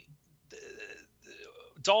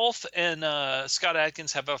Dolph and Scott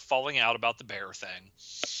Adkins have a falling out about the bear thing,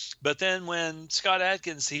 but then when Scott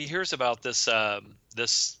Adkins he hears about this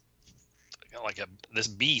this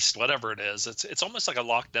beast, whatever it is, it's almost like a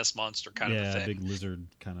Loch Ness monster kind of a thing. Yeah, big lizard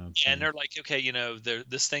kind of. And they're like, okay,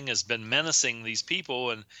 this thing has been menacing these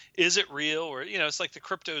people, and is it real, or it's like the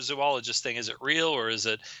cryptozoologist thing: is it real, or is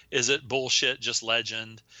it bullshit, just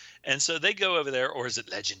legend? And so they go over there, or is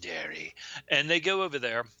it legendary? And they go over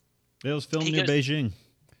there. It was filmed in Beijing.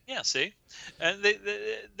 Yeah, see, and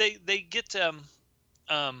they get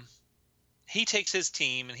he takes his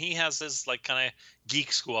team and he has this like kind of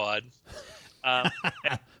geek squad,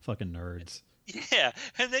 fucking nerds. Yeah,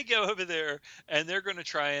 and they go over there and they're going to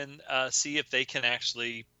try and see if they can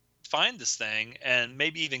actually find this thing and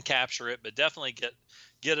maybe even capture it, but definitely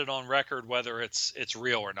get it on record whether it's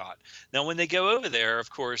real or not. Now, when they go over there, of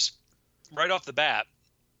course, right off the bat,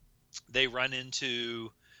 they run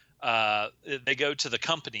into. They go to the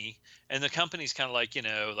company, and the company's kind of like,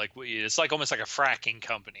 it's like almost like a fracking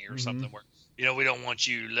company or something where, we don't want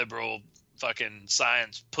you liberal fucking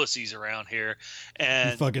science pussies around here.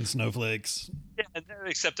 And you fucking snowflakes. Yeah,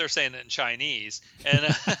 except they're saying it in Chinese.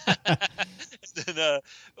 And then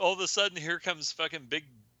all of a sudden here comes fucking big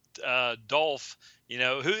Dolph,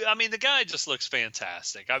 who, I mean, the guy just looks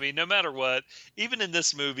fantastic. I mean, no matter what, even in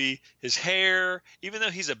this movie, his hair, even though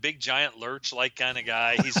he's a big giant lurch-like kind of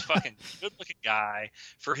guy, he's a fucking good-looking guy.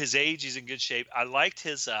 For his age, he's in good shape. I liked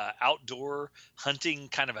his outdoor hunting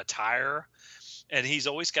kind of attire, and he's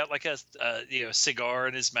always got like a cigar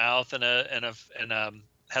in his mouth and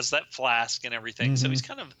has that flask and everything. So he's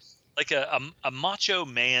kind of like a macho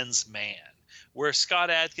man's man, where Scott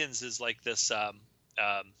Adkins is like this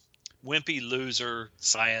wimpy loser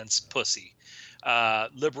science pussy,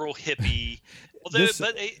 liberal hippie.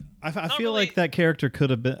 I feel like that character could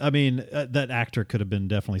have been. I mean, that actor could have been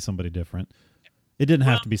definitely somebody different. It didn't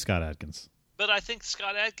have to be Scott Adkins. But I think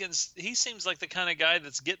Scott Adkins, he seems like the kind of guy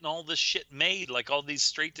that's getting all this shit made, like all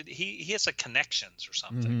these he has connections or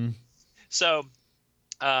something. So,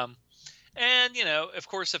 And, of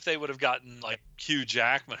course, if they would have gotten like Hugh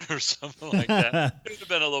Jackman or something like that, it would have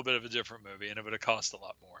been a little bit of a different movie, and it would have cost a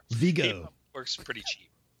lot more. Vigo. He works pretty cheap.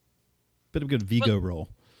 Bit of a good Vigo role.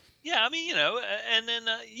 Yeah, I mean, and then,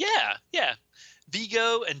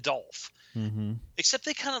 Vigo and Dolph. Mm-hmm. Except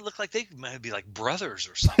they kind of look like they might be like brothers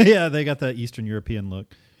or something. Yeah, they got that Eastern European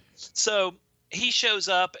look. So he shows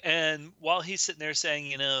up, and while he's sitting there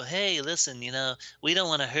saying, hey, listen, we don't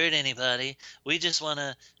want to hurt anybody. We just want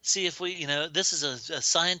to see if we, this is a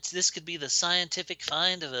science. This could be the scientific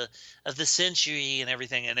find of the century and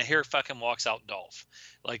everything. And here fucking walks out Dolph,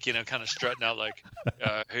 like, kind of strutting out like,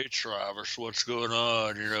 hey, Travis, what's going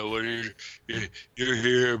on? You're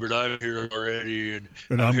here, but I'm here already, and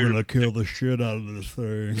I'm gonna kill the shit out of this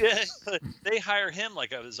thing. Yeah, they hire him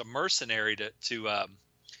like as a mercenary to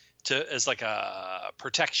as like a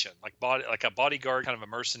protection, like a bodyguard, kind of a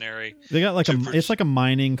mercenary. They got like it's like a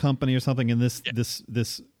mining company or something, and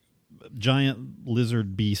this giant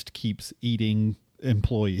lizard beast keeps eating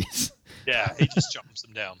employees. Yeah, he just jumps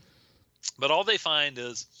them down. But all they find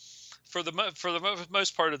is, for the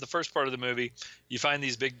most part of the first part of the movie, you find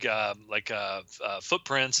these big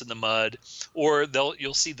footprints in the mud, or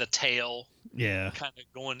you'll see the tail. Yeah, kind of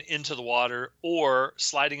going into the water or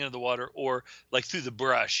sliding into the water, or like through the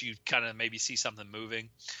brush, you kind of maybe see something moving.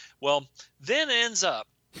 Well, then it ends up,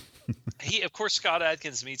 of course, Scott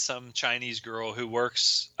Adkins meets some Chinese girl who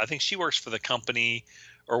works, I think she works for the company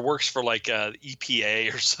or works for like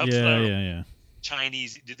EPA or something. Yeah.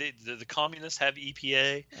 Chinese, did the communists have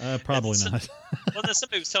EPA? Probably not. Well, then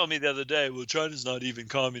somebody was telling me the other day, well, China's not even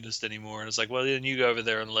communist anymore. And it's like, well, then you go over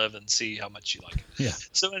there and live and see how much you like it. Yeah.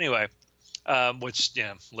 So anyway,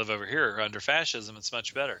 live over here under fascism, it's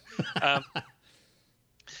much better.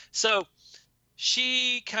 So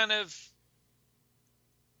she kind of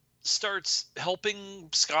starts helping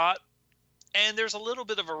Scott, and there's a little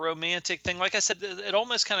bit of a romantic thing. Like I said, it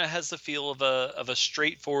almost kind of has the feel of a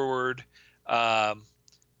straightforward, that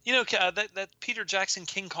Peter Jackson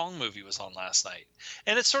King Kong movie was on last night,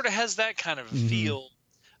 and it sort of has that kind of feel,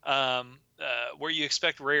 where you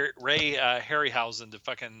expect Ray Harryhausen to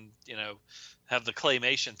fucking have the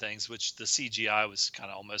claymation things, which the CGI was kind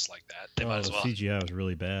of almost like that. They might as well. The CGI was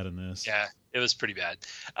really bad in this. Yeah, it was pretty bad.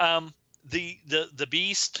 The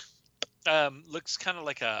beast looks kind of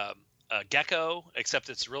like a gecko, except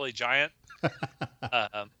it's really giant,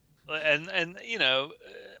 and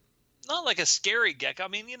not like a scary gecko. I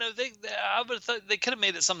mean, I would have thought they could have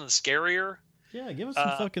made it something scarier. Yeah, give us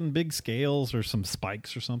some fucking big scales or some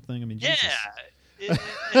spikes or something. I mean, Jesus. Yeah.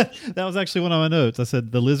 That was actually one of my notes. I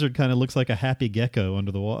said the lizard kind of looks like a happy gecko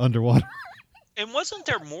underwater. And wasn't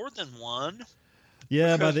there more than one?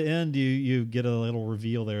 Yeah, by the end you get a little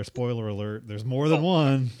reveal there. Spoiler alert: there's more than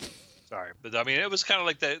one. Sorry, but I mean it was kind of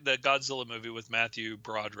like the Godzilla movie with Matthew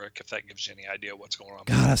Broderick. If that gives you any idea what's going on.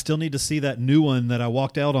 God, I still need to see that new one that I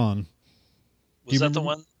walked out on. Was that the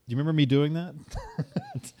one? Do you remember me doing that?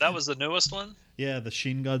 That was the newest one? Yeah, the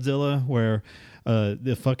Shin Godzilla, where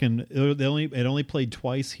it only played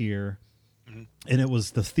twice here, and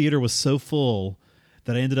the theater was so full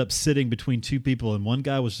that I ended up sitting between two people, and one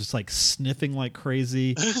guy was just like sniffing like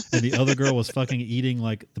crazy, and the other girl was fucking eating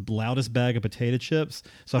like the loudest bag of potato chips.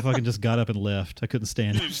 So I fucking just got up and left. I couldn't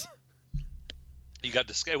stand it. You got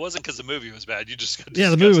it wasn't because the movie was bad. You just got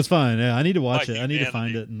the movie was fine. Yeah, I need to watch it. I need to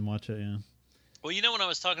find it and watch it. Yeah. Well, when I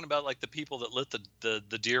was talking about like the people that lit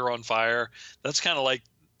the deer on fire, that's kind of like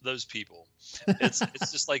those people. It's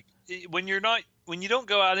just like when you don't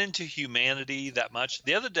go out into humanity that much.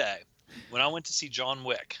 The other day when I went to see John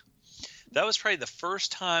Wick, that was probably the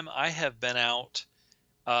first time I have been out,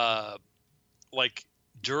 like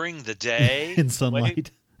during the day in sunlight.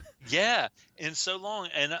 Yeah, in so long.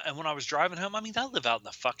 And when I was driving home, I mean, I live out in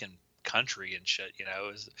the fucking country and shit,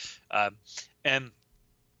 and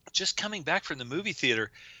just coming back from the movie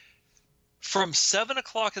theater from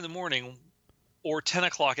 7:00 in the morning or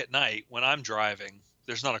 10:00 at night when I'm driving,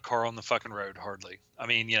 there's not a car on the fucking road hardly. I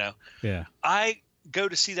mean, yeah. I go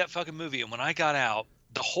to see that fucking movie, and when I got out,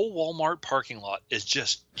 the whole Walmart parking lot is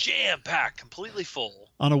just jam packed, completely full.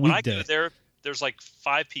 On a weekday. When I go there's like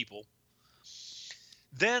 5 people.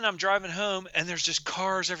 Then I'm driving home, and there's just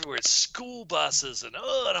cars everywhere. It's school buses, and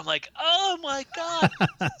I'm like, oh my God,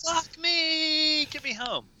 fuck me, get me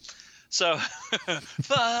home. So,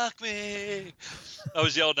 fuck me. I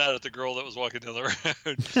was yelling out at the girl that was walking down the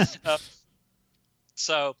road.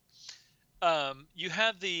 So, you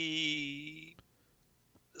have the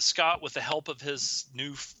Scott with the help of his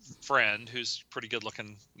new friend, who's pretty good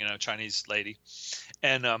looking, Chinese lady,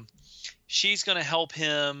 and she's going to help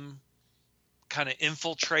him kind of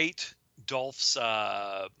infiltrate Dolph's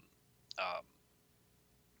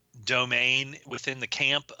domain within the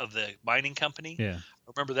camp of the mining company. Yeah.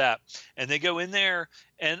 Remember that. And they go in there,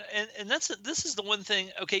 and this is the one thing.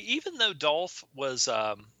 Okay, even though Dolph was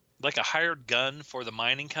like a hired gun for the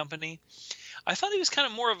mining company, I thought he was kind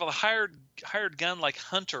of more of a hired gun, like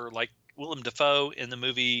Hunter, like Willem Dafoe in the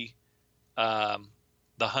movie The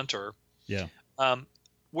Hunter. Yeah.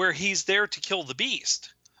 Where he's there to kill the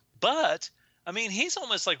beast. But I mean, he's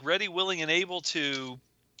almost like ready, willing, and able to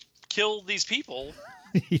kill these people.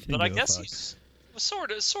 But I guess he's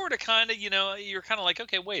sort of kind of, you know, you're kind of like,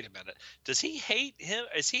 okay, wait a minute. Does he hate him?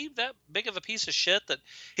 Is he that big of a piece of shit that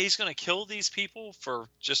he's going to kill these people for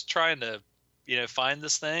just trying to, you know, find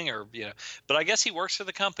this thing? Or, you know, but I guess he works for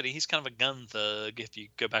the company. He's kind of a gun thug. If you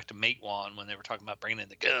go back to Matewan when they were talking about bringing in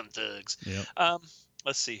the gun thugs. Yep.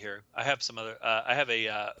 Let's see here. I have some other. I have a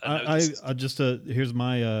note I just here's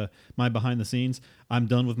my my behind the scenes. I'm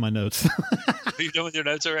done with my notes. Are you done with your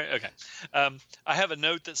notes already? Okay. I have a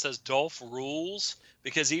note that says Dolph rules,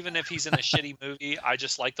 because even if he's in a shitty movie, I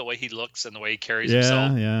just like the way he looks and the way he carries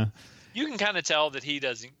himself. Yeah. You can kind of tell that he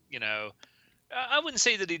doesn't, you know, I wouldn't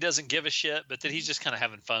say that he doesn't give a shit, but that he's just kind of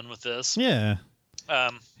having fun with this. Yeah.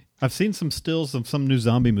 I've seen some stills of some new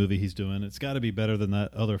zombie movie he's doing. It's got to be better than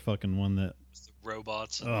that other fucking one that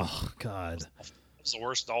robots. Oh God. It was the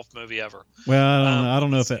worst Dolph movie ever. Well, I don't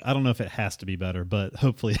know if it has to be better, but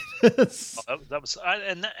hopefully it is. That was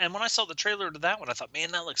and when I saw the trailer to that one, I thought,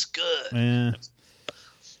 man, that looks good. Yeah.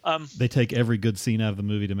 They take every good scene out of the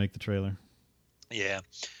movie to make the trailer. Yeah.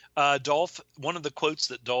 Dolph, one of the quotes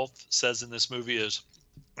that Dolph says in this movie is,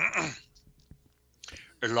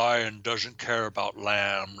 "A lion doesn't care about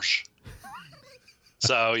lambs."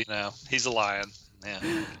 So, you know, he's a lion.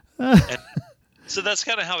 Yeah. And so that's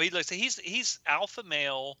kind of how he looks. He's alpha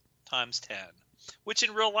male times 10, which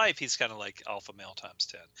in real life he's kind of like alpha male times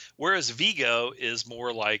 10. Whereas Vigo is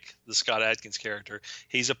more like the Scott Adkins character.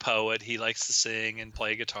 He's a poet. He likes to sing and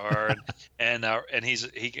play guitar, and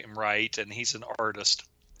he can write, and he's an artist.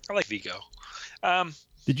 I like Vigo.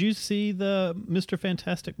 Did you see the Mr.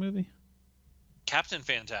 Fantastic movie? Captain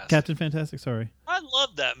Fantastic. Captain Fantastic. Sorry. I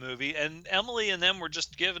loved that movie, and Emily and them were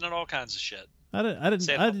just giving it all kinds of shit. I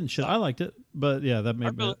didn't shit. I liked it, but yeah, that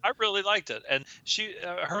made me. I really liked it, and she,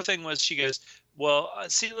 her thing was, she goes, "Well,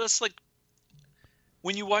 see, let's like,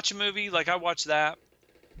 when you watch a movie, like I watched that,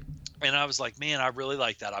 and I was like, man, I really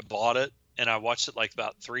like that. I bought it, and I watched it like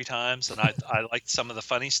about 3 times, and I liked some of the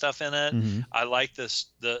funny stuff in it. Mm-hmm. I liked the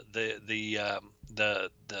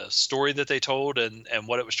story that they told and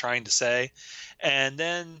what it was trying to say, and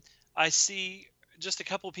then I see just a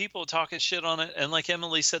couple people talking shit on it, and like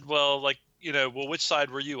Emily said, well, like, you know, well, which side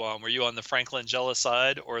were you on? Were you on the Frank Langella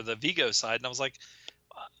side or the Vigo side? And I was like,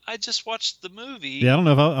 I just watched the movie. Yeah, I don't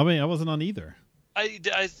know if I wasn't on either.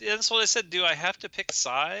 That's what I said. Do I have to pick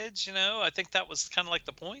sides? You know, I think that was kind of like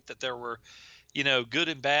the point, that there were, you know, good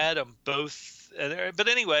and bad on both. But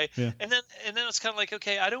anyway, yeah. and then it's kind of like,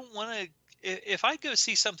 okay, I don't want to. If I go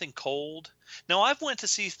see something cold, now I've went to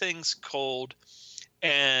see things cold,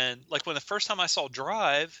 and like when the first time I saw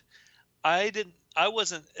Drive, I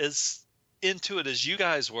wasn't as into it as you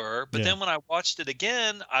guys were, but then when I watched it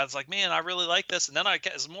again, I was like, man, I really like this. And then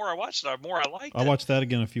as more I watched it, the more I liked it. I watched that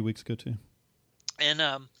again a few weeks ago too. And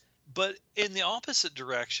but in the opposite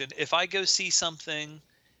direction, if I go see something,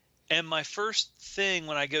 and my first thing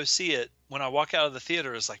when I go see it, when I walk out of the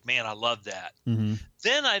theater, is like, man, I love that. Mm-hmm.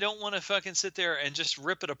 Then I don't want to fucking sit there and just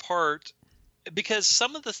rip it apart, because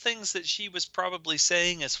some of the things that she was probably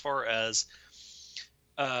saying as far as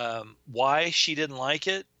why she didn't like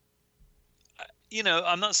it, you know,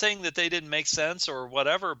 I'm not saying that they didn't make sense or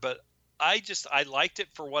whatever, but I liked it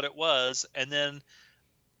for what it was. And then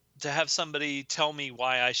to have somebody tell me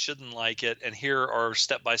why I shouldn't like it, and here are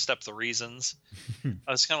step-by-step the reasons,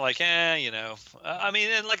 I was kind of like, you know, I mean,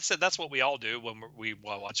 and like I said, that's what we all do when we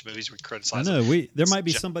watch movies, we criticize. I know there might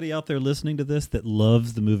be somebody out there listening to this that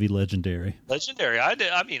loves the movie Legendary. I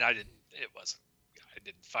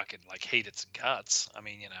didn't fucking like hate its guts. I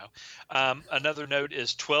mean, you know, another note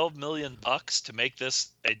is $12 million to make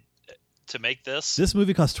this. This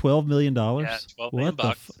movie cost $12 million. Yeah, $12 million.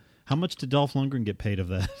 How much did Dolph Lundgren get paid of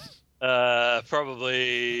that?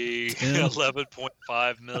 Probably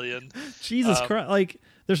 11.5 million. Jesus Christ! Like,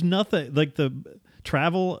 there's nothing like the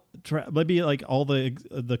travel. Maybe like all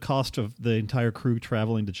the cost of the entire crew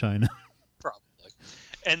traveling to China. Probably,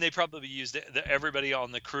 and they probably used it. Everybody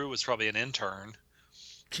on the crew was probably an intern.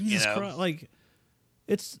 Jesus Christ! Like,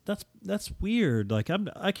 that's weird. Like,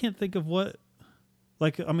 I can't think of what.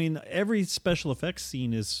 Like, I mean, every special effects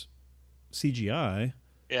scene is CGI.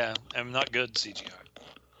 Yeah, I'm not good CGI.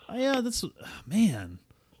 Yeah, that's man.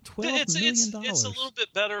 $12 million. It's a little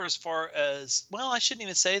bit better as far as, well, I shouldn't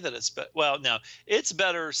even say that it's well, no, it's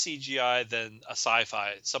better CGI than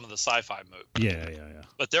some of the sci-fi movies. Yeah.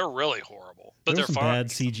 But they're really horrible. But There was they're some fun. bad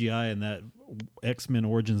CGI in that X-Men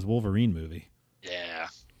Origins Wolverine movie. Yeah.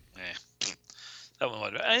 That one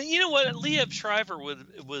would. And you know what? Liev Schreiber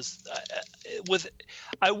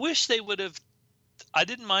I wish they would have. I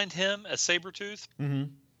didn't mind him as Sabretooth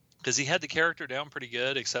because he had the character down pretty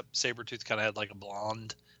good, except Sabretooth kind of had like a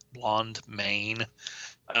blonde mane.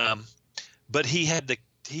 But he had the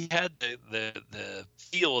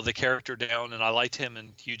feel of the character down, and I liked him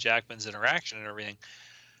and Hugh Jackman's interaction and everything.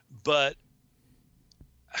 But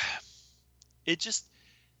they just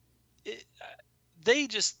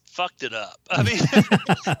fucked it up. I mean,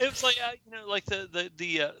 it was like like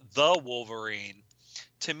the Wolverine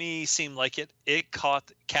to me seemed like it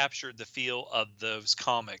captured the feel of those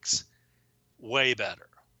comics way better,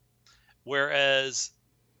 whereas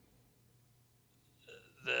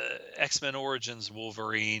the X-Men Origins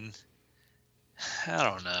Wolverine, I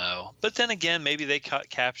don't know. But then again, maybe they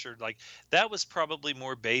captured like that was probably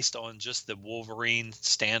more based on just the Wolverine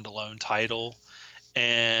standalone title.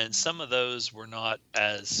 And some of those were not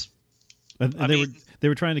as. They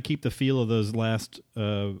were trying to keep the feel of those last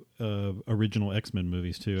original X-Men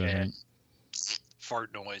movies too. I think.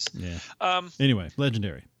 Fart noise. Yeah. Anyway,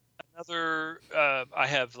 Legendary. Another. I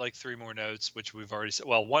have like 3 more notes, which we've already said.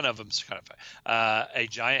 Well, one of them's kind of fun. A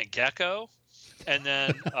giant gecko, and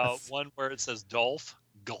then one where it says Dolph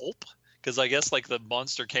Gulp, because I guess like the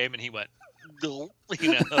monster came and he went.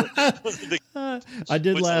 I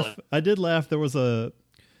did laugh. There was the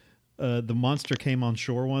monster came on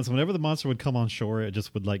shore once. Whenever the monster would come on shore, it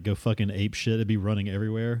just would like go fucking ape shit. It'd be running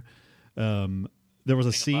everywhere. There was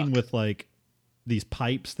a scene with like these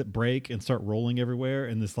pipes that break and start rolling everywhere,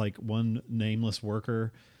 and this like one nameless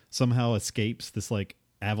worker somehow escapes this like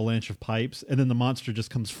avalanche of pipes, and then the monster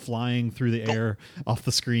just comes flying through the air off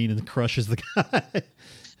the screen and crushes the guy.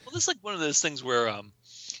 Well, this is like one of those things where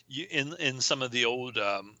in some of the old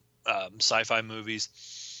sci-fi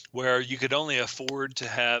movies where you could only afford to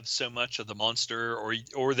have so much of the monster,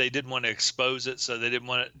 or they didn't want to expose it, so they didn't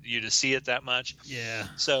want you to see it that much. Yeah.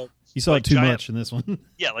 So you saw like it too much in this one.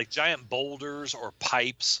 Yeah, like giant boulders or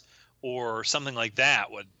pipes or something like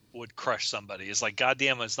that would crush somebody. It's like,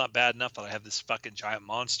 goddamn, it's not bad enough that I have this fucking giant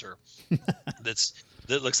monster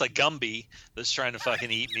that looks like Gumby that's trying to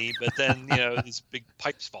fucking eat me, but then these big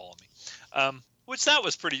pipes follow me. Which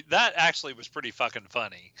that actually was pretty fucking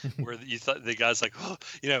funny, where you thought the guy's like,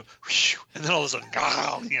 whoosh, and then all of a sudden,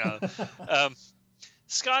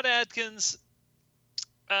 Scott Adkins,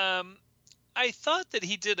 I thought that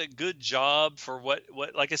he did a good job for what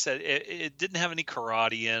like I said, it didn't have any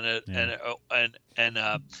karate in it, and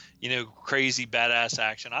crazy badass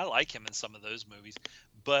action. I like him in some of those movies,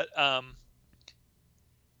 but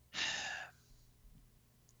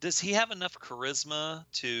does he have enough charisma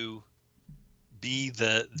to be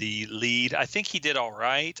the lead? I think he did all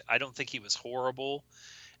right. I don't think he was horrible,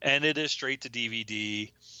 and it is straight to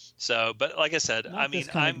DVD. So, but like I said,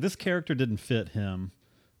 this character didn't fit him.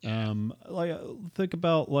 Like think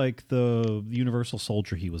about like the Universal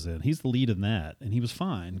Soldier he was in. He's the lead in that, and he was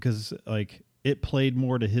fine because like it played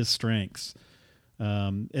more to his strengths.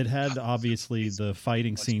 It had obviously the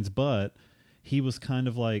fighting scenes, but he was kind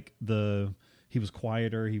of like he was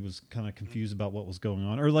quieter. He was kind of confused about what was going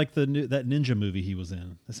on, or like that ninja movie he was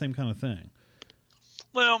in. The same kind of thing.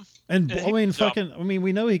 Well, and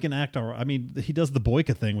we know he can act. I mean, he does the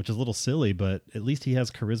Boyka thing, which is a little silly, but at least he has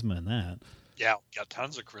charisma in that. Yeah, got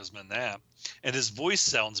tons of charisma in that, and his voice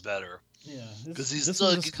sounds better. Yeah, because this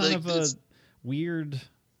is kind of a weird.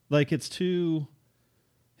 Like it's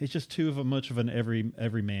just too of a much of an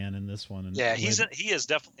every man in this one. And yeah, he is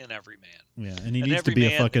definitely an everyman. Yeah, and he needs to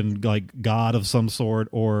be a fucking like god of some sort,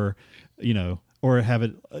 or or have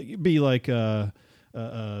it be like the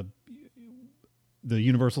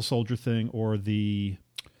Universal Soldier thing, or the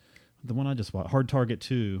one I just watched, Hard Target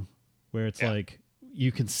 2, where it's like you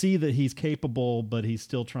can see that he's capable, but he's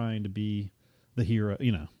still trying to be the hero.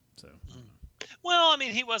 So. Well, I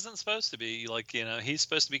mean, he wasn't supposed to be like he's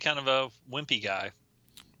supposed to be kind of a wimpy guy.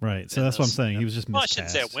 Right, so that's what I'm saying. He was just miscast. I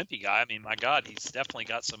shouldn't say a wimpy guy. I mean, my God, he's definitely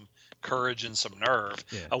got some courage and some nerve.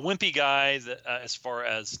 Yeah. A wimpy guy, that, as far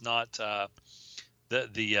as not the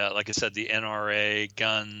like I said, the NRA,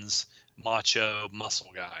 guns, macho,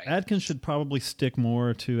 muscle guy. Adkins should probably stick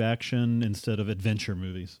more to action instead of adventure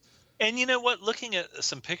movies. And you know what? Looking at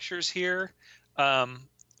some pictures here,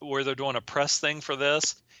 where they're doing a press thing for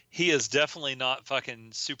this, he is definitely not fucking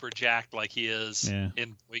super jacked like he is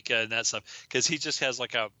in Boyka and that stuff. Because he just has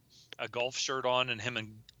like a golf shirt on, and him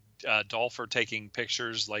and Dolph are taking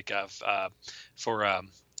pictures like for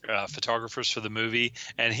photographers for the movie,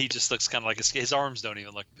 and he just looks kind of like his arms don't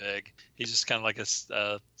even look big. He's just kind of like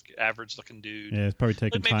a average looking dude. Yeah, he's probably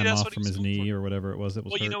taking But maybe time that's off what from he his was knee going for. or whatever it was. That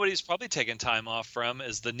was Well, you hurt. know what he's probably taking time off from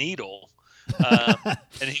is the needle.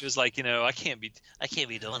 And he was like, I can't be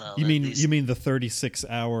doing all You that. mean These- you mean the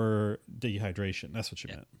 36-hour dehydration? That's what you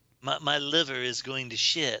meant. My liver is going to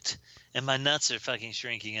shit, and my nuts are fucking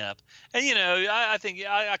shrinking up. And I think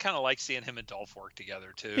I kind of like seeing him and Dolph work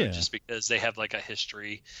together too, Yeah. just because they have like a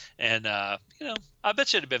history. And I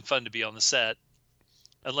bet you it'd have been fun to be on the set,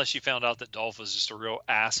 unless you found out that Dolph was just a real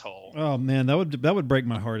asshole. Oh man, that would break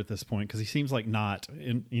my heart at this point because he seems like not.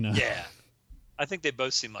 Yeah, I think they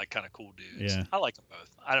both seem like kind of cool dudes. Yeah. I like them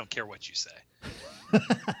both. I don't care what you say.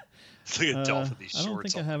 Look at Dolph with these I don't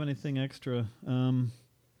shorts think on. I have anything extra.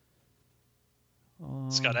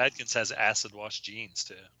 Scott Adkins has acid wash jeans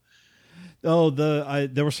too. Oh,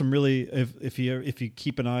 there were some really if you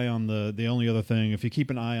keep an eye on the only other thing, if you keep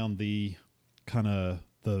an eye on the kind of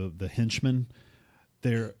the henchmen,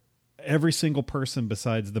 they're every single person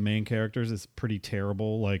besides the main characters is pretty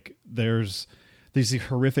terrible. Like there's these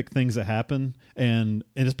horrific things that happen, and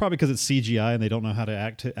it's probably because it's CGI and they don't know how to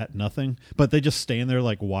act at nothing, but they just stand there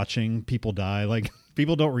like watching people die. Like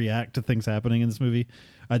people don't react to things happening in this movie.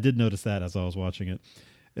 I did notice that as I was watching it.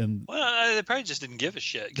 And Well, they probably just didn't give a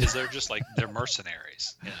shit because they're just like they're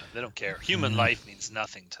mercenaries. They don't care. Human life means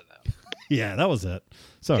nothing to them. yeah, that was it. You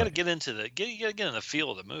Sorry. got to get into you got to get in the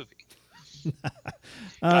feel of the movie.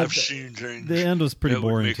 I've seen things. The end was pretty that would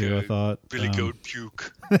boring make too, a I thought. Billy Um, Goat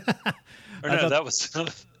puke. Or I no, thought- that was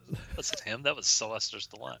him. That was Sylvester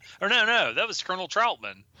Stallone. Or no, that was Colonel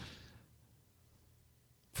Troutman.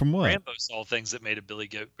 From what? Rambo saw things that made a Billy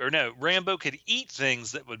Goat. Or no, Rambo could eat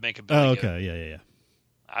things that would make a Billy Oh, Goat. okay. Yeah.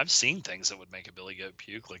 I've seen things that would make a Billy Goat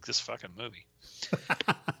puke, like this fucking movie.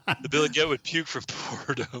 The Billy Goat would puke from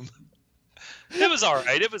boredom. It was all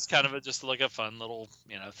right. It was kind of just like a fun little,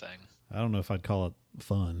 thing. I don't know if I'd call it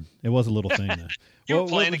fun. It was a little thing, though. You were What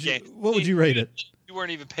playing would a you- game. What would you rate it? You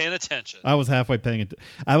weren't even paying attention. I was halfway paying it.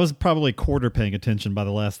 I was probably quarter paying attention by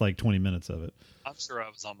the last 20 minutes of it. I'm sure I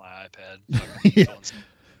was on my iPad. Yeah.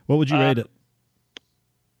 What would you rate it?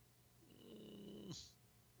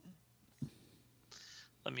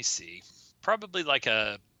 Let me see. Probably like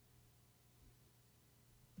a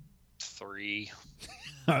 3.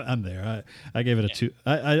 I'm there. I gave it a 2.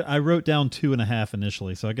 I wrote down 2.5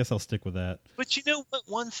 initially, so I guess I'll stick with that. But you know what?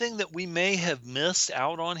 One thing that we may have missed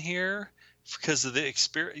out on here because of the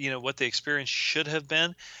experience, what the experience should have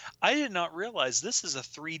been. I did not realize this is a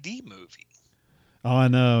 3D movie. Oh, I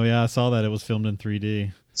know. Yeah, I saw that. It was filmed in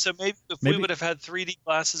 3D. So maybe if we would have had 3D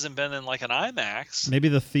glasses and been in like an IMAX, Maybe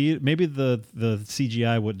the CGI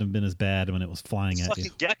wouldn't have been as bad when it was flying at fucking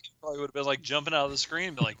you. Gecko probably would have been like jumping out of the screen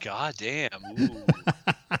and be like, God damn. Ooh.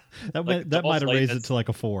 That Like might have Dolph raised Lundgren. it to like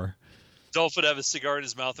a 4. Dolph would have a cigar in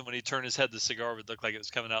his mouth, and when he turned his head, the cigar would look like it was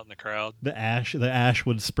coming out in the crowd. The ash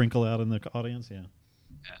would sprinkle out in the audience. Yeah.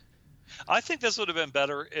 I think this would have been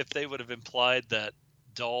better if they would have implied that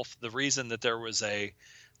Dolph, the reason that there was a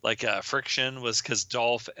friction was because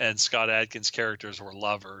Dolph and Scott Adkins' characters were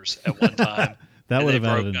lovers at one time. That And would they have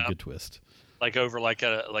added broke a up. good twist. Like over like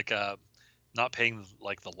a not paying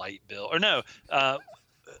like the light bill. Or no,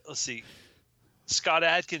 let's see. Scott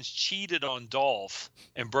Adkins cheated on Dolph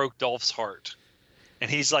and broke Dolph's heart.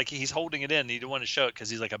 And he's holding it in. He didn't want to show it because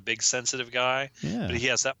he's like a big sensitive guy. Yeah. But he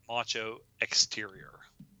has that macho exterior.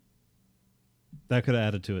 That could have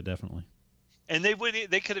added to it, definitely. And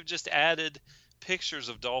they could have just added pictures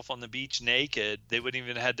of Dolph on the beach naked. They wouldn't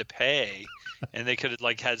even had to pay. And they could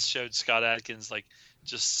have had showed Scott Adkins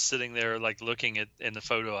just sitting there looking at in the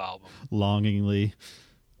photo album. Longingly.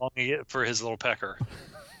 Longing for his little pecker.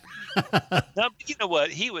 Now, you know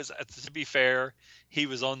what? He was, to be fair, he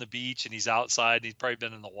was on the beach and he's outside and he's probably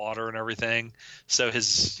been in the water and everything. So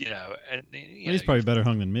his, He's probably better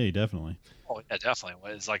hung than me, definitely. Oh, yeah,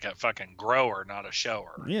 definitely. It's like a fucking grower, not a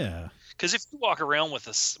shower. Yeah. Because if you walk around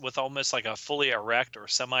with almost like a fully erect or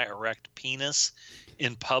semi-erect penis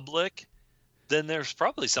in public, then there's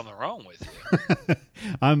probably something wrong with you.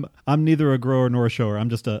 I'm neither a grower nor a shower. I'm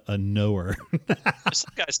just a knower.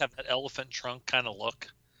 Some guys have that elephant trunk kind of look.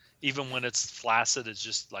 Even when it's flaccid, it's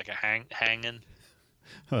just like a hanging.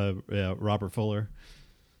 Yeah, Robert Fuller.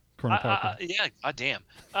 Corner Parker. Yeah, goddamn.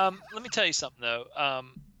 Let me tell you something though.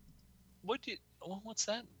 What's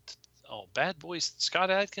that? Oh, Bad Boys.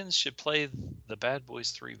 Scott Adkins should play the Bad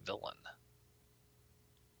Boys 3 villain.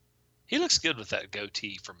 He looks good with that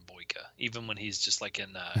goatee from Boyka, even when he's just like in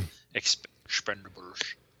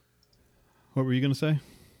Expendables. What were you going to say?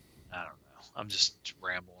 I don't know. I'm just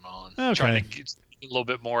rambling on. Okay. Trying to a little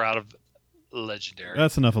bit more out of Legendary.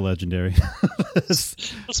 That's enough of Legendary.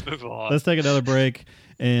 Let's move on. Let's take another break,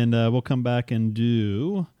 and we'll come back and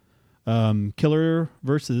do Killer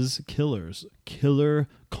versus Killers. Killer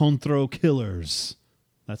contra Killers.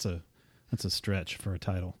 That's a stretch for a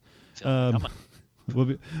title.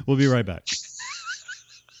 We'll be right back.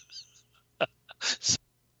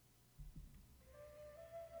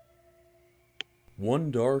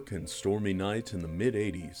 One dark and stormy night in the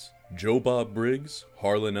mid-'80s, Joe Bob Briggs,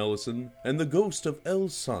 Harlan Ellison, and the ghost of El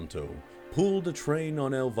Santo pulled a train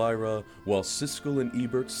on Elvira while Siskel and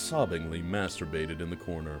Ebert sobbingly masturbated in the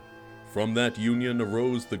corner. From that union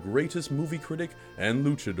arose the greatest movie critic and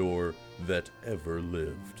luchador that ever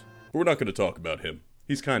lived. But we're not going to talk about him.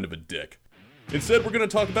 He's kind of a dick. Instead, we're going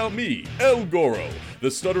to talk about me, El Goro,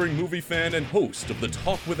 the stuttering movie fan and host of the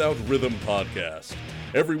Talk Without Rhythm podcast.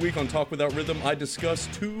 Every week on Talk Without Rhythm, I discuss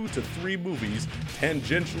 2 to 3 movies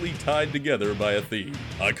tangentially tied together by a theme.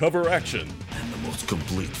 I cover action. And the most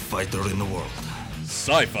complete fighter in the world.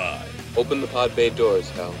 Sci-fi. Open the pod bay doors,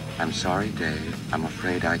 Hal. I'm sorry, Dave. I'm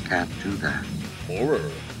afraid I can't do that. Horror.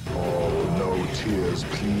 Oh, no tears,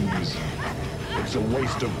 please. It's a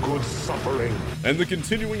waste of good suffering. And the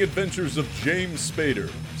continuing adventures of James Spader,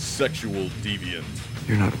 sexual deviant.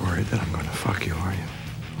 You're not worried that I'm going to fuck you, are you?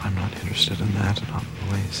 I'm not interested in that, not in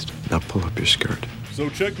the least. Now pull up your skirt. So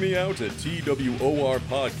check me out at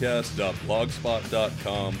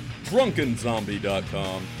twrpodcast.blogspot.com,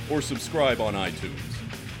 drunkenzombie.com, or subscribe on iTunes.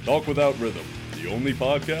 Talk Without Rhythm, the only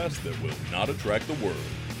podcast that will not attract the world.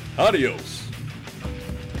 Adios!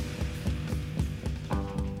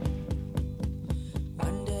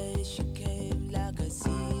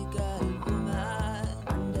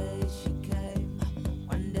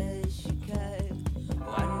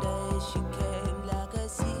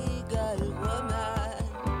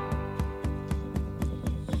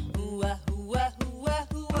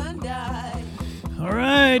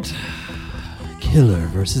 Killer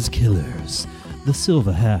versus Killers, the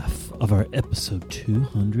silver half of our episode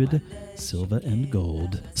 200 Silver and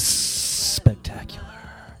Gold Spectacular.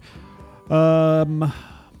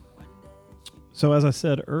 So as I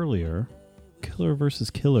said earlier, Killer versus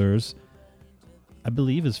Killers, I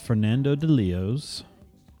believe, is Fernando de Leo's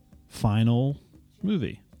final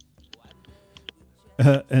movie.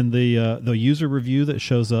 And the user review that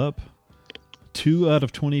shows up, 2 out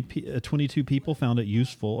of 22 people found it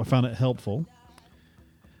useful or found it helpful.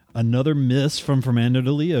 Another miss from Fernando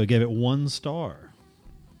de Leo, gave it 1 star.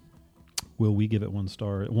 Will we give it 1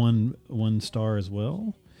 star? One star as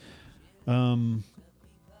well.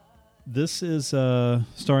 This is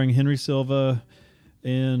starring Henry Silva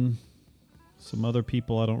and some other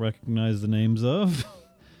people I don't recognize the names of.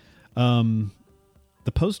 The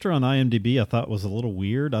poster on IMDb I thought was a little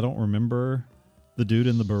weird. I don't remember the dude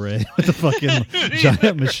in the beret with the fucking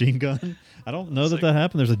giant machine gun. I don't know that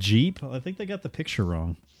happened. There's a Jeep. I think they got the picture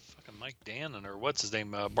wrong. Fucking Mike Danton, or what's his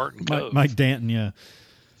name? Martin Cove. Mike Danton, yeah.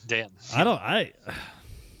 Dan. I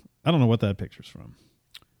don't know what that picture's from.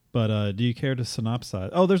 But do you care to synopsize?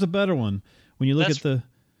 Oh, there's a better one. When you look at the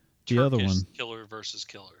other one. Killer versus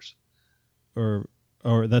Killers. Or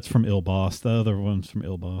that's from Il Boss. The other one's from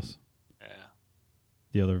Il Boss. Yeah.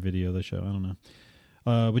 The other video they show. I don't know.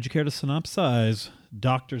 Would you care to synopsize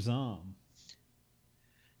Dr. Zom?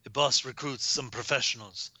 The boss recruits some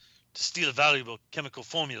professionals to steal a valuable chemical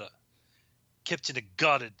formula kept in a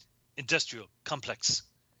guarded industrial complex.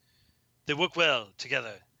 They work well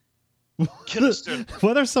together. Killer Sterling.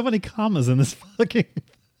 Why are there so many commas in this fucking...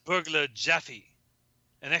 Burglar Jaffe,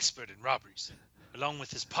 an expert in robberies, along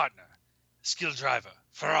with his partner, a skilled driver,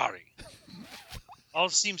 Ferrari. All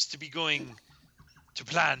seems to be going to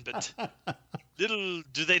plan, but little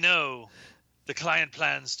do they know the client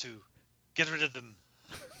plans to get rid of them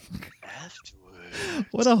afterwards.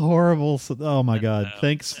 What a horrible... Oh, my God.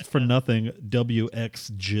 Thanks for nothing,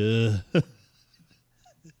 WXJ.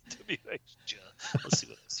 WXJ. Let's see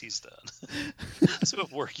what else he's done. Let's see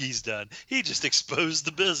what work he's done. He just exposed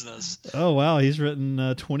the business. Oh, wow. He's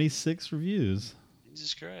written 26 reviews.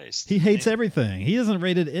 Jesus Christ. He hates everything. He hasn't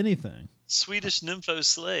rated anything. Swedish Nympho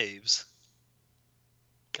Slaves.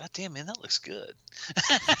 God damn, man, that looks good.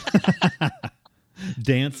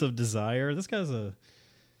 Dance of Desire. This guy's a...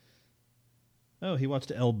 Oh, he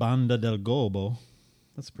watched El Banda del Gobo.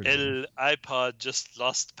 That's pretty good. iPod just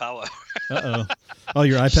lost power. Uh-oh. Oh,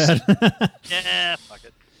 your iPad? Yeah, fuck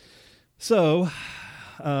it. So,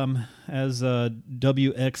 as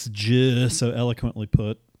WXJ so eloquently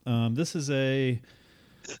put, this is a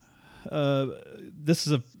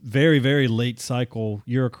very, very late cycle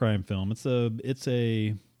Eurocrime film. It's a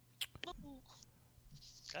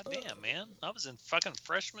God damn, man. I was in fucking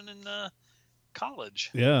freshman in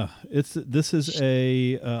college. Yeah, this is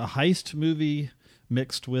a heist movie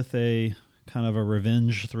mixed with a kind of a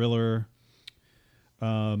revenge thriller.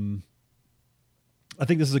 I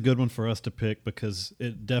think this is a good one for us to pick because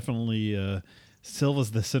it definitely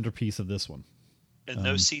Silva's the centerpiece of this one. And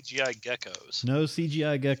no CGI geckos. No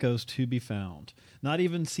CGI geckos to be found. Not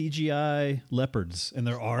even CGI leopards, and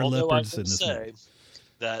there are leopards in this movie.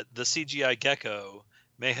 That the CGI gecko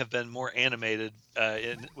may have been more animated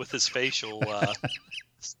with his facial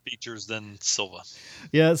features than Silva.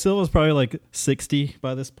 Yeah, Silva's probably like 60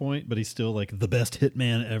 by this point, but he's still like the best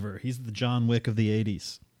hitman ever. He's the John Wick of the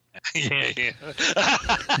 80s. Yeah.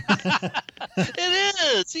 It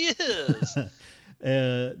is. He is.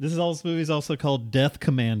 This movie is also called Death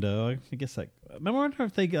Commando. I guess I wonder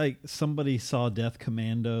if they somebody saw Death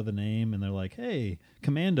Commando, the name, and they're like, "Hey,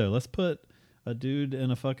 Commando, let's put a dude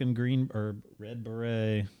in a fucking green or red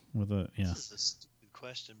beret with a yeah." This is a stupid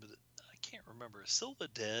question, but I can't remember. Is Silva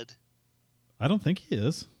dead? I don't think he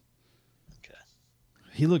is. Okay.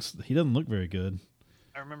 He doesn't look very good.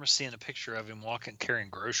 I remember seeing a picture of him walking, carrying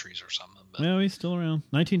groceries or something. But No, he's still around.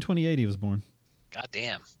 1928, he was born.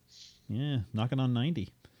 goddamn. Yeah, knocking on 90.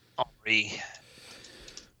 Sorry.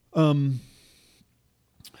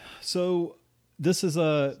 So this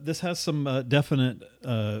has some definite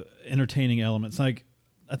entertaining elements. Like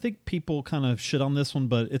I think people kind of shit on this one,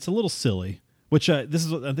 but it's a little silly. Which I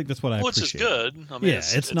think that's what I appreciate. Which is good. I mean, yeah,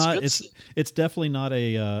 it's definitely not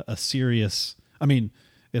a serious. I mean,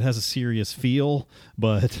 it has a serious feel,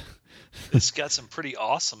 but it's got some pretty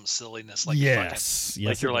awesome silliness. Like yes,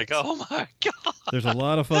 like you're like, oh my god. There's a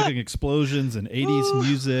lot of fucking explosions and 80s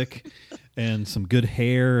music, and some good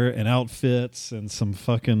hair and outfits, and some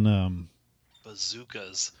fucking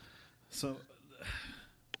bazookas. So,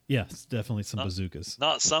 yeah, it's definitely some bazookas.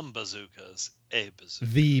 Not some bazookas, a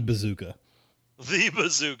bazooka. The bazooka. The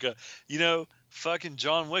bazooka. You know, fucking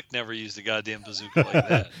John Wick never used a goddamn bazooka like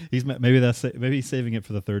that. maybe he's saving it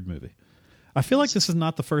for the third movie. I feel like this is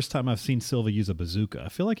not the first time I've seen Silva use a bazooka. I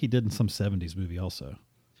feel like he did in some 70s movie also.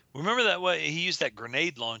 Remember that way he used that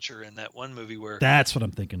grenade launcher in that one movie where that's what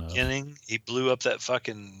I'm thinking of. He blew up that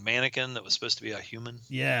fucking mannequin that was supposed to be a human.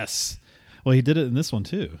 Yes. Well, he did it in this one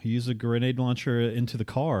too. He used a grenade launcher into the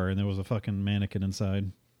car, and there was a fucking mannequin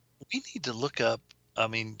inside. We need to look up. I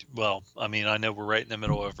know we're right in the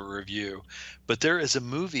middle of a review, but there is a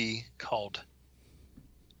movie called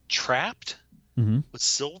Trapped with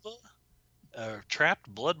Silva,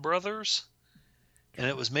 Trapped Blood Brothers, and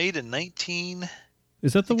it was made in 19.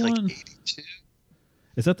 Is that the one? Like 82?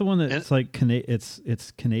 Is that the one that's like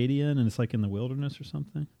it's Canadian and it's like in the wilderness or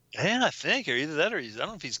something? Yeah, I think, or either that or I don't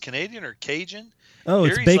know if he's Canadian or Cajun. Oh,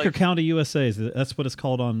 it's Baker County, USA. That's what it's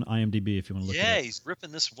called on IMDb if you want to look it up. Yeah, he's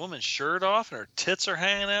ripping this woman's shirt off and her tits are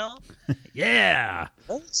hanging out. Yeah.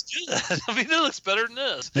 Let's do that. I mean, it looks better than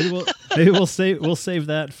this. Maybe we'll save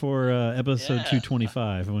that for episode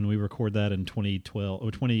 225 when we record that in 2012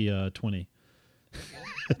 or 2020 or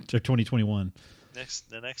 2021.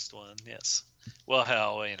 The next one, yes. Well,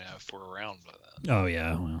 hell, if we're around by that. Oh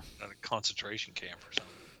yeah, well, at a concentration camp or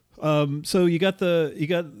something. So you got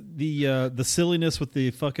the silliness with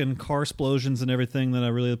the fucking car explosions and everything that I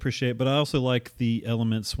really appreciate, but I also like the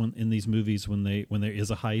elements in these movies when there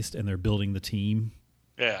is a heist and they're building the team.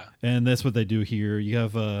 Yeah, and that's what they do here. You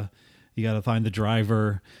have you got to find the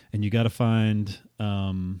driver, and you got to find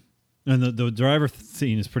and the driver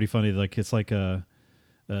scene is pretty funny. Like it's like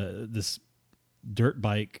this dirt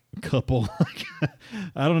bike couple.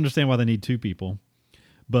 I don't understand why they need two people,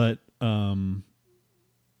 but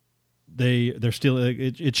they're still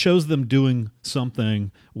it shows them doing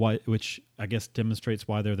something which I guess demonstrates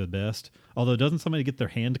why they're the best. Although doesn't somebody get their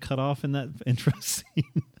hand cut off in that intro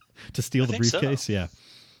scene to steal the briefcase? So. Yeah,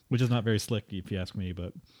 which is not very slick if you ask me.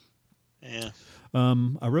 But yeah,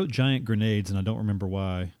 I wrote giant grenades and I don't remember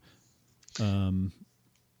why.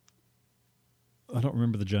 I don't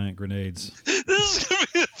remember the giant grenades. This is going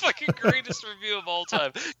to be the fucking greatest review of all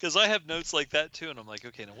time because I have notes like that too, and I'm like,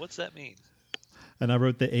 okay, now what's that mean? And I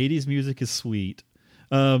wrote the 80s music is sweet.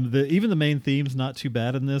 Even the main theme's not too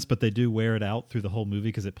bad in this, but they do wear it out through the whole movie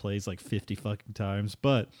because it plays like 50 fucking times.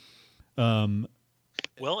 But well,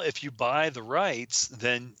 if you buy the rights,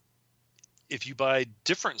 then if you buy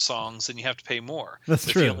different songs, then you have to pay more. That's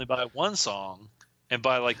true. If you only buy one song and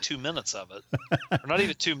buy like 2 minutes of it, or not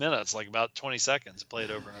even 2 minutes, like about 20 seconds, play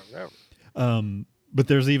it over and over and over. But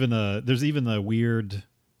there's even a weird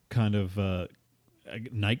kind of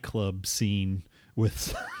nightclub scene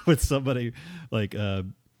with somebody like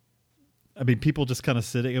people just kind of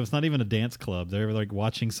sitting. It was not even a dance club. They were like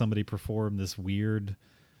watching somebody perform this weird.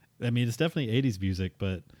 I mean, it's definitely 80s music,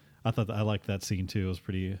 but I thought I liked that scene too. It was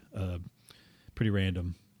pretty pretty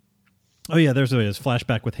random. Oh yeah, there's a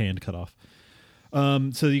flashback with hand cut off.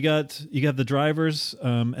 So you got the drivers,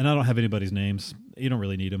 and I don't have anybody's names. You don't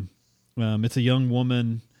really need them. It's a young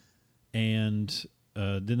woman, and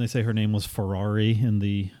didn't they say her name was Ferrari in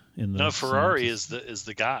the? No, Ferrari is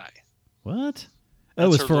the guy. What?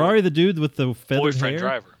 Oh, is Ferrari the dude with the feathered boyfriend hair?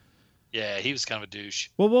 Driver. Yeah, he was kind of a douche.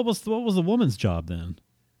 Well, what was the woman's job then?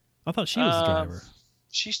 I thought she was the driver.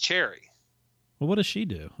 She's Cherry. Well, what does she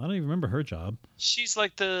do? I don't even remember her job. She's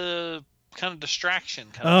like the kind of distraction.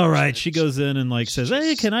 Oh, right. She goes in and like says,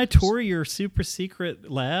 "Hey, can I tour your super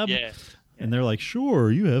secret lab?" Yeah. And they're like,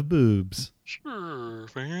 "Sure, you have boobs." Sure,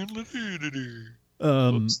 man.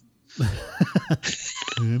 Oops.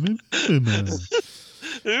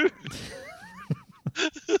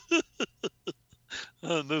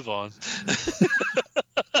 Move on.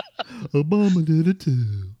 Obama did it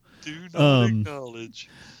too. Do not acknowledge.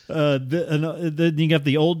 Then you have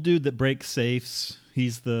the old dude that breaks safes.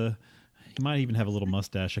 He might even have a little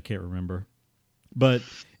mustache. I can't remember, but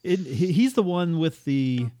he's the one with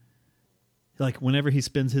the, like, whenever he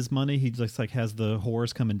spends his money, he just like has the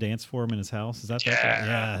whores come and dance for him in his house. Is that that guy?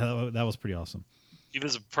 Yeah, that was pretty awesome. He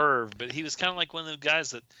was a perv, but he was kind of like one of the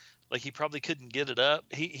guys that, like, he probably couldn't get it up.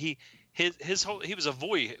 He was a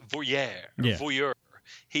voyeur. Yeah. Voyeur.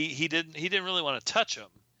 He didn't really want to touch him.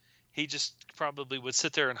 He just probably would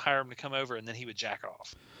sit there and hire him to come over, and then he would jack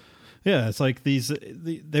off. Yeah, it's like he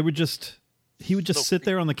would just sit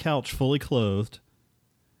there on the couch fully clothed,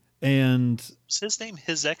 and was his name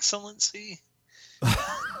His Excellency?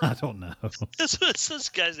 I don't know. This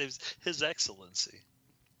guy's name's His Excellency.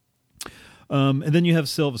 And then you have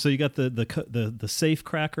Silva. So you got the safe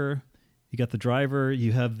cracker, you got the driver,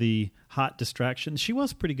 you have the hot distraction. She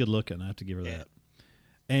was pretty good looking. I have to give her that.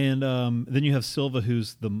 And then you have Silva,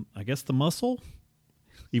 who's the muscle,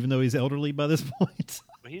 even though he's elderly by this point.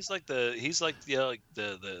 He's like he's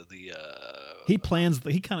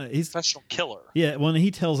professional killer. Yeah, when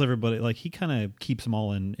he tells everybody, like, he kind of keeps them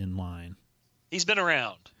all in line. He's been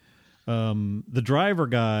around. The driver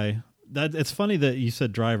guy. It's funny that you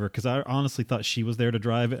said driver, because I honestly thought she was there to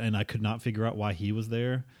drive it, and I could not figure out why he was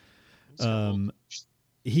there.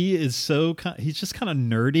 He is he's just kind of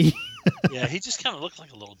nerdy. Yeah, he just kind of looked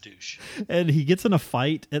like a little douche. And he gets in a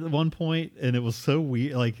fight at one point, and it was so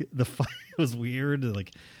weird. Like, the fight was weird.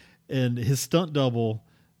 Like, and his stunt double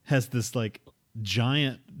has this like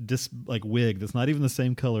giant wig that's not even the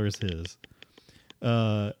same color as his.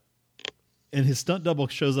 And his stunt double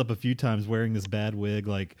shows up a few times wearing this bad wig.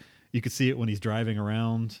 Like, you could see it when he's driving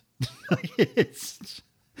around.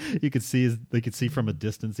 You could see they could see from a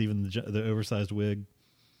distance even the oversized wig.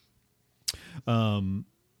 I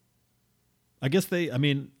guess I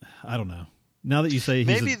don't know. Now that you say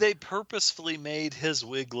maybe they purposefully made his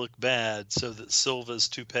wig look bad so that Silva's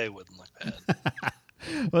toupee wouldn't look bad.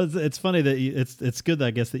 Well, it's funny that it's good,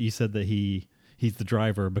 I guess, that you said that he's the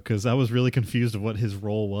driver, because I was really confused of what his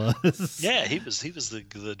role was. Yeah, he was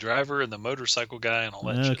the driver and the motorcycle guy and all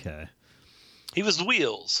that shit. Okay. He was the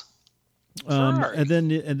wheels. And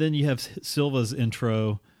then you have Silva's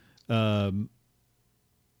intro.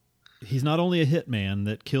 He's not only a hitman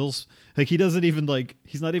that kills, like, he doesn't even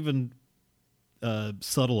he's not even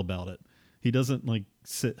subtle about it. He doesn't like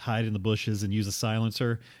hide in the bushes and use a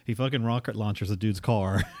silencer. He fucking rocket launchers a dude's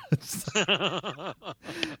car.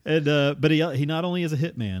 And but he not only is a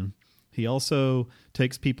hitman, he also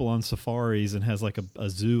takes people on safaris and has like a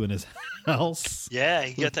zoo in his house. Yeah,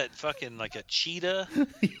 he got that fucking like a cheetah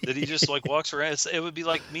that he just like walks around. It would be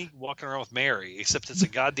like me walking around with Mary, except it's a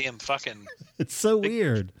goddamn fucking. It's so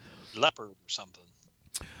weird. Leopard or something.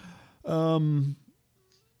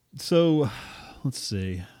 So let's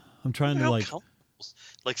see. I'm trying to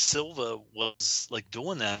like Silva was like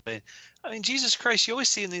doing that. I mean, Jesus Christ, you always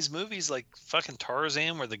see in these movies like fucking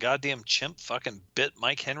Tarzan where the goddamn chimp fucking bit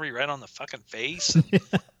Mike Henry right on the fucking face. And,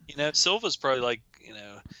 Silva's probably like,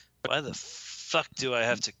 why the fuck do I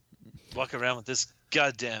have to walk around with this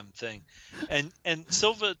goddamn thing? And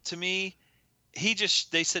Silva, to me,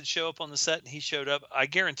 they said show up on the set, and he showed up. I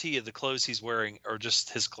guarantee you the clothes he's wearing are just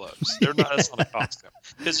his clothes. They're not, that's not a costume.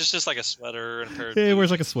 Because it's just like a sweater and a pair of he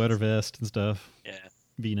wears like a sweater vest and stuff. Yeah.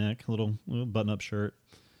 V-neck, little button-up shirt.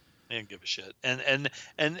 He didn't give a shit. And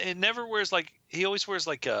it never wears he always wears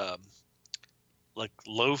like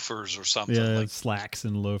loafers or something. Yeah, like slacks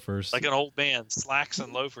and loafers. Like an old man, slacks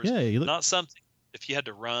and loafers. Yeah, not something if you had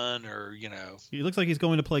to run or, He looks like he's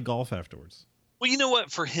going to play golf afterwards. Well, you know what?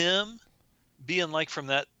 For him, being like from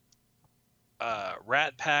that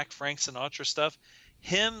Rat Pack, Frank Sinatra stuff,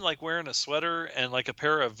 him like wearing a sweater and like a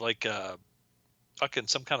pair of like fucking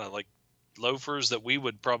some kind of like loafers that we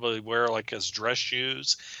would probably wear like as dress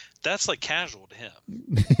shoes, that's like casual to him.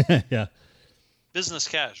 Yeah. Business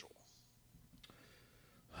casual.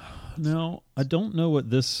 Now, I don't know what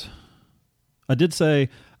this... I did say,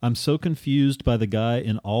 I'm so confused by the guy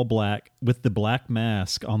in all black with the black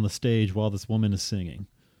mask on the stage while this woman is singing.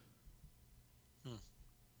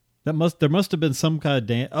 There must have been some kind of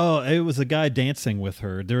dance. Oh, it was a guy dancing with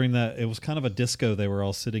her during that. It was kind of a disco they were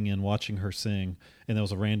all sitting in watching her sing, and there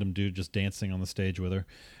was a random dude just dancing on the stage with her,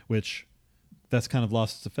 which that's kind of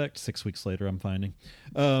lost its effect 6 weeks later, I'm finding.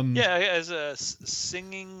 Yeah, as a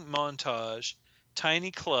singing montage,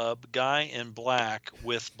 tiny club, guy in black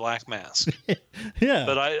with black mask. Yeah.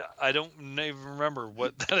 But I don't even remember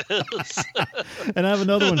what that is. And I have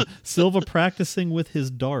another one, Silva practicing with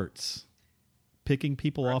his darts. Picking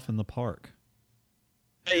people off in the park.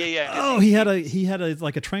 Yeah. Oh, he had a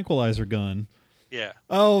like a tranquilizer gun. Yeah.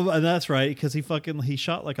 Oh, and that's right, because he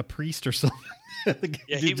shot like a priest or something.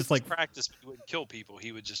 Yeah, he just like practice. He wouldn't kill people.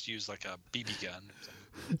 He would just use like a BB gun.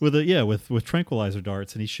 with tranquilizer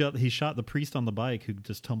darts, and he shot the priest on the bike who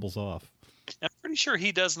just tumbles off. I'm pretty sure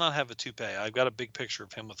he does not have a toupee. I've got a big picture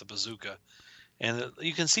of him with a bazooka. And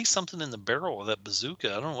you can see something in the barrel of that bazooka.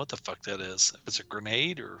 I don't know what the fuck that is. If it's a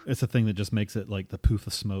grenade or... It's a thing that just makes it like the poof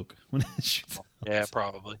of smoke when it shoots. Yeah,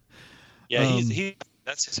 probably. Yeah,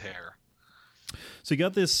 that's his hair. So you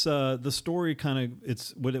got this, the story kind of,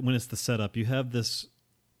 it's when it's the setup, you have this,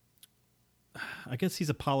 I guess he's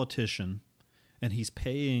a politician, and he's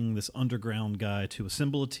paying this underground guy to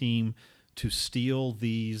assemble a team to steal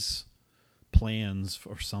these plans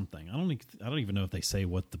or something. I don't even know if they say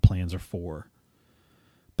what the plans are for.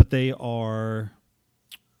 But they are,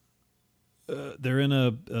 they're in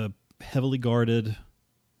a heavily guarded,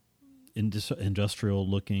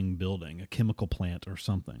 industrial-looking building, a chemical plant or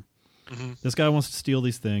something. Mm-hmm. This guy wants to steal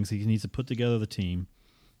these things. He needs to put together the team.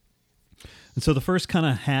 And so the first kind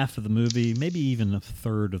of half of the movie, maybe even a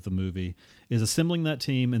third of the movie, is assembling that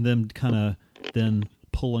team and then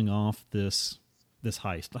pulling off this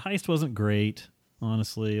heist. The heist wasn't great,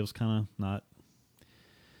 honestly. It was kind of not...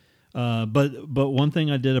 But one thing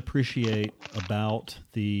I did appreciate about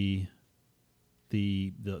the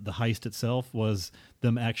heist itself was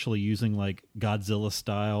them actually using like Godzilla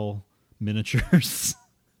style miniatures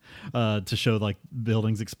to show like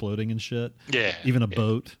buildings exploding and shit. Yeah, even a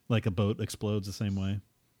boat explodes the same way.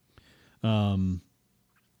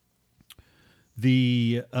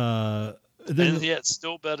 It's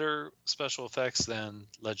still better special effects than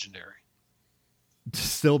Legendary.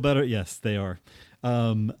 Still better, yes, they are.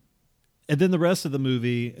 And then the rest of the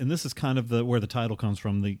movie, and this is kind of where the title comes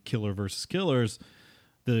from, the Killer versus Killers.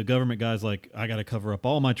 The government guy's like, I got to cover up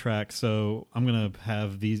all my tracks, so I'm going to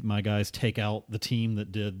have my guys take out the team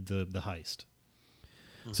that did the heist.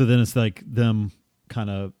 Mm-hmm. So then it's like them kind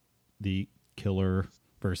of the killer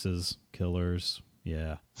versus killers.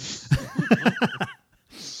 Yeah.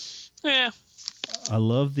 Yeah. I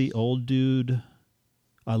love the old dude.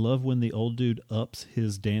 I love when the old dude ups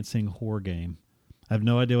his dancing whore game. I have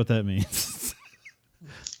no idea what that means.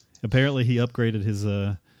 Apparently, he upgraded his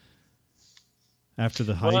after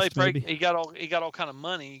the heist. Maybe he got all kind of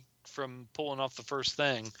money from pulling off the first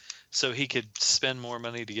thing, so he could spend more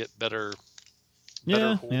money to get better.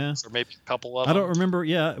 Yeah, or maybe a couple of. I don't remember.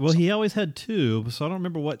 Yeah, well, he always had two, so I don't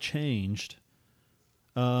remember what changed.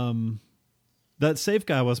 That safe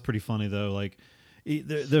guy was pretty funny though. Like,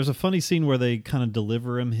 there's a funny scene where they kind of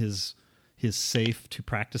deliver him his safe to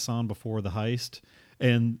practice on before the heist.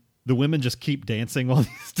 And the women just keep dancing while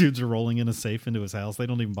these dudes are rolling in a safe into his house. They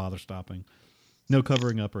don't even bother stopping. No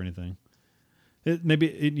covering up or anything. It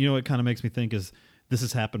kind of makes me think is this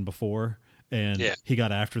has happened before, and he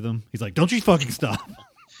got after them. He's like, "Don't you fucking stop!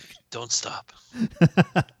 Don't stop!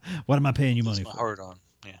 What am I paying you money for?" Hard on,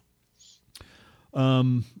 yeah.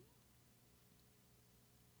 I'm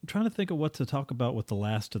trying to think of what to talk about with the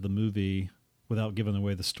last of the movie without giving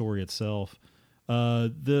away the story itself. I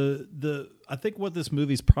think what this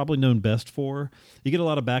movie's probably known best for, you get a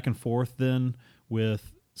lot of back and forth then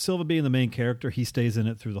with Silva being the main character. He stays in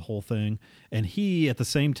it through the whole thing, and he, at the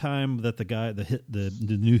same time that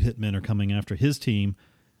the new hitmen are coming after his team,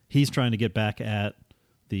 he's trying to get back at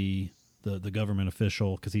the government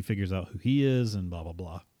official because he figures out who he is and blah blah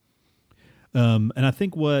blah. And I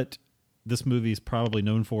think what this movie is probably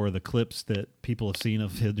known for are the clips that people have seen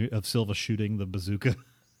of Silva shooting the bazooka.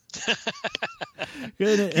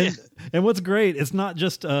 and what's great, it's not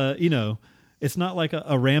just it's not like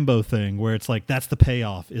a Rambo thing where it's like that's the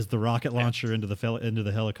payoff is the rocket launcher into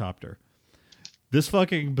the helicopter. This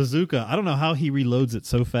fucking bazooka, I don't know how he reloads it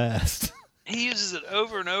so fast. He uses it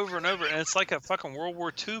over and over and over, and it's like a fucking World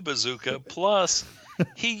War II bazooka. Plus,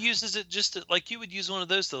 he uses it just to, like you would use one of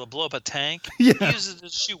those to blow up a tank. Yeah. He uses it to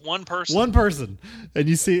shoot one person. One person, and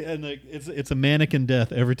you see, and it's a mannequin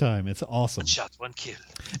death every time. It's awesome. One shot, one kill.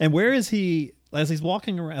 And where is he as he's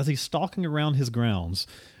walking around, as he's stalking around his grounds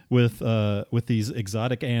with these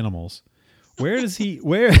exotic animals? Where is he?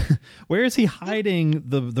 Where is he hiding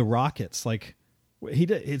the rockets? Like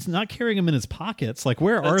it's not carrying them in his pockets. Like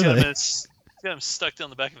where are they? He's got them stuck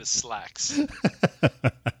down the back of his slacks.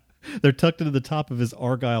 They're tucked into the top of his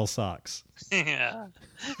Argyle socks. Yeah.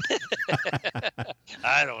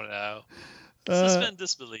 I don't know. Suspend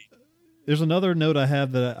disbelief. There's another note I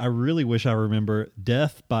have that I really wish I remember.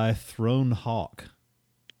 Death by thrown hawk.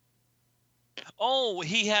 Oh,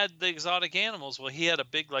 he had the exotic animals. Well, he had a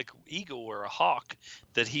big like eagle or a hawk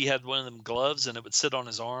that he had one of them gloves, and it would sit on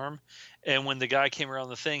his arm. And when the guy came around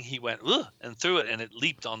the thing, he went ugh, and threw it, and it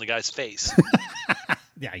leaped on the guy's face.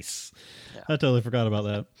 Nice. Yeah. I totally forgot about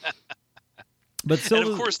that. But and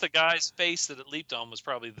of course, the guy's face that it leaped on was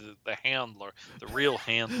probably the handler, the real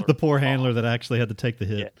handler. The poor handler that actually had to take the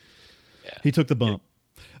hit. Yeah. He took the bump.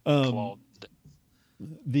 Well,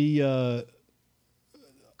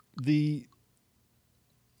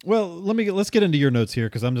 let's get into your notes here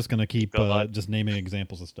because I'm just going to keep just naming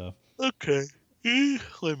examples of stuff. Okay. Wait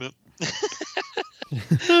a minute.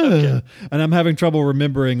 Okay. And I'm having trouble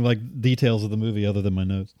remembering like details of the movie other than my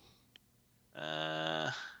notes.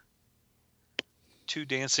 Two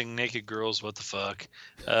dancing naked girls. What the fuck?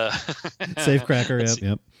 Safecracker.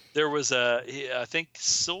 Yep. There was I think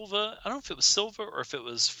Silva. I don't know if it was Silva or if it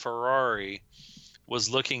was Ferrari. Was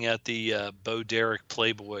looking at the Bo Derek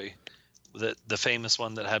Playboy, the famous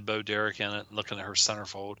one that had Bo Derek in it, looking at her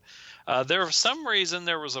centerfold. There, for some reason,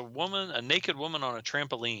 there was a naked woman on a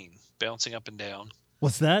trampoline, bouncing up and down.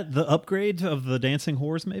 Was that the upgrade of the dancing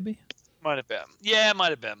whores? Maybe. Might have been. Yeah, it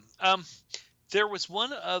might have been. There was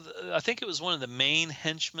I think it was one of the main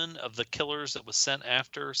henchmen of the killers that was sent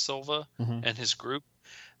after Silva and his group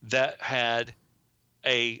that had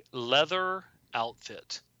a leather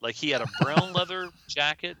outfit. Like he had a brown leather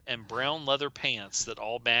jacket and brown leather pants that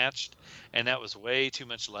all matched, and that was way too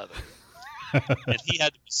much leather. And he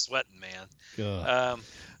had to be sweating, man. God.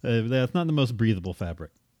 That's not the most breathable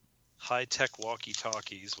fabric. High-tech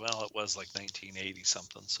walkie-talkies. Well, it was like 1980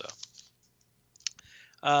 something, so.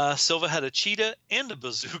 Silva had a cheetah and a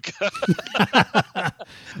bazooka.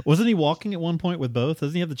 Wasn't he walking at one point with both?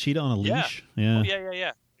 Doesn't he have the cheetah on a leash? Yeah. Oh,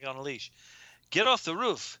 yeah. On a leash. Get off the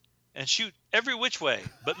roof and shoot every which way,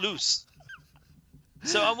 but loose.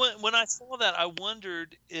 So when I saw that, I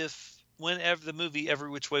wondered if whenever the movie Every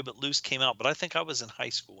Which Way But Loose came out, but I think I was in high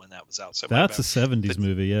school when that was out. So that's a 70s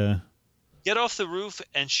movie, yeah. Get off the roof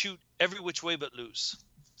and shoot every which way but loose.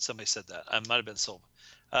 Somebody said that. I might have been Silva.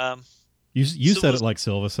 You said it like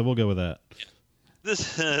Silva, so we'll go with that. Yeah.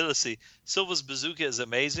 Let's see. Silva's bazooka is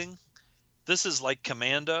amazing. This is like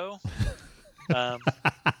Commando.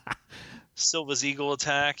 Silva's eagle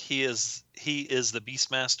attack. He is the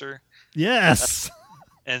Beastmaster. Yes.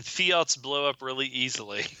 And Fiats blow up really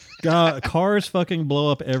easily. Cars fucking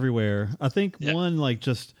blow up everywhere. I think I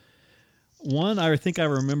think I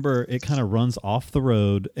remember it kind of runs off the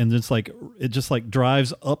road and it just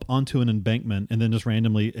drives up onto an embankment and then just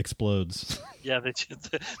randomly explodes. Yeah,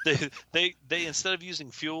 they instead of using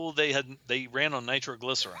fuel, they ran on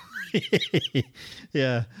nitroglycerin.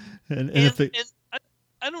 Yeah, and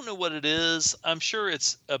I don't know what it is. I'm sure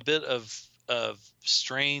it's a bit of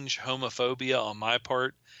strange homophobia on my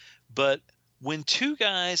part, but when two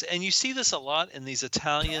guys, and you see this a lot in these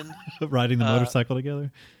Italian riding the motorcycle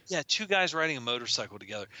together. Yeah, two guys riding a motorcycle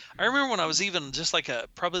together. I remember when I was even just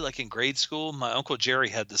probably in grade school, my Uncle Jerry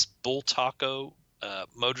had this Bull Taco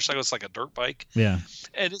motorcycle. It's like a dirt bike. Yeah.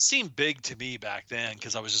 And it seemed big to me back then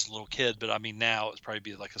because I was just a little kid, but I mean now it's probably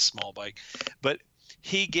be like a small bike. But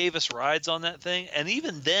he gave us rides on that thing, and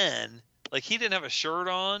even then, he didn't have a shirt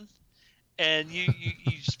on, and you're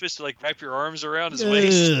supposed to wrap your arms around his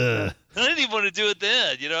waist. I didn't even want to do it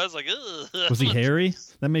then. I was like, ugh. Was he hairy?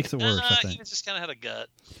 That makes it worse, I think. He just kind of had a gut.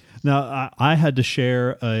 Now, I had to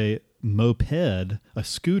share a moped, a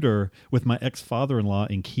scooter, with my ex-father-in-law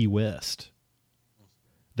in Key West.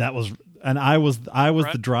 I was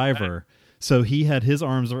the driver, so he had his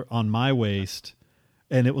arms on my waist,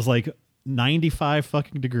 and it was 95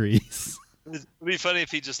 fucking degrees. It'd be funny if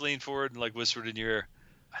he just leaned forward and whispered in your ear,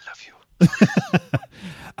 "I love you."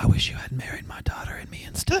 I wish you had married my daughter and me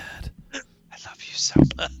instead. I love you so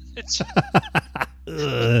much.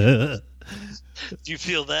 Do you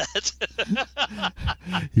feel that?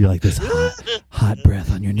 You like this hot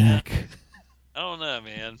breath on your neck? I don't know,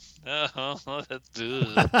 man. Oh, that's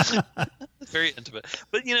very intimate.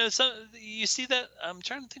 But so you see that? I'm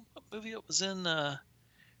trying to think what movie it was in.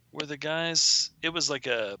 were the guys? It was like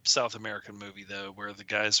a South American movie though, where the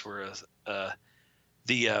guys were what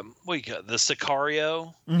do you call it? The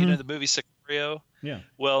Sicario? You know the movie Sicario? Yeah.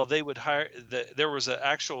 Well, they would hire. There was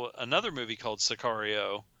another movie called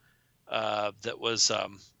Sicario that was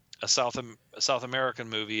a South American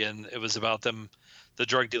movie, and it was about them. The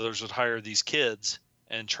drug dealers would hire these kids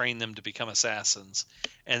and train them to become assassins,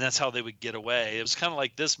 and that's how they would get away. It was kind of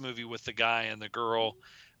like this movie with the guy and the girl.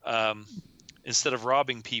 Instead of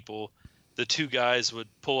robbing people, the two guys would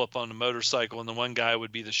pull up on a motorcycle, and the one guy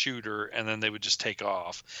would be the shooter, and then they would just take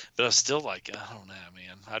off. But I was still like, I don't know,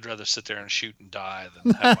 man. I'd rather sit there and shoot and die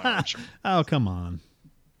than have my Oh, come on.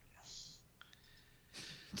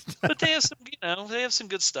 But they have some, they have some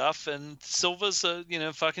good stuff, and Silva's a,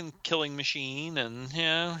 fucking killing machine, and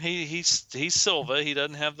he's Silva. He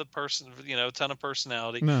doesn't have the a ton of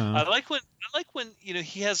personality. No. I like when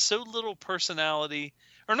he has so little personality,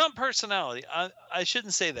 or not personality. I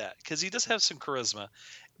shouldn't say that because he does have some charisma,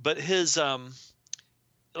 but his I've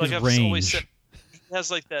always said, he has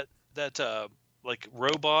like that like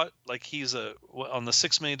robot, like he's on the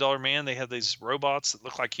 $6 Million Man. They have these robots that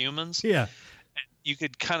look like humans. Yeah. You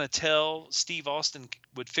could kind of tell Steve Austin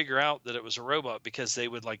would figure out that it was a robot because they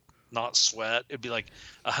would like not sweat. It'd be like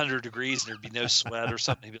 100 degrees and there'd be no sweat or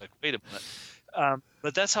something. He'd be like, wait a minute.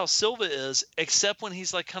 But that's how Silva is, except when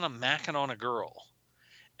he's like kind of macking on a girl.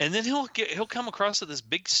 And then he'll come across with this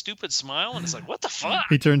big stupid smile, and it's like, what the fuck?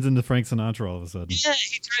 He turns into Frank Sinatra all of a sudden. Yeah,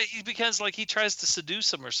 he becomes like he tries to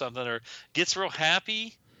seduce him or something, or gets real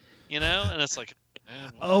happy, and it's like,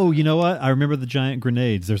 man, oh, you know what? I remember the giant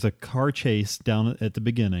grenades. There's a car chase down at the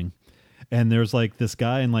beginning, and there's like this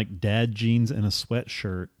guy in like dad jeans and a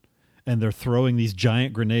sweatshirt, and they're throwing these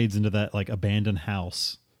giant grenades into that like abandoned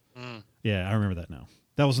house. Yeah, I remember that now.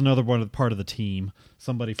 That was another part of the team.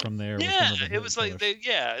 Somebody from there. Yeah, it was like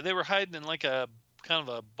they were hiding in like a kind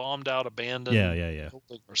of a bombed out abandoned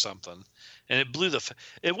building or something, and it blew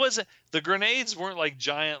it wasn't, the grenades weren't like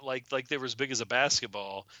giant, like they were as big as a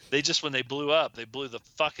basketball. They just, when they blew up, they blew the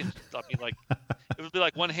fucking, I mean, like it would be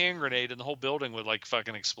like one hand grenade and the whole building would like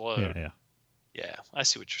fucking explode. Yeah, I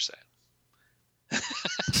see what you're saying.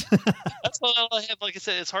 That's all I have. Like I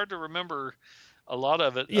said, it's hard to remember a lot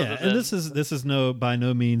of it. Yeah, and this is by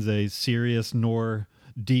no means a serious nor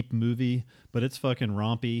deep movie, but it's fucking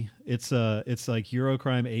rompy. It's like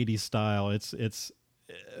Eurocrime 80s style.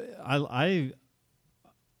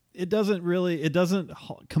 It doesn't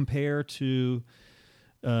compare to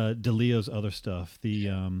DeLeo's other stuff. The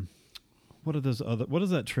what is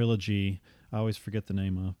that trilogy? I always forget the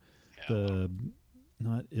name of.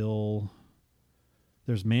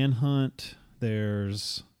 There's Manhunt.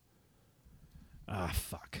 There's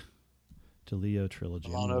DeLeo trilogy.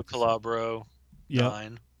 Milano Calabro.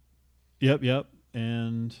 Yep. Yep.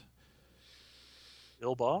 And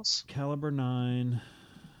Il Boss? Caliber 9.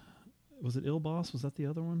 Was it Il Boss? Was that the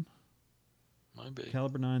other one? Might be.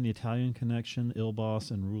 Caliber 9, The Italian Connection, Il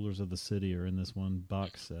Boss, and Rulers of the City are in this one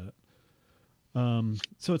box set.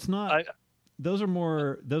 So it's not. Those are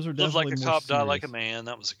definitely Live Like a more Cop, Die serious. Like a Man.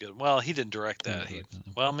 That was a good. Well, he didn't direct that.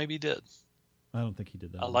 Well, maybe he did. I don't think he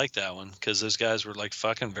did that. I like that one because those guys were like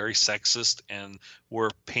fucking very sexist and wore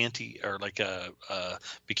panty or like a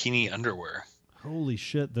bikini underwear. Holy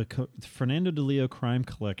shit! The Fernando DeLeo Crime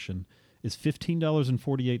Collection is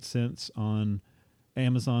 $15.48 on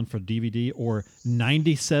Amazon for DVD, or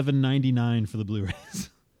 $97.99 for the Blu-rays.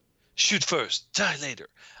 Shoot first, die later.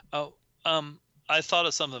 Oh, I thought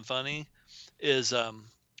of something funny. Is I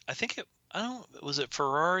think was it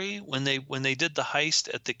Ferrari when they did the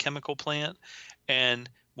heist at the chemical plant, and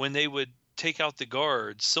when they would take out the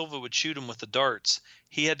guards, Silva would shoot him with the darts.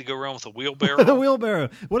 He had to go around with a wheelbarrow. The wheelbarrow.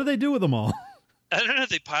 What did they do with them all? I don't know.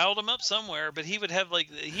 They piled him up somewhere, but he would have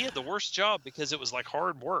he had the worst job because it was like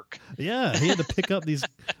hard work. Yeah, he had to pick up these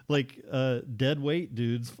like dead weight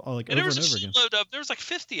dudes like and over there was and over a again. shitload of. There was like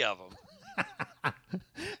 50 of them.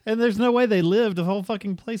 And there's no way they lived. The whole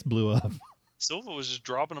fucking place blew up. Silva was just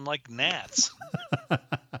dropping them like gnats or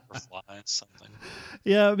flies, something.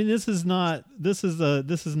 Yeah, I mean this is not the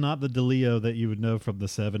DeLeo that you would know from the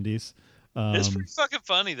 70s. It's pretty fucking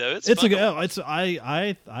funny though.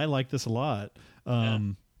 I like this a lot.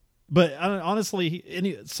 But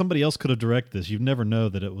honestly, somebody else could have directed this. You'd never know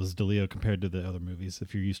that it was DeLeo compared to the other movies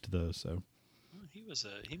if you're used to those. So he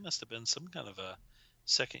must have been some kind of a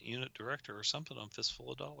second unit director or something on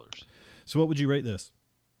Fistful of Dollars. So what would you rate this?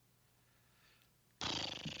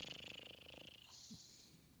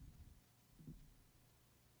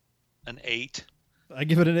 An 8. I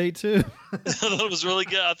give it an 8 too. I thought it was really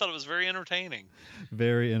good. I thought it was very entertaining.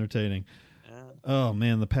 Very entertaining. Yeah. Oh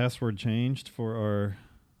man, the password changed for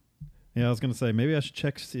Yeah, I was going to say maybe I should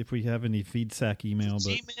check see if we have any FeedSack email.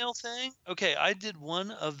 But Gmail thing. Okay, I did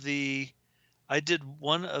one of the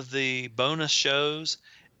bonus shows,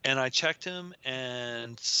 and I checked them,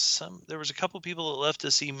 and there was a couple people that left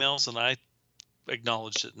us emails, and I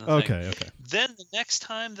acknowledged it. In the thing. Okay. Then the next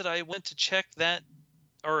time that I went to check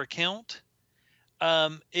our account,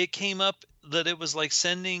 it came up that it was like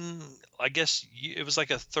sending. I guess it was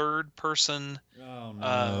like a third person. Oh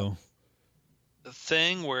no.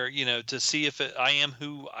 Thing where to see if I am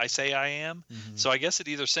who I say I am. Mm-hmm. So I guess it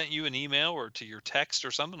either sent you an email or to your text or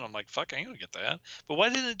something. I'm like, fuck, I ain't gonna get that. But why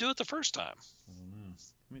didn't it do it the first time? I don't know.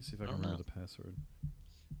 Let me see if I can remember the password.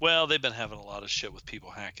 Well, they've been having a lot of shit with people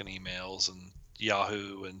hacking emails and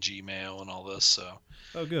Yahoo and Gmail and all this. So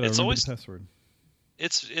good. It's always the password.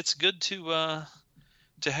 It's good to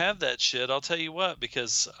have that shit. I'll tell you what,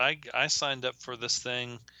 because I signed up for this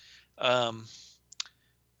thing.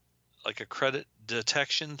 Like a credit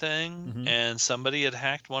detection thing, and somebody had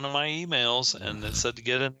hacked one of my emails, and it said to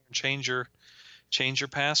get in there and change your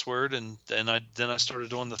password, and then I started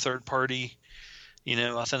doing the third party,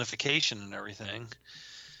 authentication and everything.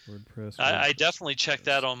 WordPress. I definitely checked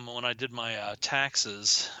that on when I did my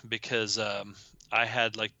taxes, because I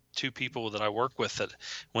had like two people that I work with that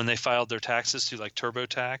when they filed their taxes through like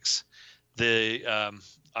TurboTax, the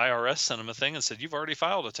IRS sent them a thing and said, "You've already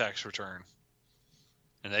filed a tax return."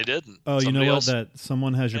 And they didn't. Oh, Somebody you know what? else, That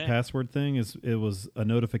someone has your password thing it was a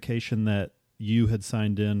notification that you had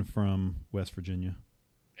signed in from West Virginia.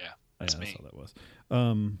 Yeah, that's me. That's all that was.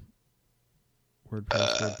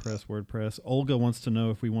 WordPress. Olga wants to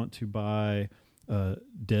know if we want to buy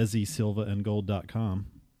DesiSilvaandGold.com.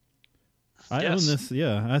 I own this.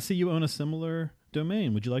 Yeah, I see you own a similar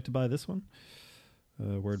domain. Would you like to buy this one?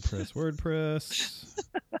 WordPress.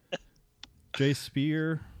 Jay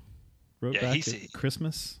Spear wrote back at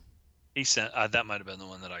Christmas. He sent that might have been the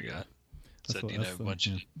one that I got. Said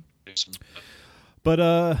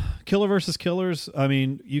But Killer versus Killers. I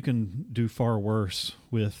mean, you can do far worse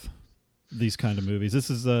with these kind of movies.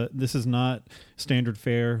 This is not standard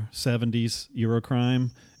fare 70s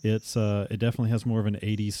Eurocrime. It definitely has more of an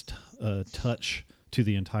 80s touch to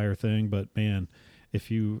the entire thing. But man,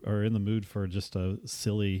 if you are in the mood for just a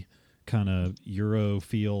silly kind of Euro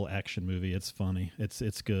feel action movie, it's funny.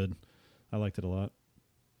 It's good. I liked it a lot.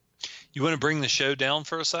 You want to bring the show down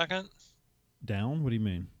for a second? Down? What do you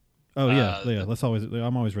mean? Oh yeah.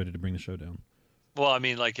 I'm always ready to bring the show down. Well, I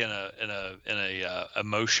mean, like in a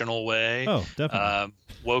emotional way. Oh, definitely.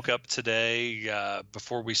 Woke up today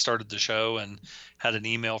before we started the show and had an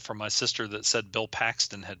email from my sister that said Bill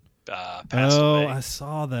Paxton had passed away. Oh, I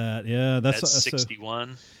saw that. Yeah, that's at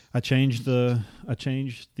 61. I changed the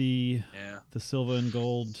Silva and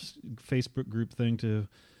Gold Facebook group thing to.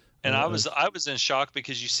 And I was in shock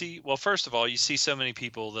because you see, well, first of all, you see so many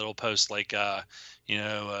people that'll post like, hey,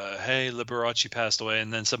 Liberace passed away,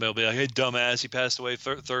 and then somebody will be like, hey, dumbass, he passed away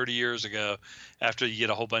 30 years ago. After you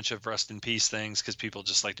get a whole bunch of rest in peace things because people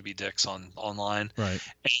just like to be dicks online. Right.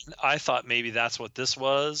 And I thought maybe that's what this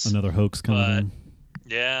was. Another hoax coming in.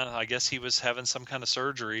 Yeah, I guess he was having some kind of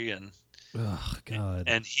surgery and. Oh God.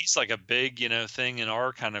 And he's like a big, thing in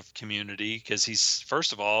our kind of community because he's,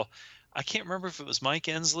 first of all, I can't remember if it was Mike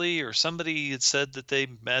Ensley or somebody had said that they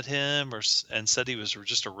met him and said he was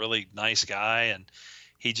just a really nice guy. And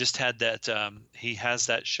he just had that, he has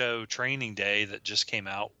that show Training Day that just came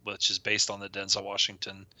out, which is based on the Denzel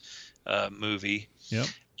Washington movie. Yep.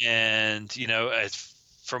 And,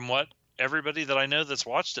 from what everybody that I know that's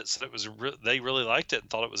watched it said they really liked it and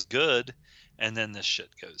thought it was good. And then this shit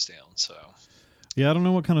goes down. So. Yeah, I don't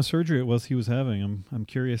know what kind of surgery it was he was having. I'm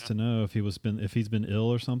curious to know if he's been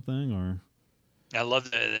ill or something or. I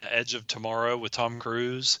love the Edge of Tomorrow with Tom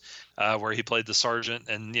Cruise, where he played the sergeant,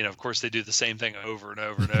 and of course they do the same thing over and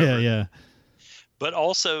over and over. Yeah. But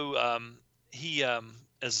also, he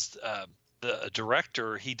as the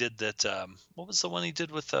director, he did that. What was the one he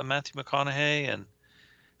did with Matthew McConaughey and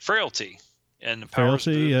Frailty and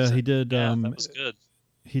Frailty? Yeah, he did. Yeah, that was good.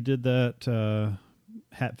 He did that.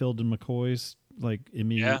 Hatfield and McCoy's. Like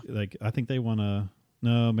Emmy, like I think they won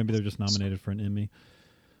maybe they're just nominated for an Emmy.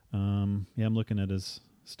 I'm looking at his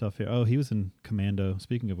stuff here. Oh, he was in Commando.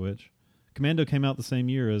 Speaking of which, Commando came out the same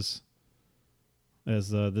year as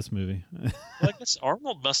this movie. Well, I guess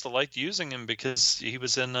Arnold must have liked using him because he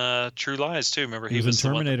was in True Lies too. Remember, he was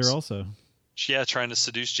in Terminator also. Yeah, trying to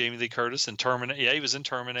seduce Jamie Lee Curtis in Terminator. Yeah, he was in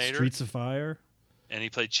Terminator. Streets of Fire. And he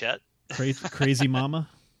played Chet. Crazy Mama.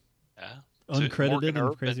 Yeah. Uncredited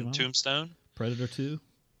in Crazy Mama. Tombstone. Predator 2.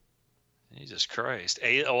 Jesus Christ.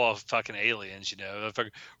 Fucking aliens,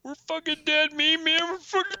 we're fucking dead, man. We're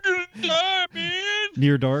fucking gonna die, man.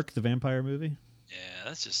 Near Dark, the vampire movie. Yeah,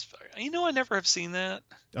 that's just. I never have seen that.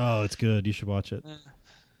 Oh, it's good. You should watch it.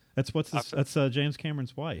 That's James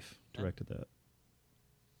Cameron's wife directed that.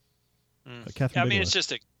 Catherine Bigelow.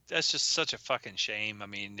 It's that's just such a fucking shame. I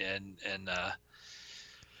mean,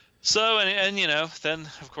 so then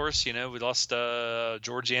of course we lost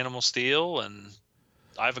George Animal Steel and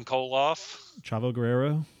Ivan Koloff, Chavo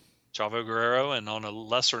Guerrero, and on a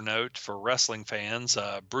lesser note for wrestling fans,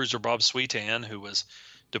 Bruiser Bob Sweetan, who was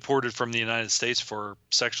deported from the United States for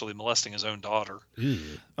sexually molesting his own daughter. Ew.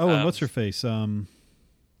 Oh, and what's her face?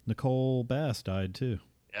 Nicole Bass died too.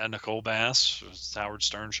 Yeah, Nicole Bass, was Howard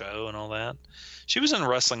Stern show and all that. She was in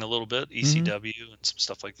wrestling a little bit, ECW and some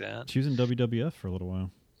stuff like that. She was in WWF for a little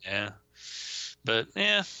while. Yeah, but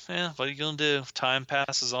yeah. What are you gonna do? Time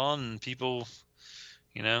passes on, and people,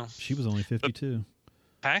 She was only 52.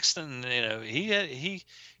 Paxton,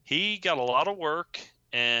 he got a lot of work,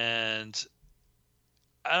 and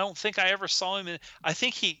I don't think I ever saw him. I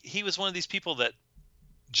think he was one of these people that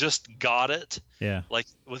just got it. Yeah. Like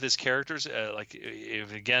with his characters,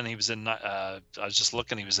 he was in. I was just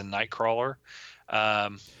looking. He was in Nightcrawler.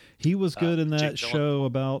 He was good in that show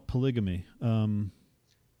about polygamy. Yeah,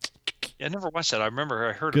 I never watched that. I remember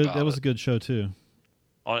I heard good, about it. That was a good show too.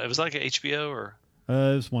 It was like a HBO or.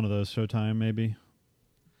 It was one of those Showtime maybe.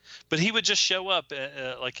 But he would just show up,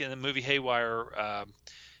 like in the movie Haywire.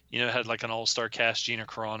 It had like an all-star cast. Gina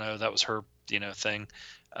Carano, that was her, thing.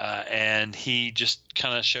 And he just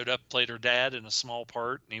kind of showed up, played her dad in a small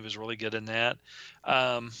part, and he was really good in that.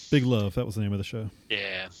 Big Love, that was the name of the show.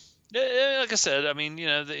 Yeah, like I said, I mean,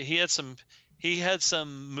 he had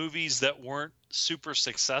some movies that weren't super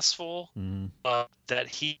successful, that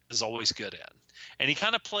he was always good at, and he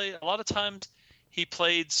kind of played a lot of times. He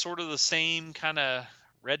played sort of the same kind of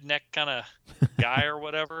redneck kind of guy or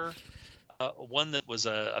whatever. One that was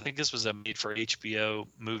I think this was a made for HBO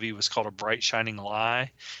movie, was called A Bright Shining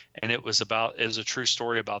Lie, and it was a true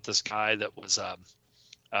story about this guy that was a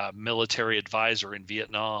military advisor in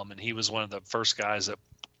Vietnam, and he was one of the first guys that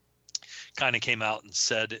kind of came out and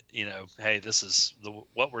said, hey, this is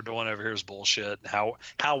what we're doing over here is bullshit. How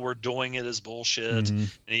we're doing it is bullshit.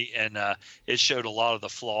 And it showed a lot of the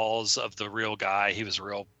flaws of the real guy. He was a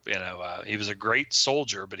real, he was a great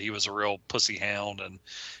soldier, but he was a real pussy hound, and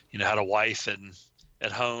had a wife and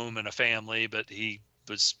at home and a family, but he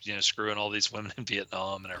was screwing all these women in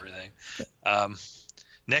Vietnam and everything.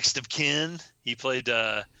 Next of Kin, he played.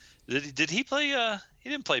 Did he play? He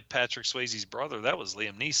didn't play Patrick Swayze's brother. That was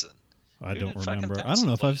Liam Neeson. I don't remember. I don't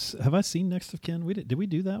know if have I seen Next of Kin. Did we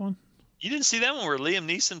do that one? You didn't see that one where Liam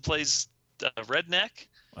Neeson plays redneck?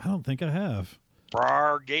 I don't think I have.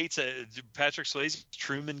 Brar Gates, Patrick Swayze,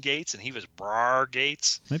 Truman Gates, and he was Brar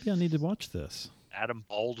Gates. Maybe I need to watch this. Adam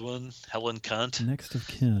Baldwin, Helen Cunt. Next of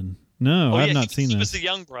Kin. No, I've not seen this. He was the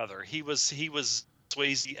young brother. He was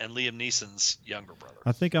Swayze and Liam Neeson's younger brother.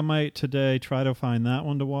 I think I might today try to find that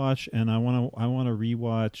one to watch, and I want to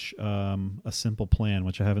rewatch A Simple Plan,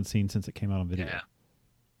 which I haven't seen since it came out on video. Yeah,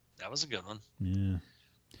 that was a good one. Yeah.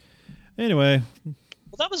 Anyway, well,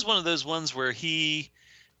 that was one of those ones where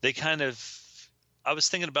they kind of. I was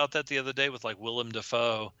thinking about that the other day with like Willem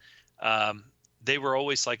Dafoe. They were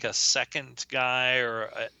always like a second guy or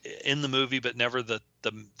in the movie, but never the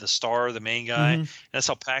star, the main guy. And that's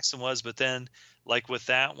how Paxton was. But then, like with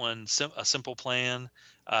that one, A Simple Plan,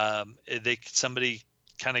 somebody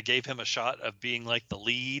kind of gave him a shot of being like the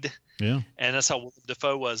lead. Yeah. And that's how Willem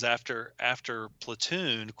Dafoe was after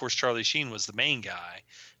Platoon. Of course, Charlie Sheen was the main guy,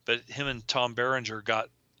 but him and Tom Berenger got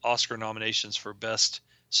Oscar nominations for Best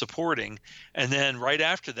Supporting, and then right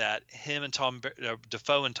after that, him and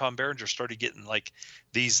Dafoe and Tom Berenger started getting like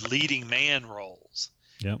these leading man roles.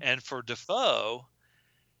 Yep. And for Dafoe,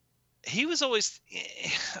 he was always,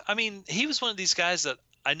 I mean, he was one of these guys that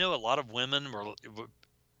I know a lot of women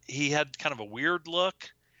he had kind of a weird look,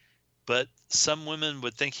 but some women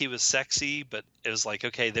would think he was sexy, but it was like,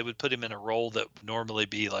 okay, they would put him in a role that would normally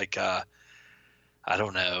be like, I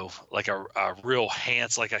don't know, like a real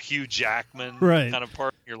handsome, like a Hugh Jackman kind of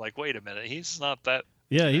part. You're like, wait a minute, he's not that.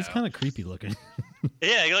 Yeah, he's kind of creepy looking.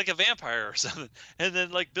 Yeah, like a vampire or something. And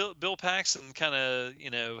then like Bill Paxton kind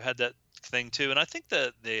of, had that thing too. And I think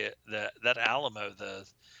that Alamo,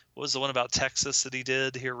 what was the one about Texas that he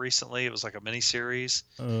did here recently? It was like a miniseries.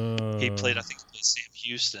 He played, I think, Sam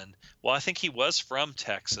Houston. Well, I think he was from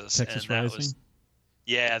Texas. Texas Rising?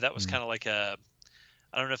 That was kind of like I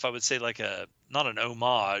don't know if I would say like not an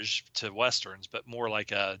homage to Westerns, but more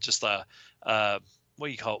like just a what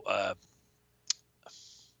do you call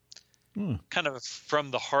kind of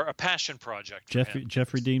from the heart, a passion project.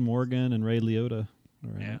 Jeffrey Dean Morgan and Ray Liotta.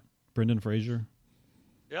 Right. Yeah. Brendan Fraser.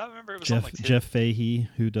 Yeah, I remember it was on like Jeff Fahey,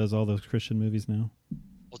 who does all those Christian movies now.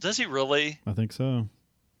 Well, does he really? I think so.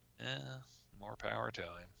 Yeah, more power to him.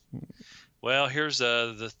 Well, here's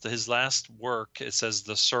his last work. It says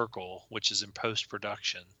The Circle, which is in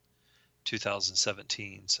post-production,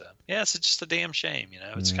 2017. So yeah, it's just a damn shame. You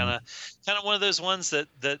know, it's kind of one of those ones that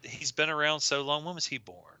he's been around so long. When was he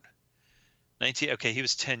born? 19. Okay, he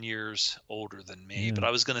was 10 years older than me. Yeah. But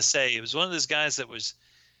I was going to say it was one of those guys that was.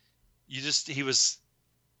 He was.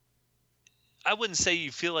 I wouldn't say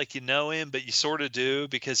you feel like you know him, but you sort of do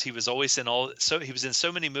because he was always he was in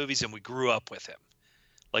so many movies and we grew up with him,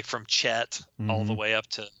 like from Chet all the way up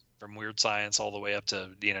to from Weird Science all the way up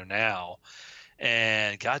to now,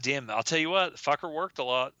 and goddamn, I'll tell you what, the fucker worked a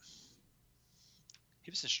lot.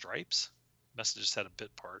 He was in Stripes, must have just had a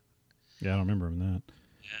bit part. Yeah, I don't remember him that.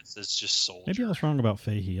 Yeah, it's just Soldier. Maybe I was wrong about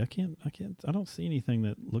Fahey. I don't see anything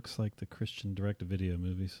that looks like the Christian direct-to-video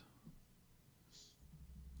movies.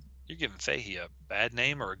 You're giving Fahey a bad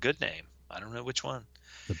name or a good name. I don't know which one.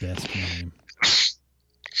 The best name.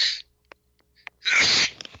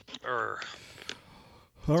 All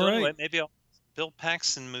right. Anyway, maybe I'll Bill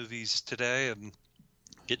Paxton movies today and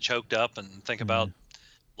get choked up and think about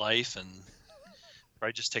life and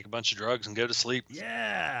probably just take a bunch of drugs and go to sleep.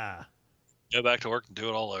 Yeah. Go back to work and do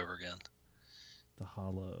it all over again. The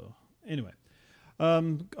Hollow. Anyway.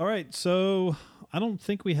 All right. So I don't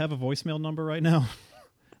think we have a voicemail number right now.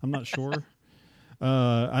 I'm not sure.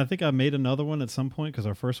 I think I made another one at some point because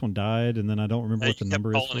our first one died, and then I don't remember what the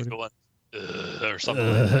number is. Or something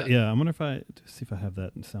like that. Yeah, I'm wondering see if I have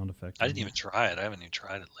that in sound effect. I didn't even try it. I haven't even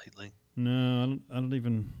tried it lately. No, I don't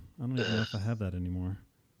even know if I have that anymore.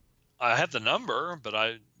 I have the number, but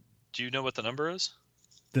do you know what the number is?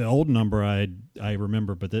 The old number I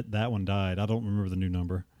remember, but that one died. I don't remember the new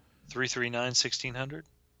number. 339-1600.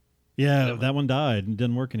 Yeah, that one died and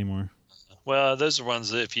didn't work anymore. Well, those are ones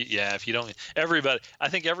that if you don't, I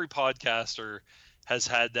think every podcaster has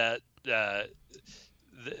had that.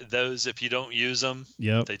 Those, if you don't use them,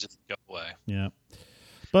 they just go away. Yeah.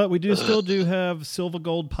 But we still have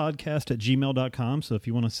silvagoldpodcast@gmail.com. So if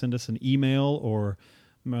you want to send us an email or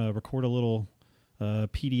record a little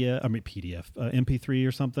MP3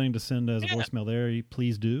 or something to send as a voicemail there,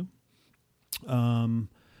 please do.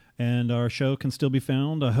 And our show can still be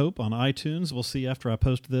found, I hope, on iTunes. We'll see after I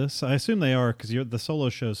post this. I assume they are because the solo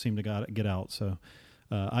shows seem to get out. So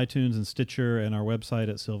iTunes and Stitcher and our website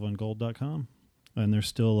at silvaandgold.com. And there's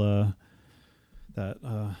still that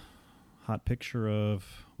hot picture of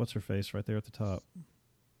what's her face right there at the top.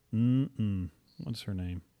 What's her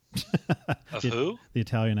name? Of who? The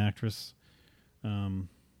Italian actress. God.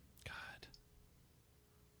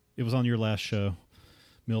 It was on your last show.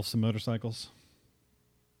 Milfs and Motorcycles.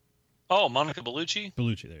 Oh, Monica Bellucci?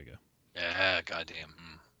 Bellucci, there you go. Yeah, goddamn.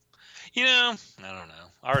 I don't know.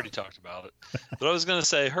 I already talked about it. But I was going to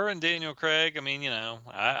say, her and Daniel Craig,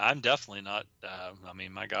 I'm definitely not,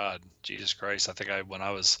 my God, Jesus Christ. I think when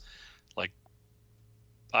I was, like,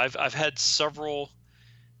 I've had several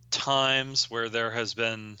times where there has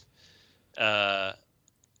been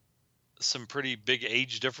some pretty big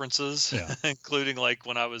age differences, including, like,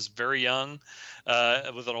 when I was very young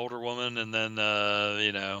with an older woman, and then,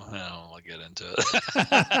 I'll get into it.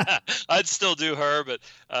 I'd still do her, but,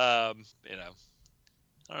 I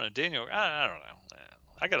don't know, Daniel, I don't know.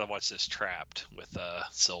 I got to watch this Trapped with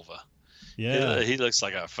Silva. Yeah. He looks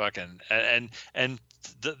like a fucking, and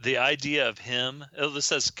the idea of him, this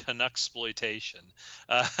says Canucksploitation.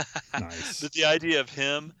 Nice. But the idea of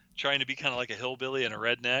him trying to be kind of like a hillbilly and a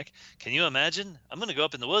redneck. Can you imagine? I'm going to go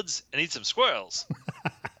up in the woods and eat some squirrels.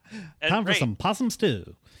 Time for some possum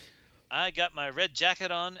stew. I got my red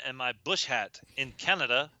jacket on and my bush hat in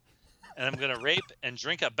Canada, and I'm going to rape and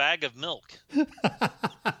drink a bag of milk.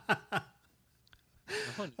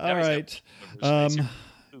 All right.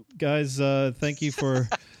 Guys, thank you for...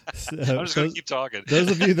 I'm just going to keep talking.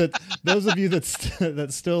 Those of you that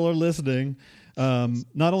still are listening,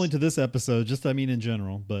 not only to this episode, in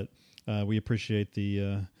general, but we appreciate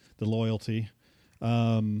the loyalty.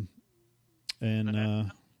 I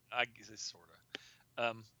sort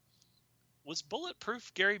of. Was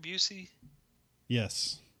Bulletproof Gary Busey?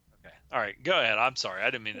 Yes. Okay. All right. Go ahead. I'm sorry. I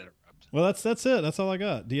didn't mean to interrupt. Well, that's it. That's all I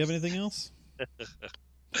got. Do you have anything else?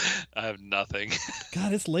 I have nothing.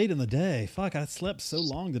 God, it's late in the day. Fuck, I slept so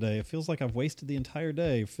long today. It feels like I've wasted the entire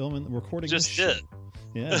day recording. Just did.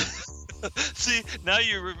 Yeah. See, now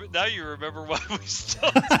you remember why we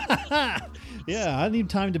started. Yeah, I need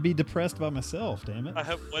time to be depressed by myself. Damn it! I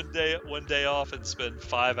have one day off and spend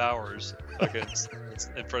 5 hours in front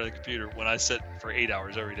of the computer when I sit for 8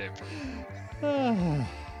 hours every day.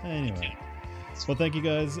 Anyway, Well, thank you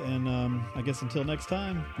guys, and I guess until next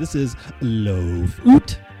time, this is Loaf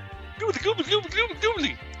Oot.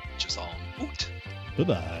 Goobly. Just all oot.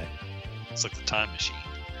 Bye-bye. It's like the time machine.